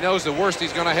 He knows the worst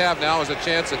he's going to have now is a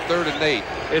chance at 3rd and 8.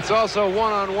 It's also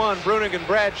one-on-one, Brunig and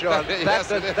Bradshaw. Yes,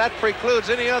 that precludes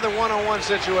any other one-on-one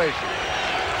situation.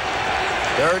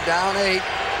 3rd down 8.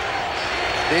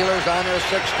 Steelers on their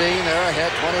 16. They're ahead,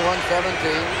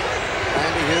 21-17.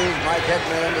 Randy Hughes, Mike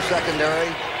Hedman in the secondary.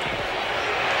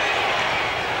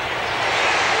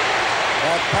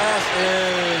 That pass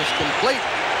is complete.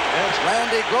 It's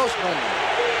Randy Grossman.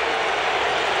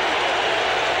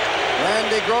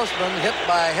 Randy Grossman hit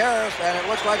by Harris, and it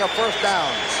looks like a first down.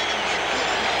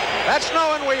 That's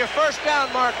knowing where your first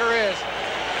down marker is.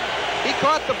 He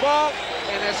caught the ball,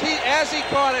 and as he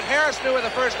caught it, Harris knew where the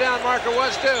first down marker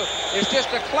was too. It's just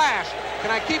a clash.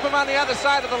 Can I keep him on the other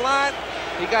side of the line?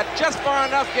 He got just far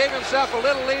enough, gave himself a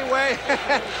little leeway.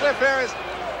 Cliff Harris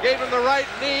gave him the right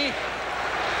knee.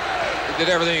 He did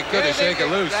everything he could to shake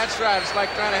it loose. That's right. It's like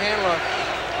trying to handle a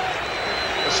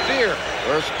steer.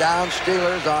 First down,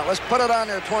 Steelers on. Let's put it on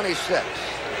their 26.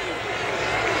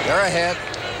 They're ahead,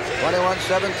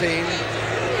 21-17. They're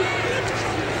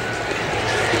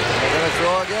going to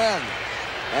throw again.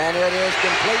 And it is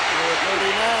complete to the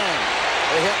 39.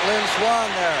 They hit Lynn Swan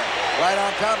there. Right on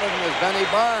top of him is Benny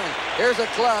Barnes. Here's a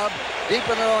club deep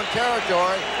in their own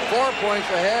territory, 4 points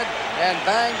ahead, and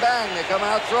bang, bang, they come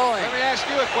out throwing. Let me ask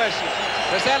you a question.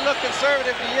 Does that look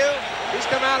conservative to you? He's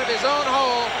come out of his own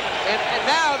hole, and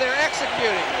now they're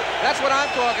executing. That's what I'm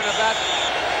talking about.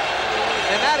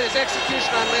 And that is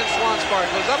execution on Lynn Swan's part.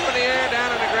 Goes up in the air,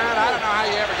 down on the ground. I don't know how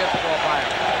you ever get the ball by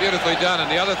him. Beautifully done. And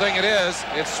the other thing it is,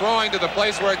 it's throwing to the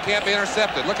place where it can't be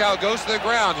intercepted. Look how it goes to the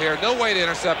ground here. No way to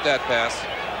intercept that pass.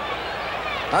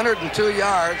 102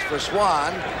 yards for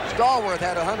Swan. Stallworth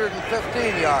had 115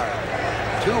 yards.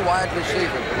 2 wide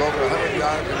receivers with over 100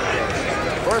 yards in the game.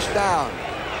 First down.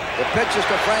 The pitch is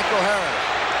to Franco Harris.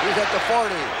 He's at the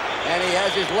 40, and he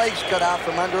has his legs cut out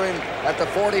from under him at the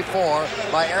 44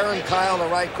 by Aaron Kyle, the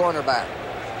right cornerback.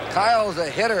 Kyle's a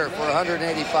hitter for a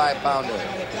 185-pounder.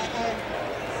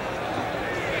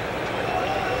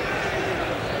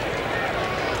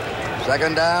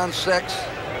 Second down, 6.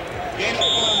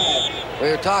 We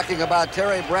were talking about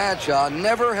Terry Bradshaw.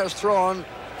 Never has thrown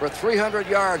for 300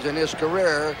 yards in his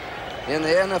career in the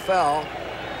NFL,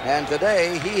 and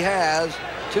today he has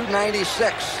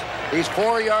 296. He's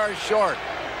 4 yards short.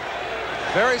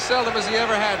 Very seldom has he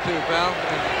ever had to, pal.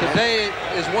 And today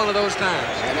is one of those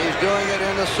times. And he's doing it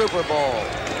in the Super Bowl.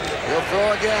 He'll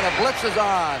throw again. A blitz is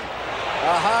on.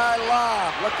 A high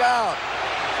lob. Look out.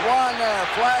 Swan there.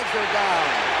 Flags are down.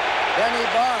 Benny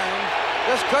Barnes.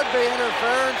 This could be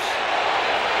interference.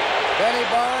 Benny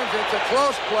Barnes. It's a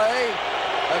close play.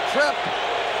 A trip.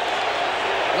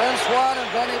 Glenn Swan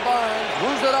and Benny Barnes.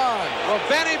 Who's it on? Well,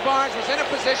 Benny Barnes was in a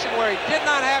position where he did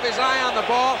not have his eye on the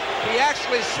ball. He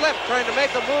actually slipped trying to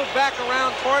make a move back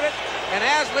around toward it. And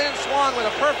as Lynn Swan, with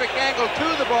a perfect angle to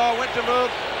the ball, went to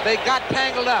move, they got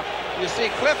tangled up. You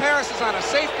see Cliff Harris is on a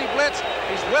safety blitz.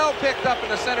 He's well picked up in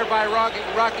the center by Rocky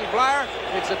Bleier.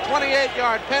 It's a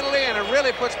 28-yard penalty, and it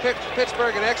really puts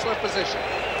Pittsburgh in excellent position.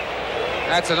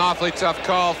 That's an awfully tough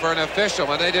call for an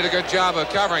official, and they did a good job of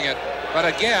covering it. But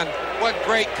again, what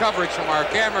great coverage from our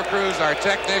camera crews, our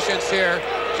technicians here.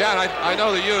 John, I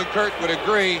know that you and Kurt would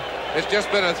agree. It's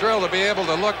just been a thrill to be able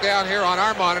to look down here on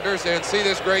our monitors and see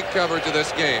this great coverage of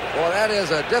this game. Well, that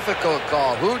is a difficult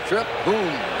call. Who tripped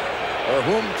whom? Or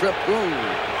whom tripped who?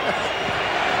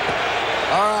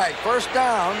 All right, first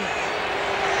down.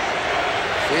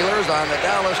 Steelers on the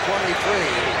Dallas 23.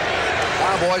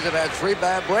 Cowboys have had 3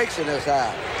 bad breaks in this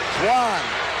half.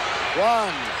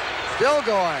 Swan, still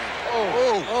going.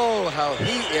 Oh, how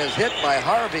he is hit by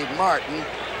Harvey Martin.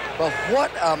 But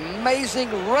what amazing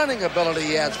running ability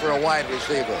he has for a wide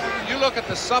receiver. You look at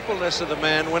the suppleness of the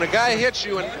man. When a guy hits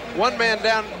you and one man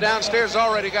downstairs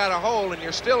already got a hole and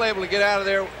you're still able to get out of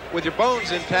there with your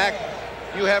bones intact,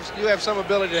 you have some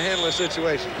ability to handle a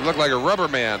situation. You look like a rubber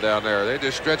man down there. They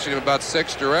just stretched him about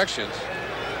 6 directions.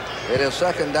 It is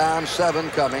second down, 7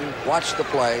 coming. Watch the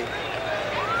play.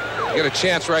 You get a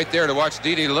chance right there to watch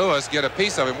D.D. Lewis get a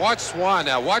piece of him. Watch Swan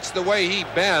now. Watch the way he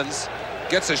bends.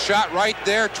 Gets a shot right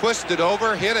there, twisted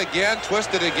over, hit again,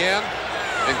 twisted again,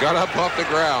 and got up off the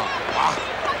ground. Wow.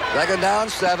 Second down,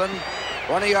 7.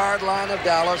 20-yard line of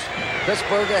Dallas.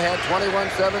 Pittsburgh ahead,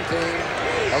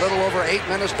 21-17. A little over 8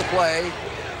 minutes to play.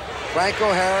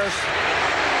 Franco Harris.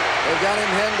 They've got him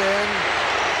hemmed in,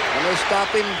 and they stop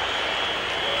him.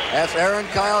 That's Aaron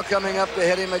Kyle coming up to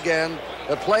hit him again.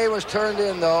 The play was turned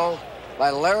in, though, by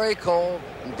Larry Cole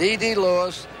and D.D.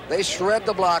 Lewis. They shred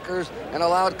the blockers and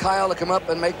allowed Kyle to come up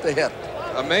and make the hit.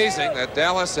 Amazing that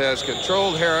Dallas has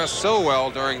controlled Harris so well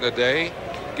during the day.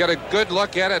 Get a good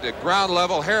look at it at ground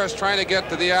level. Harris trying to get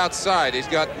to the outside. He's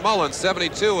got Mullins,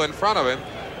 72, in front of him.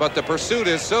 But the pursuit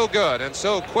is so good and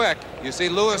so quick. You see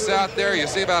Lewis out there. You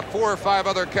see about 4 or 5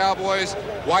 other Cowboys.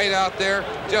 White out there,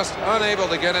 just unable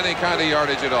to get any kind of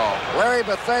yardage at all. Larry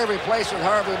Bethea replacing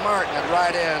Harvey Martin at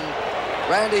right end.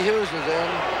 Randy Hughes is in.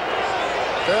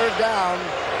 Third down,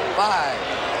 5.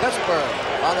 Pittsburgh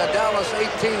on the Dallas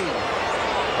 18.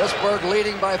 Pittsburgh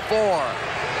leading by 4.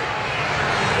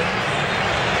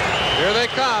 Here they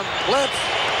come. Blitz.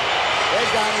 They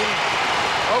got him.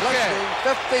 Okay.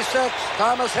 Blitzing, 56,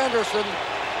 Thomas Henderson.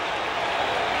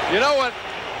 You know what?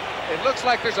 It looks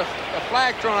like there's a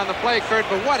flag thrown on the play, Kurt,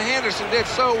 but what Henderson did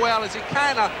so well is he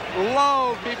kind of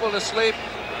lulled people to sleep.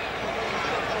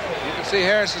 You can see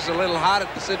Harris is a little hot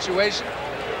at the situation.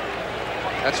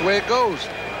 That's the way it goes.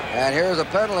 And here's a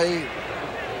penalty.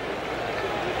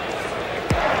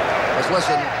 Let's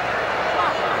listen.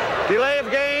 Delay of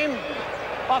game.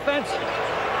 Offense.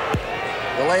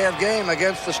 Delay of game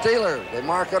against the Steelers. They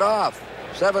mark it off.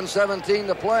 7:17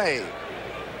 to play.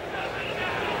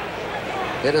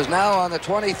 It is now on the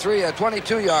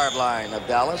 22-yard line of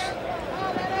Dallas.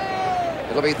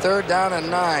 It'll be third down and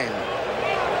 9.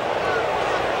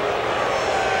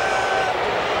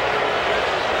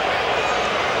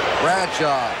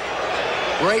 Bradshaw.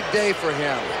 Great day for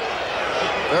him.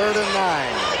 Third and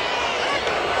 9.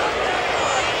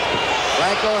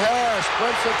 Franco Harris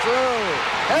sprints it through.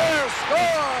 Harris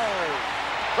scores!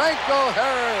 Franco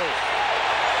Harris.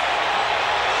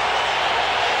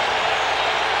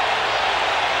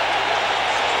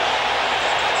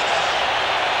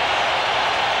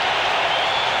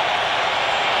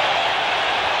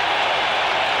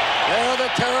 They're the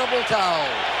terrible towels.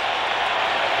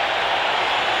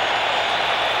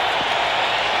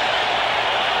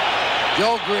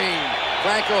 Joe Green,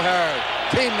 Franco Harris,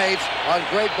 teammates on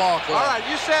great ball club. All right,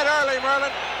 you said early,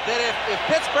 Merlin, that if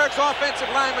Pittsburgh's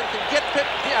offensive linemen can get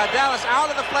Dallas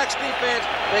out of the flex defense,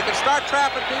 they can start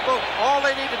trapping people. All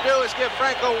they need to do is give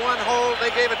Franco one hole.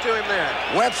 They gave it to him there.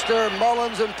 Webster,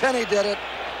 Mullins, and Penny did it.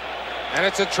 And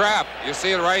it's a trap. You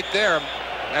see it right there.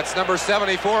 That's number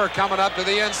 74 coming up to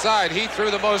the inside. He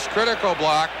threw the most critical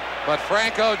block, but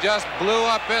Franco just blew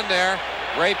up in there.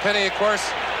 Ray Penny, of course,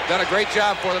 done a great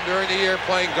job for them during the year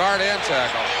playing guard and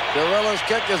tackle. Gorilla's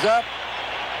kick is up.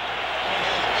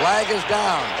 Flag is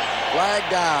down. Flag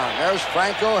down. There's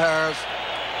Franco Harris.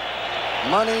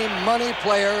 Money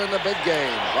player in the big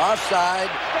game. Offside.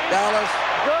 Dallas.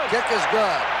 Kick is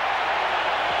good.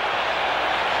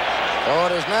 So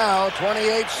it is now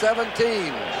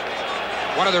 28-17.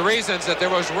 One of the reasons that there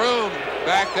was room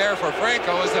back there for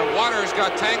Franco is that Waters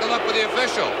got tangled up with the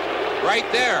official right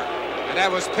there. And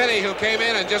that was Pitty who came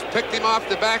in and just picked him off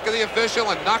the back of the official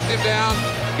and knocked him down,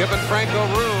 giving Franco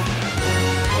room.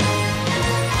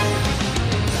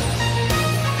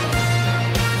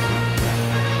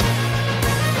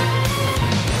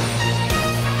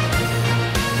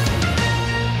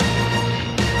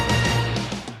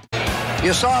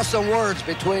 You saw some words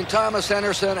between Thomas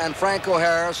Henderson and Franco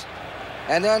Harris,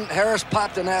 and then Harris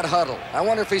popped in that huddle. I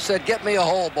wonder if he said, "Get me a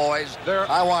hole, boys.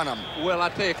 I want them." Well, I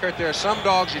tell you, Kurt, there are some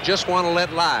dogs you just want to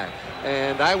let lie.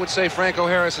 And I would say Franco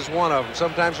Harris is one of them.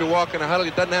 Sometimes you walk in a huddle,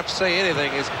 he doesn't have to say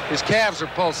anything. His calves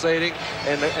are pulsating,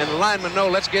 and the linemen know,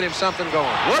 let's get him something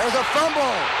going. There's a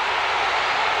fumble.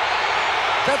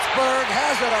 Pittsburgh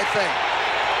has it, I think.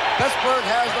 Pittsburgh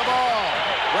has the ball.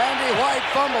 Randy White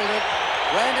fumbled it.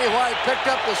 Randy White picked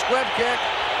up the squib kick,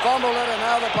 fumbled it, and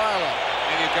now the pileup.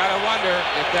 And you got to wonder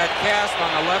if that cast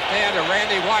on the left hand of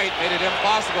Randy White made it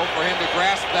impossible for him to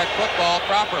grasp that football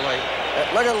properly.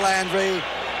 Look at Landry.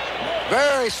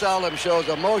 Very seldom shows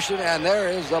emotion, and there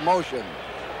is the motion.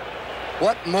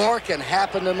 What more can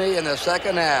happen to me in the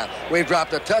second half? We've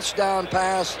dropped a touchdown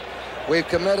pass. We've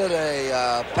committed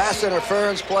a pass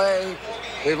interference play.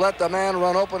 We've let the man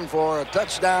run open for a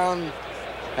touchdown.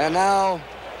 And now,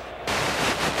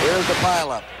 here's the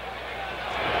pileup.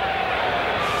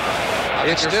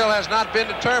 It still has not been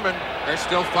determined. They're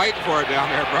still fighting for it down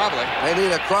there, probably. They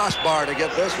need a crossbar to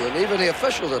get this one. Even the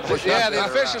officials are pushing. Yeah, the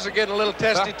officials are getting a little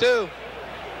testy, too.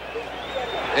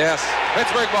 Yes,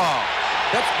 Pittsburgh ball.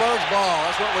 Pittsburgh's ball.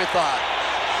 That's what we thought.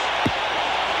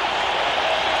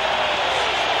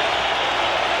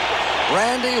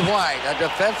 Randy White, a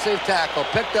defensive tackle,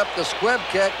 picked up the squib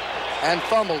kick and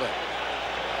fumbled it.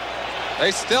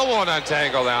 They still won't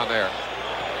untangle down there.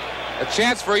 A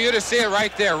chance for you to see it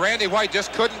right there. Randy White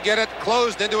just couldn't get it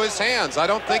closed into his hands. I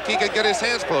don't think he could get his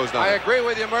hands closed on it. I agree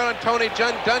with you, Merlin. Tony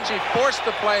Dungy forced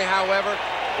the play, however,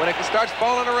 when it starts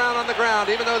falling around on the ground,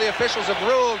 even though the officials have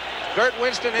ruled Dirt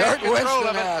Winston has control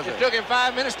of it. It took him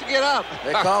 5 minutes to get up.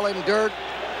 They call him Dirt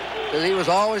because he was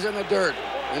always in the dirt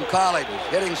in college,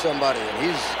 hitting somebody, and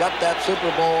he's got that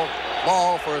Super Bowl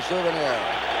ball for a souvenir.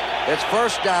 It's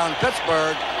first down,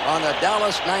 Pittsburgh on the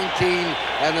Dallas 19,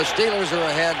 and the Steelers are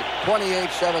ahead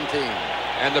 28-17.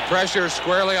 And the pressure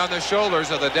squarely on the shoulders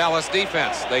of the Dallas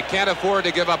defense. They can't afford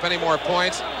to give up any more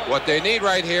points. What they need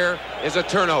right here is a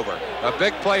turnover. A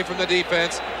big play from the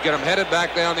defense, get them headed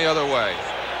back down the other way.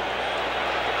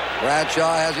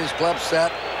 Bradshaw has his club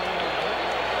set.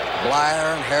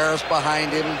 Blyer and Harris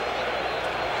behind him.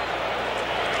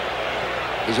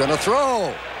 He's going to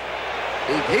throw.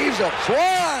 He heaves up.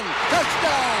 Swan,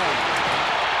 touchdown.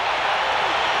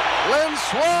 Lynn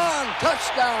Swan,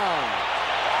 touchdown.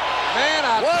 Man,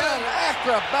 what an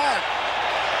acrobat.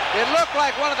 It looked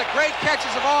like one of the great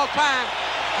catches of all time.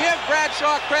 Give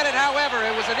Bradshaw credit, however.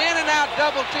 It was an in-and-out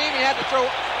double team. He had to throw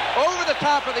over the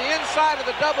top of the inside of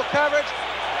the double coverage.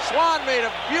 Swan made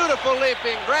a beautiful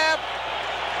leaping grab.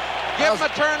 Give them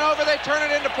a turnover, they turn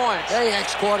it into points. Hey,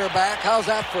 ex-quarterback, how's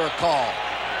that for a call?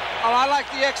 Oh, I like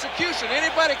the execution.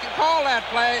 Anybody can call that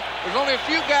play. There's only a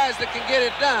few guys that can get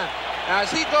it done. Now,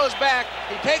 as he goes back,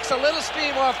 he takes a little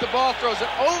steam off the ball, throws it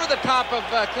over the top of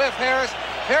Cliff Harris.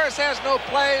 Harris has no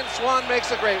play, and Swan makes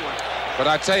a great one. But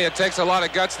I tell you, it takes a lot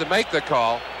of guts to make the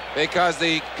call, because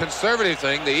the conservative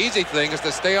thing, the easy thing, is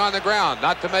to stay on the ground,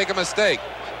 not to make a mistake.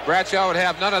 Bradshaw would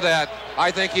have none of that. I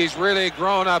think he's really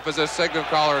grown up as a signal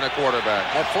caller and a quarterback.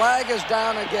 A flag is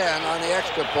down again on the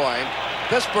extra point.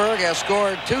 Pittsburgh has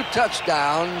scored 2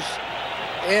 touchdowns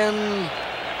in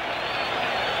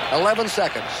 11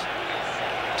 seconds.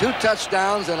 2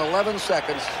 touchdowns in 11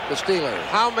 seconds, the Steelers.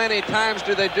 How many times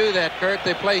do they do that, Kurt?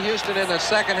 They play Houston in the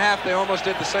second half. They almost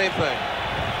did the same thing.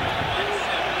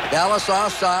 Dallas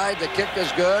offside. The kick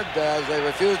is good as they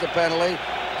refuse the penalty.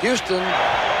 Houston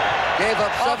gave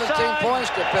up 17 points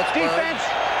to Pittsburgh. Defense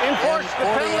enforced the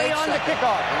penalty on the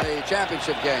kickoff. In the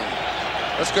championship game.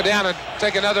 Let's go down and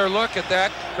take another look at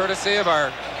that, courtesy of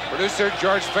our producer,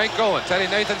 George Finkel, and Teddy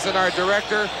Nathanson, our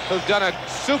director, who've done a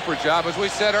super job, as we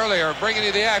said earlier, of bringing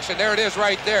you the action. There it is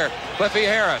right there. Cliffy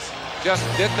Harris just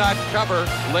did not cover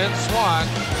Lynn Swan,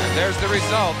 and there's the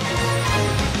result.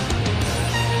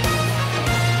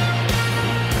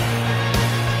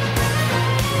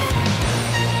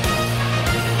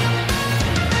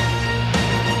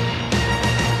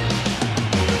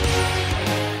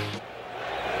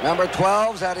 Number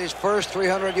 12's had his first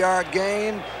 300-yard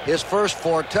game, his first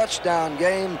 4-touchdown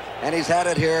game, and he's had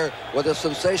it here with a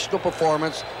sensational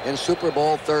performance in Super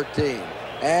Bowl 13.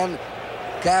 And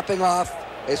capping off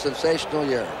a sensational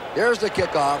year. Here's the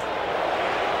kickoff.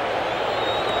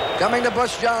 Coming to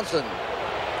Butch Johnson.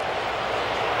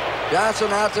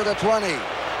 Johnson out to the 20.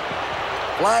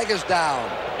 Flag is down.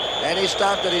 And he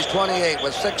stopped at his 28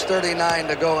 with 6:39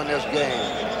 to go in this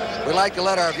game. We'd like to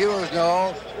let our viewers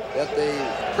know that the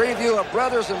preview of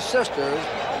Brothers and Sisters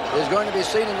is going to be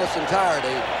seen in its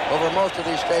entirety over most of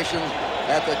these stations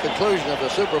at the conclusion of the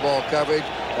Super Bowl coverage.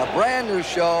 A brand new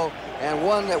show and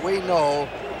one that we know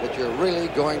that you're really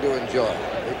going to enjoy.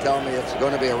 They tell me it's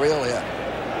going to be a real hit.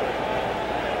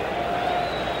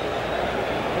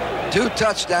 2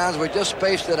 touchdowns. We just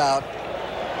spaced it out.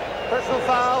 Personal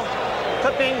foul,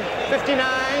 clipping 59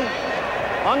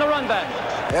 on the run back.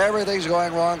 Everything's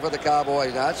going wrong for the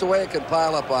Cowboys now. That's the way it can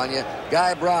pile up on you.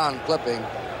 Guy Brown clipping.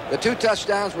 The 2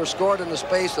 touchdowns were scored in the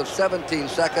space of 17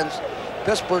 seconds.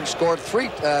 Pittsburgh scored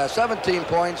 17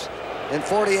 points in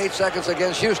 48 seconds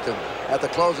against Houston at the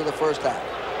close of the first half.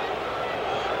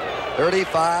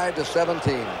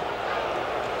 35-17.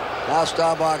 Now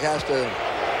Staubach has to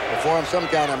perform some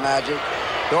kind of magic.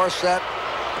 Dorsett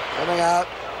coming out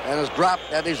and is dropped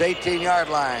at his 18-yard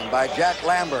line by Jack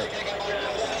Lambert.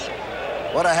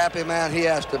 What a happy man he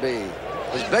has to be.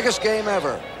 His biggest game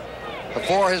ever,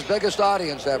 before his biggest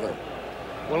audience ever.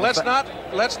 Well, let's not,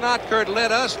 Kurt,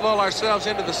 let us lull ourselves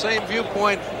into the same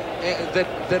viewpoint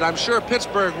that I'm sure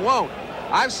Pittsburgh won't.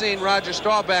 I've seen Roger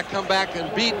Staubach come back and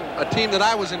beat a team that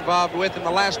I was involved with in the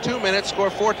last 2 minutes, score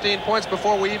 14 points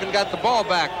before we even got the ball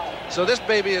back. So this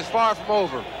baby is far from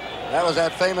over. That was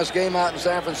that famous game out in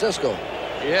San Francisco.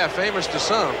 Yeah, famous to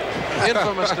some,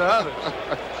 infamous to others.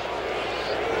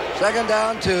 2nd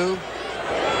down 2.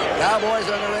 Cowboys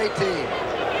under 18.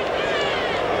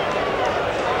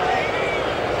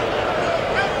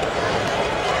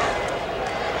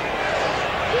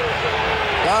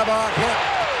 Staubach hit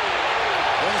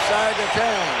inside the 10.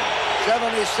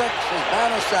 76 is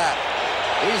Banaszak.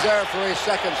 He's there for his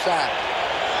 2nd sack.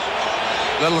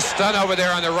 Little stun over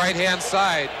there on the right-hand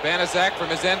side. Banaszak from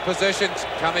his end position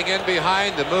coming in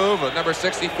behind the move of number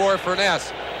 64,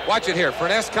 Furness. Watch it here.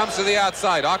 Furness comes to the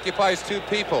outside, occupies 2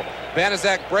 people.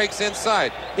 Banaszak breaks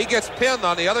inside. He gets pinned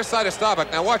on the other side of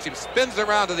Staubach. Now watch him. Spins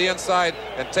around to the inside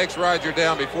and takes Roger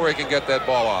down before he can get that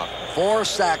ball off. 4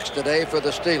 sacks today for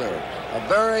the Steelers. A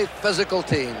very physical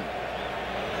team.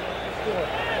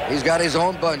 He's got his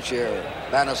own bunch here,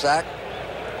 Banaszak.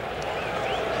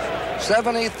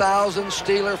 70,000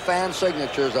 Steeler fan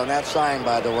signatures on that sign,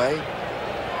 by the way.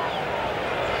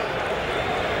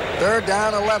 3rd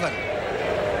down 11.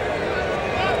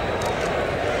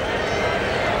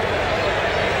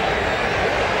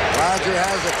 Roger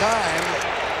has the time.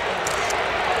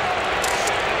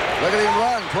 Look at him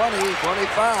run. 20,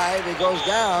 25. He goes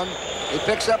down. He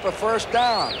picks up a 1st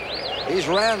down. He's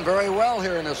ran very well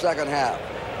here in the 2nd half.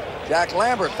 Jack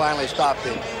Lambert finally stopped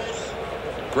him.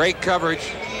 Great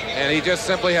coverage. And he just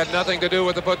simply had nothing to do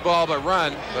with the football but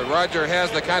run. But Roger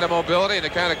has the kind of mobility and the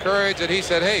kind of courage that he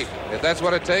said, hey, if that's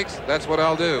what it takes, that's what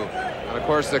I'll do. And, of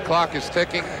course, the clock is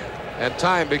ticking, and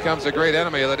time becomes a great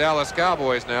enemy of the Dallas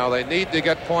Cowboys now. They need to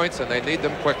get points, and they need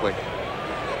them quickly.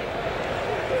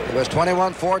 It was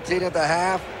 21-14 at the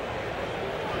half.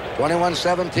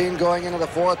 21-17 going into the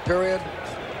 4th period.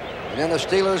 And then the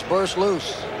Steelers burst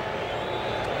loose.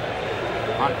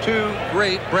 On 2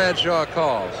 great Bradshaw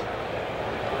calls.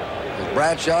 Is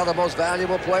Bradshaw the most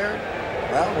valuable player?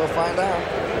 Well, we'll find out.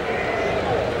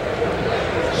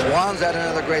 Swans had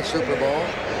another great Super Bowl.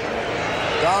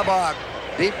 Staubach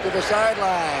deep to the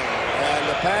sideline, and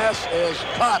the pass is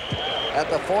caught at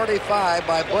the 45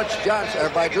 by Butch Johnson, or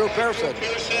by Drew Pearson.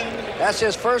 That's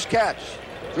his first catch,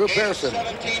 Drew Pearson.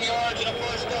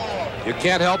 You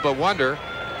can't help but wonder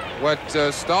what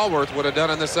Stallworth would have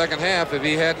done in the 2nd half if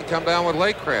he hadn't come down with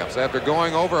leg cramps after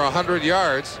going over 100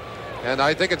 yards. And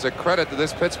I think it's a credit to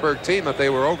this Pittsburgh team that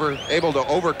they were able to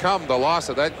overcome the loss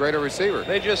of that greater receiver.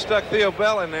 They just stuck Theo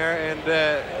Bell in there,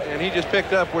 and he just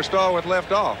picked up where Stallworth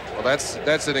left off. Well,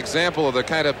 that's an example of the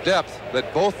kind of depth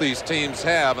that both these teams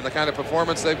have and the kind of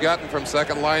performance they've gotten from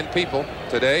second-line people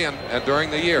today and during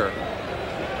the year.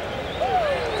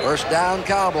 1st down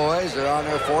Cowboys. They're on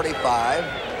their 45.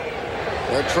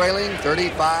 They're trailing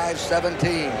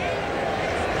 35-17.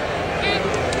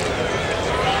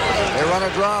 They run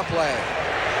a draw play.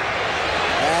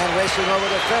 And racing over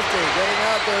the 50. Getting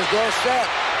out, there's Dorsett.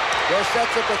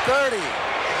 Dorsett's at the 30.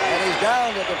 And he's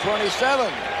down at the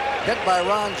 27. Hit by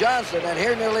Ron Johnson, and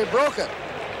here nearly broke it.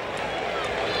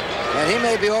 And he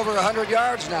may be over 100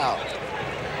 yards now.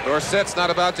 Dorsett's not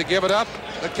about to give it up.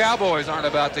 The Cowboys aren't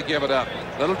about to give it up.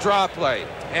 Little draw play.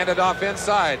 Handed off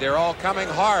inside. They're all coming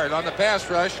hard on the pass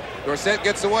rush. Dorsett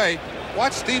gets away.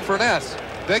 Watch Steve Furness.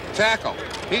 Big tackle.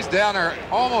 He's down there.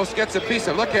 Almost gets a piece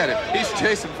of. Look at him. He's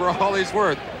chasing for all he's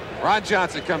worth. Ron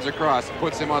Johnson comes across and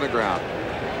puts him on the ground.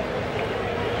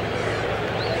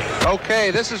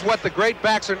 Okay, this is what the great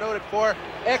backs are noted for.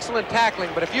 Excellent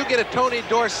tackling. But if you get a Tony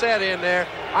Dorsett in there,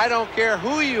 I don't care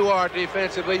who you are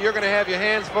defensively, you're going to have your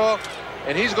hands full,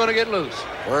 and he's going to get loose.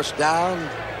 First down,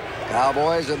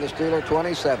 Cowboys in the Steeler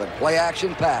 27. Play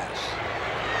action pass.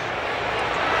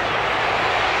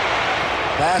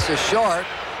 Pass is short,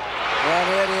 and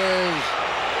it is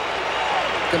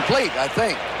complete, I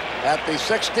think, at the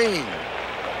 16.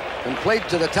 Complete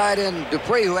to the tight end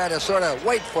Dupree, who had to sort of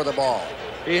wait for the ball.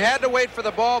 He had to wait for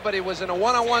the ball, but he was in a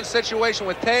one-on-one situation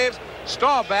with Taves.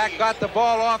 Staubach got the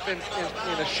ball off in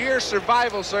a sheer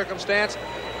survival circumstance.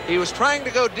 He was trying to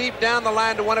go deep down the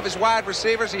line to one of his wide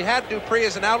receivers. He had Dupree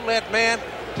as an outlet man.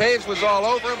 Taves was all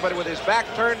over him, but with his back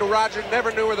turned to Roger,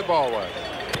 never knew where the ball was.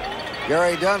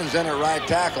 Gary Dunn is in at right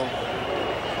tackle.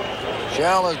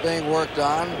 Shell is being worked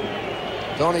on.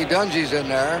 Tony Dungy's in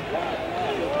there.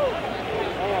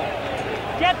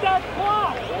 Get that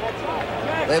clock!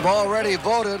 They've already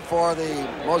voted for the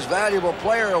Most Valuable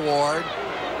Player Award,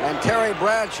 and Terry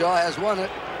Bradshaw has won it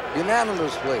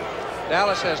unanimously.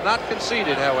 Dallas has not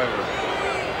conceded, however.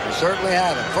 They certainly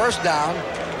haven't. First down,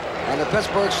 and the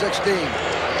Pittsburgh 16.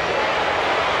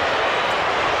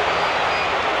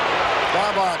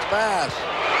 Staubach's pass.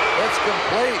 It's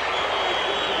complete.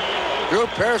 Drew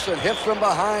Pearson hit from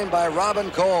behind by Robin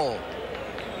Cole.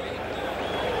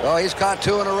 Oh, he's caught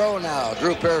two in a row now,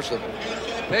 Drew Pearson.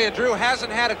 Drew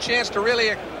hasn't had a chance to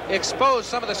really expose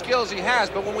some of the skills he has,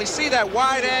 but when we see that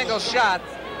wide angle shot,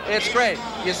 it's great.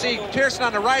 You see Pearson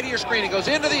on the right of your screen. He goes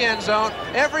into the end zone.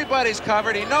 Everybody's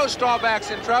covered. He knows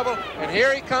Staubach's in trouble, and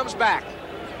here he comes back.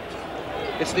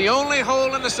 It's the only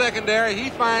hole in the secondary. He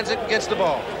finds it and gets the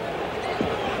ball.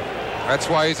 That's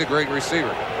why he's a great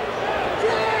receiver.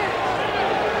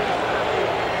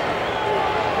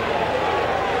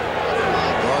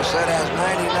 Dorsett has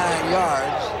 99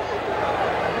 yards.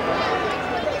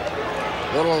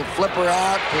 Little flipper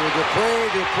out to Dupree.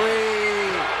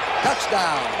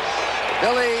 Touchdown.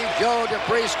 Billy Joe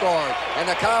Dupree scored, and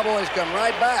the Cowboys come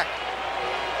right back.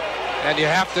 And you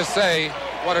have to say,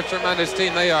 what a tremendous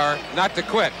team they are, not to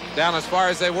quit. Down as far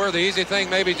as they were, the easy thing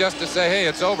maybe just to say, hey,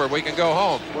 it's over, we can go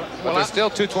home. But there's still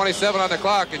 2:27 on the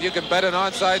clock, and you can bet an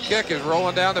onside kick is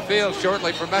rolling down the field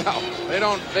shortly from now. They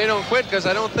don't quit, because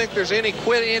I don't think there's any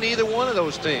quit in either one of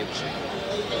those teams.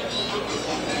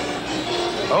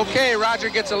 Okay, Roger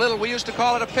gets a little, we used to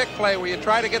call it a pick play, where you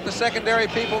try to get the secondary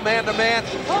people man-to-man.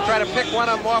 You try to pick one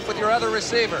of them off with your other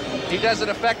receiver. He does it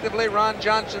effectively. Ron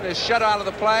Johnson is shut out of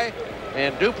the play,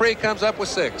 and Dupree comes up with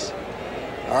 6.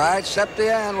 All right,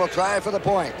 Septien will try for the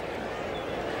point.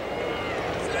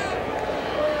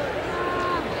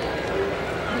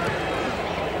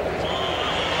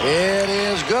 It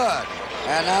is good.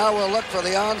 And now we'll look for the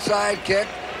onside kick.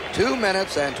 2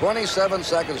 minutes and 27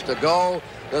 seconds to go.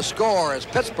 The score is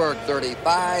Pittsburgh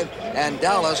 35 and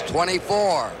Dallas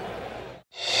 24.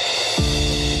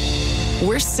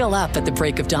 We're still up at the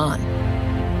break of dawn,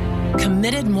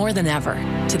 committed more than ever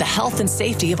to the health and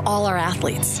safety of all our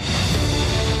athletes.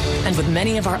 And with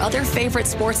many of our other favorite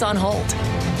sports on hold,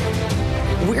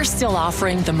 we're still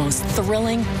offering the most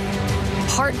thrilling,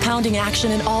 heart-pounding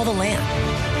action in all the land.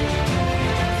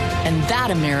 And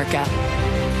that, America,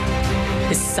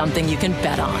 is something you can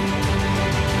bet on.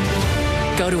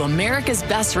 Go to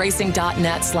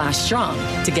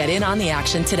americasbestracing.net/strong to get in on the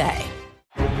action today.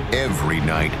 Every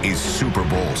night is Super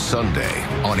Bowl Sunday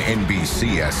on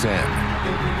NBCSN.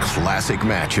 Classic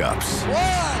matchups.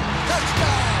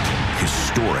 Touchdown!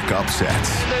 Historic upsets.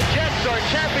 The Jets are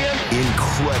champions.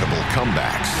 Incredible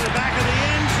comebacks. To the back of the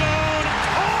end zone.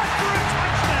 Oh, for a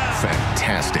touchdown!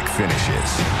 Fantastic finishes.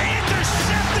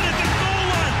 Intercepted at the goal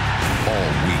line. All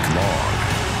week long.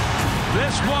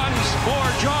 This one's for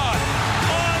John.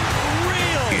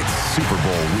 Unreal. It's Super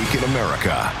Bowl week in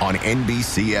America on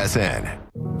NBCSN.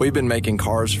 We've been making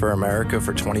cars for America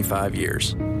for 25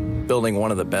 years, building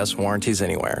one of the best warranties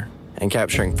anywhere, and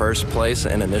capturing first place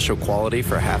in initial quality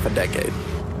for half a decade.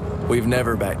 We've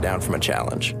never backed down from a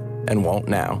challenge, and won't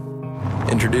now.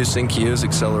 Introducing Kia's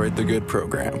Accelerate the Good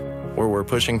program, where we're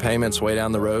pushing payments way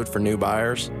down the road for new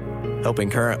buyers,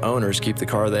 helping current owners keep the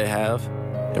car they have,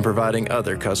 and providing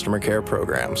other customer care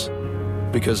programs.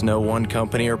 Because no one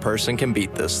company or person can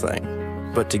beat this thing,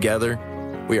 but together,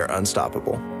 we are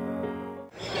unstoppable.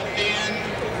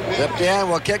 Septien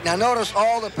will kick. Now notice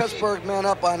all the Pittsburgh men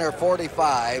up on their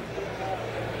 45.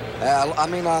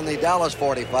 On the Dallas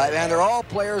 45, and they're all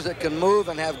players that can move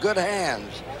and have good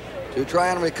hands to try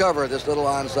and recover this little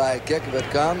onside kick if it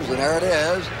comes, and there it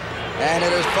is. And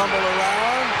it is fumbled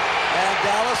around, and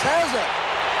Dallas has it.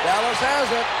 Dallas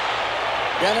has it.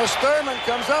 Dennis Thurman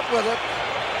comes up with it.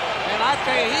 And I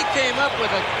tell you, he came up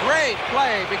with a great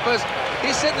play because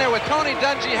he's sitting there with Tony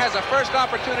Dungy, has a first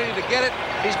opportunity to get it.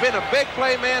 He's been a big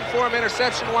play man for him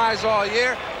interception-wise all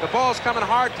year. The ball's coming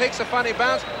hard, takes a funny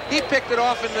bounce. He picked it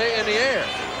off in the air.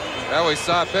 Well, we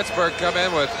saw Pittsburgh come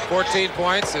in with 14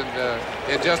 points in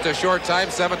just a short time,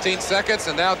 17 seconds,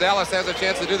 and now Dallas has a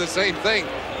chance to do the same thing.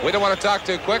 We don't want to talk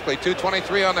too quickly.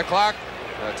 2:23 on the clock.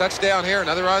 A touchdown here,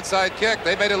 another onside kick.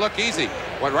 They made it look easy.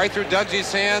 Went right through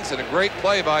Dungy's hands, and a great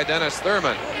play by Dennis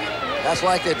Thurman. That's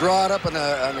like they draw it up on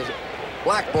the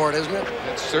blackboard, isn't it?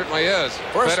 It certainly is.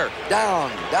 First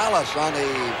down, Dallas on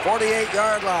the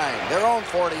 48-yard line, their own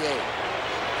 48.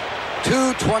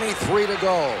 2:23 to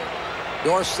go.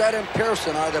 Dorsett and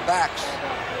Pearson are the backs.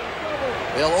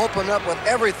 They'll open up with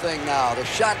everything now. The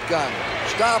shotgun.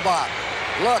 Staubach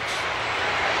looks.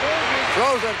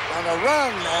 Throws it on a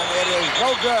run, and it is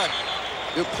no good.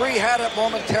 Dupree had it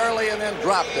momentarily and then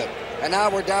dropped it. And now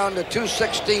we're down to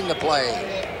 2:16 to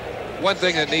play. One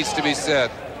thing that needs to be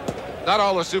said, not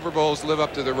all the Super Bowls live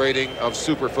up to the rating of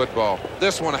super football.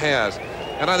 This one has.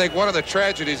 And I think one of the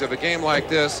tragedies of a game like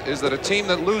this is that a team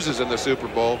that loses in the Super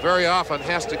Bowl very often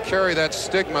has to carry that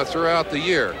stigma throughout the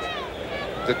year.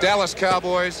 The Dallas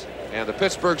Cowboys and the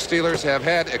Pittsburgh Steelers have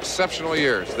had exceptional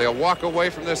years. They'll walk away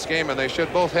from this game, and they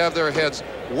should both have their heads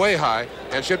way high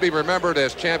and should be remembered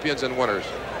as champions and winners.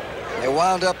 They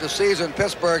wound up the season,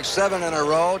 Pittsburgh 7 in a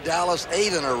row, Dallas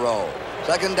 8 in a row.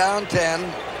 Second down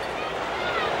 10.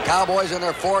 Cowboys in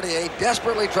their 48,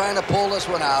 desperately trying to pull this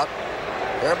one out.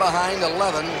 They're behind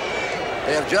 11.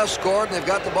 They have just scored, and they've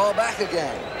got the ball back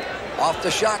again. Off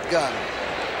the shotgun.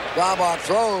 Staubach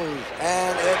throws,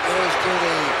 and it is to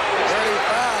the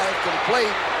 35,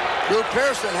 complete. Drew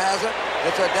Pearson has it.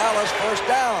 It's a Dallas first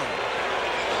down.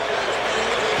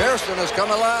 Pearson has come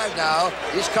alive now.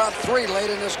 He's caught 3 late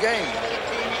in this game.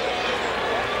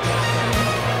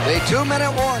 The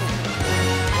 2-minute warning.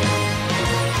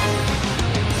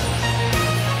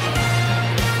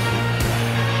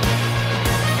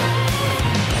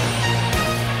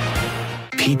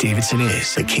 Pete Davidson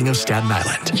is the king of Staten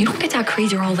Island. You don't get that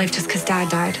crazy your whole life just because Dad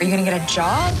died. Are you going to get a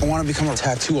job? I want to become a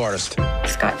tattoo artist.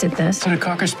 Scott did this. Is it a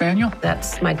Cocker Spaniel?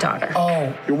 That's my daughter.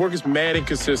 Oh. Your work is mad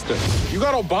inconsistent. You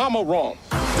got Obama wrong.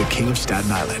 The king of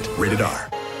Staten Island. Rated R.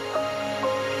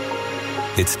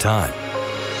 It's time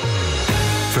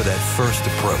for that first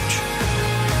approach.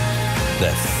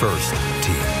 That first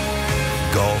tee.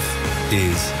 Golf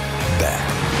is back.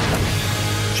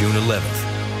 June 11th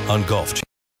on Golf Channel.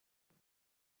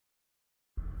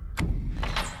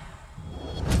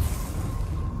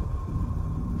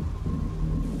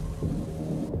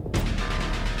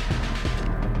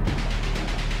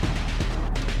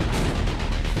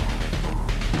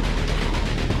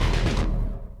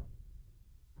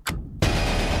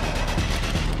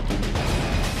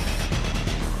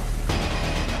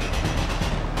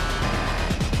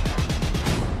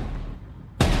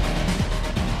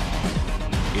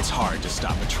 It's hard to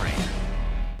stop a train.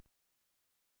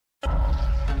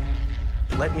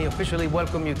 Let me officially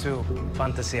welcome you to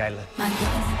Fantasy Island.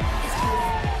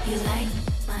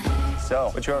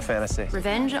 So, what's your fantasy?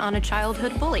 Revenge on a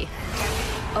childhood bully.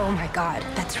 Oh my God,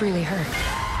 that's really her.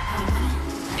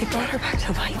 It brought her back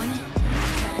to life.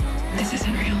 This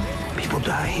isn't real. People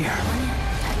die here.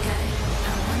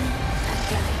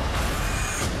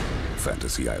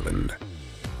 Fantasy Island.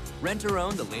 Rent or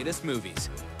own the latest movies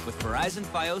with Verizon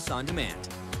Fios On Demand.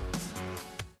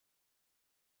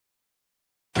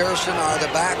 Pearson are the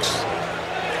backs.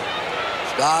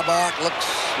 Staubach looks,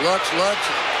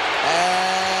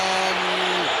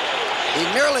 and he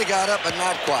nearly got up, but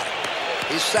not quite.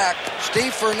 He's sacked.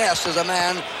 Steve Furness is a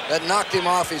man that knocked him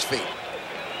off his feet.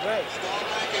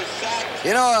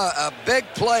 You know, a big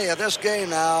play of this game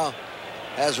now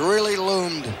has really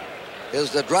loomed. Is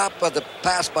the drop of the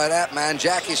pass by that man,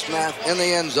 Jackie Smith, in the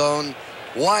end zone.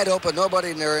 Wide open,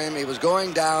 nobody near him. He was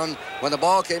going down when the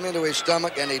ball came into his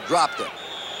stomach, and he dropped it.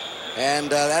 And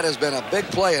that has been a big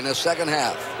play in this second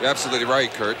half. You're absolutely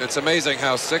right, Kurt. It's amazing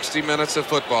how 60 minutes of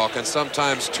football can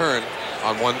sometimes turn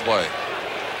on one play.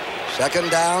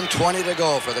 Second down, 20 to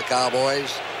go for the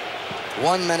Cowboys.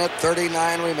 1 minute,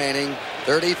 39 remaining.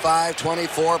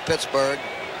 35-24 Pittsburgh.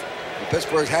 And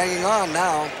Pittsburgh's hanging on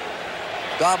now.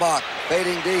 Staubach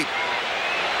fading deep.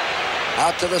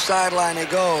 Out to the sideline he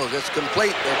goes. It's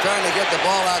complete. They're trying to get the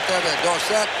ball out there to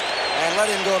Dorsett and let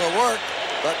him go to work.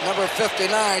 but number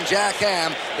 59, Jack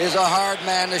Ham, is a hard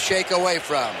man to shake away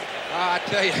from. I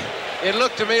tell you, it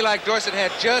looked to me like Dorsett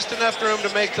had just enough room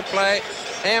to make the play.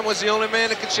 Ham was the only man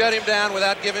that could shut him down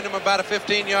without giving him about a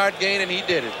 15-yard gain, and he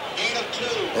did it.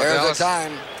 There's the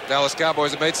time. Dallas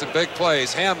Cowboys have made some big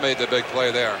plays. Ham made the big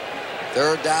play there.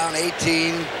 3rd down,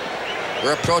 18.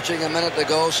 We're approaching a minute to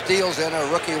go. Steals in a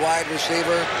rookie wide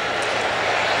receiver.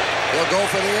 He'll go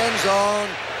for the end zone.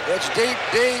 It's deep,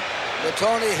 deep to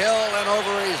Tony Hill and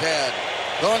over his head.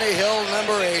 Tony Hill,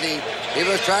 number 80. He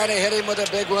was trying to hit him with a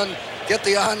big one, get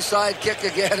the onside kick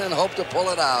again, and hope to pull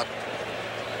it out.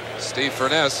 Steve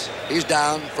Furness. He's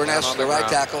down. Furness, the right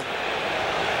tackle.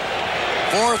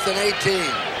 4th and 18.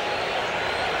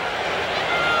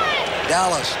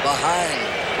 Dallas behind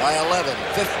by 11.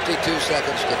 52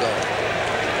 seconds to go.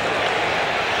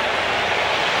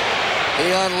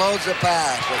 He unloads the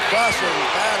pass. A crossing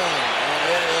pattern.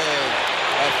 And it is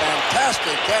a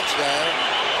fantastic catch there.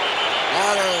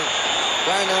 Now they're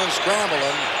trying to unscramble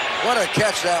him. What a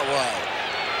catch that was.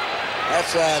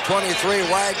 That's 23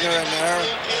 Wagner in there.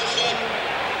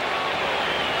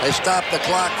 They stopped the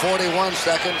clock 41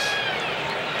 seconds.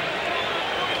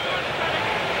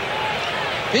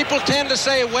 People tend to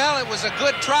say, well, it was a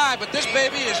good try, but this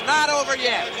baby is not over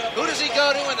yet. Who does he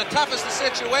go to in the toughest of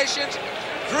situations?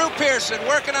 Drew Pearson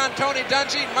working on Tony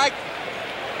Dungy. Mike,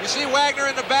 you see Wagner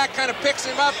in the back kind of picks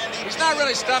him up. He's not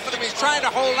really stuffing him. He's trying to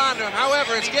hold on to him.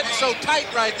 However, it's getting so tight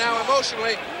right now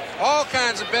emotionally. All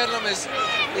kinds of bedlam is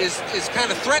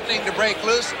kind of threatening to break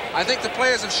loose. I think the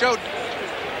players have showed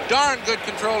darn good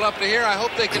control up to here. I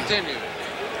hope they continue.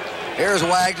 Here's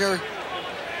Wagner.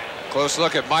 Close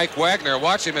look at Mike Wagner.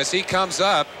 Watch him as he comes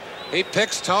up. He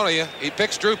picks Tony. He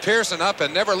picks Drew Pearson up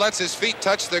and never lets his feet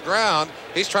touch the ground.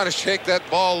 He's trying to shake that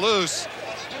ball loose.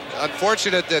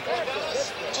 Unfortunate that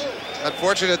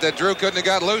Drew couldn't have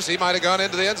got loose. He might have gone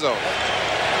into the end zone.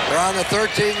 They're on the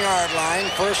 13-yard line.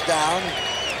 1st down.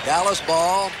 Dallas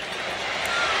ball.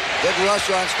 Big rush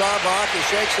on Staubach. He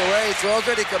shakes away. He throws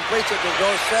it. He completes it to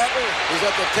Dorsett. He's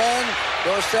at the 10.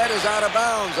 Dorsett is out of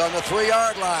bounds on the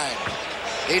 3-yard line.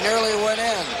 He nearly went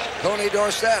in. Tony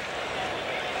Dorsett,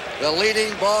 the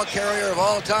leading ball carrier of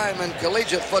all time in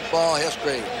collegiate football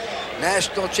history.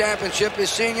 National championship his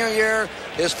senior year.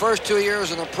 His first 2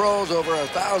 years in the pros, over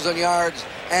 1,000 yards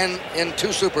and in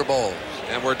 2 Super Bowls.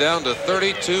 And we're down to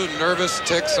 32 nervous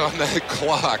ticks on that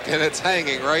clock, and it's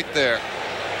hanging right there.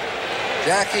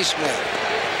 Jackie Smith.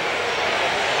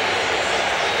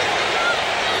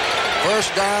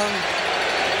 1st down,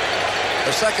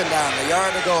 or 2nd down, a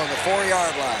yard to go on the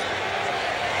 4-yard line.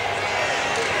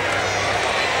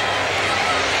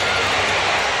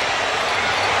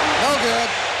 No good.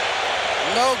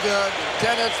 No good.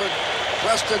 Intended for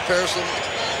Preston Pearson.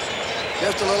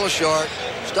 Just a little short.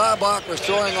 Staubach was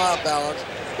throwing off balance.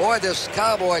 Boy, this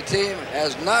Cowboy team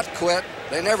has not quit.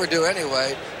 They never do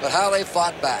anyway, but how they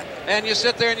fought back. And you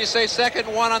sit there and you say, 2nd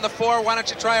and 1 on the 4. Why don't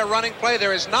you try a running play?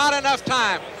 There is not enough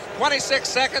time. 26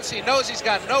 seconds. He knows he's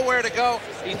got nowhere to go.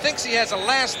 He thinks he has a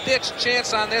last-ditch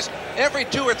chance on this. Every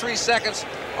 2 or 3 seconds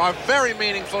are very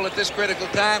meaningful at this critical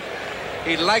time.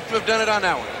 He'd like to have done it on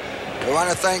that one. We want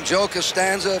to thank Joe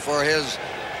Costanza for his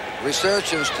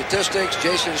research and statistics,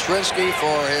 Jason Shrinsky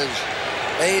for his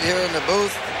aid here in the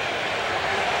booth,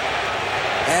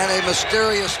 and a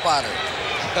mysterious spotter.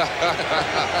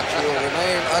 She will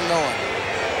remain unknown.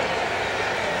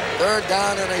 3rd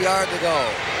down and a yard to go.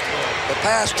 The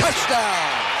pass, touchdown.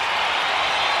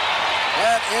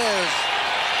 That is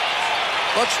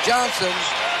Butch Johnson.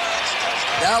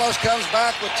 Dallas comes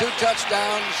back with 2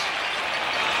 touchdowns.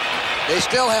 They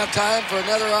still have time for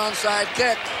another onside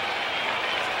kick.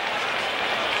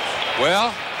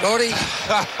 Well, Cody,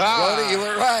 you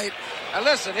were right. Now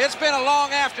listen, it's been a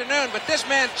long afternoon, but this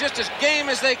man's just as game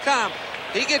as they come.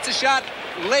 He gets a shot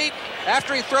late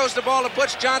after he throws the ball to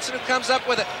Butch Johnson, who comes up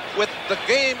with the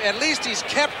game. At least he's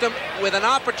kept them with an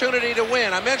opportunity to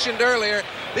win. I mentioned earlier,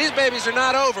 these babies are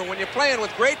not over. When you're playing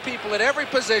with great people at every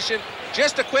position,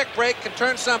 just a quick break can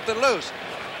turn something loose.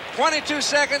 22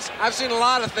 seconds. I've seen a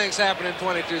lot of things happen in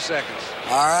 22 seconds.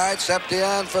 All right,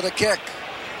 Septien for the kick.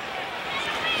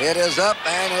 It is up,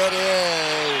 and it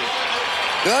is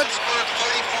good.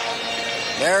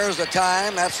 There's the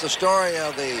time. That's the story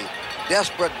of the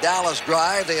desperate Dallas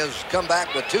drive. They have come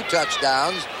back with 2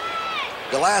 touchdowns.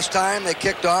 The last time they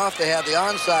kicked off, they had the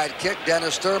onside kick.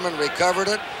 Dennis Thurman recovered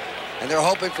it, and they're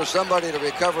hoping for somebody to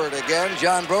recover it again.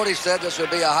 John Brody said this would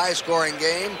be a high-scoring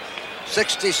game.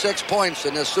 66 points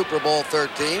in this Super Bowl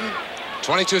 13.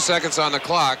 22 seconds on the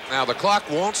clock. Now, the clock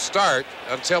won't start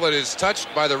until it is touched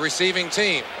by the receiving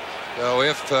team. So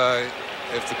if the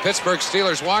Pittsburgh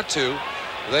Steelers want to,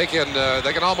 They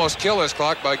can almost kill this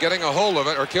clock by getting a hold of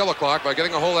it, or kill the clock by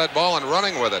getting a hold of that ball and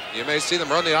running with it. You may see them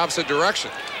run the opposite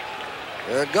direction.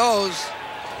 There it goes.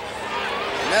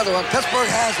 Another one. Pittsburgh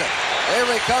has it. They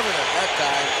recovered it that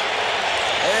time.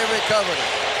 They recovered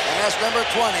it. And that's number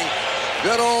 20.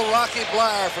 Good old Rocky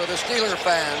Bleier for the Steeler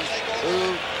fans,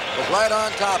 who was right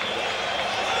on top of it.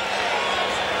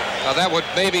 Now that would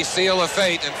maybe seal a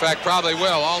fate. In fact, probably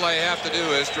will. All they have to do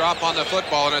is drop on the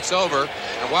football and it's over.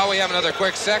 And while we have another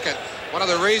quick second, one of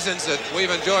the reasons that we've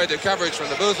enjoyed the coverage from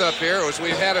the booth up here was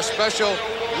we've had a special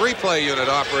replay unit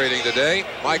operating today.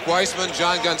 Mike Weissman,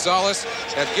 John Gonzalez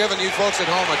have given you folks at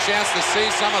home a chance to see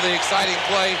some of the exciting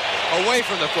play away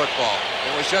from the football.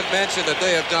 And we should mention that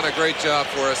they have done a great job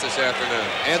for us this afternoon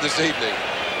and this evening.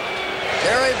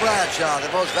 Terry Bradshaw,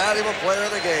 the most valuable player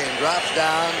of the game, drops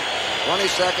down. 20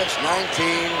 seconds, 19.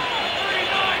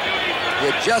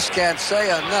 You just can't say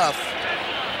enough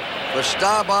for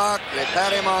Staubach. They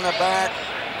pat him on the back.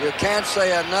 You can't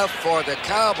say enough for the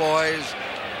Cowboys.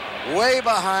 Way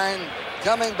behind,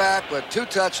 coming back with 2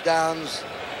 touchdowns.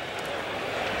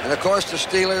 And of course the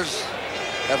Steelers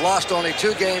have lost only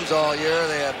 2 games all year.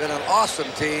 They have been an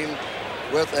awesome team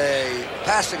with a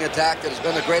passing attack that has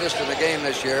been the greatest in the game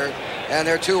this year. And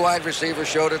their 2 wide receivers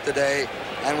showed it today.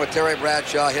 And with Terry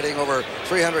Bradshaw hitting over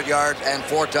 300 yards and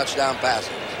 4 touchdown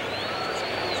passes.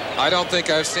 I don't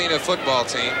think I've seen a football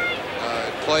team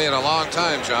play in a long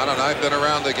time, John, and I've been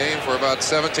around the game for about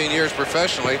 17 years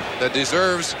professionally, that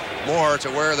deserves more to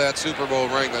wear that Super Bowl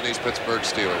ring than these Pittsburgh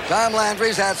Steelers. Tom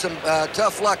Landry's had some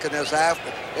tough luck in this half.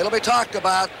 It'll be talked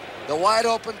about, the wide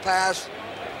open pass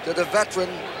to the veteran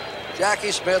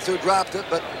Jackie Smith, who dropped it,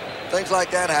 but things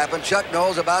like that happen. Chuck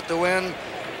Noll's about to win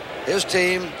his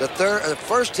team, the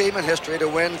first team in history to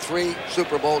win 3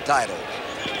 Super Bowl titles.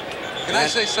 Can I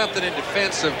say something in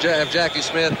defense of Jackie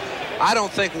Smith? I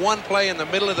don't think one play in the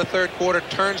middle of the third quarter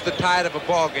turns the tide of a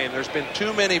ball game. There's been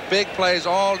too many big plays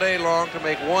all day long to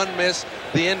make one miss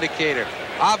the indicator.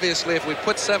 Obviously, if we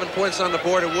put 7 points on the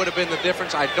board, it would have been the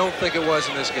difference. I don't think it was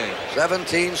in this game.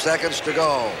 17 seconds to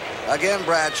go. Again,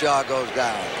 Bradshaw goes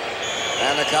down.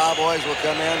 And the Cowboys will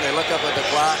come in. They look up at the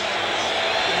clock.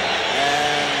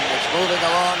 And it's moving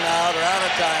along now. They're out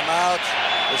of timeouts.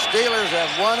 The Steelers have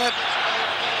won it.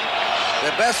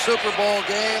 The best Super Bowl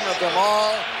game of them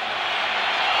all.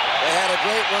 They had a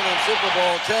great win in Super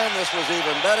Bowl 10. This was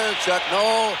even better. Chuck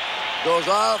Noll goes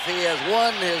off. He has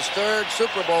won his 3rd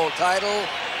Super Bowl title.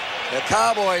 The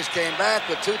Cowboys came back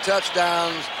with 2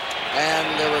 touchdowns, and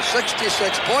there were 66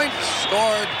 points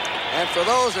scored. And for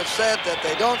those that said that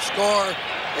they don't score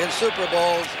in Super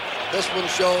Bowls, this one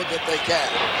showed that they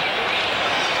can.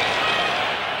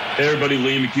 Hey everybody,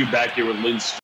 Liam McHugh back here with Lynn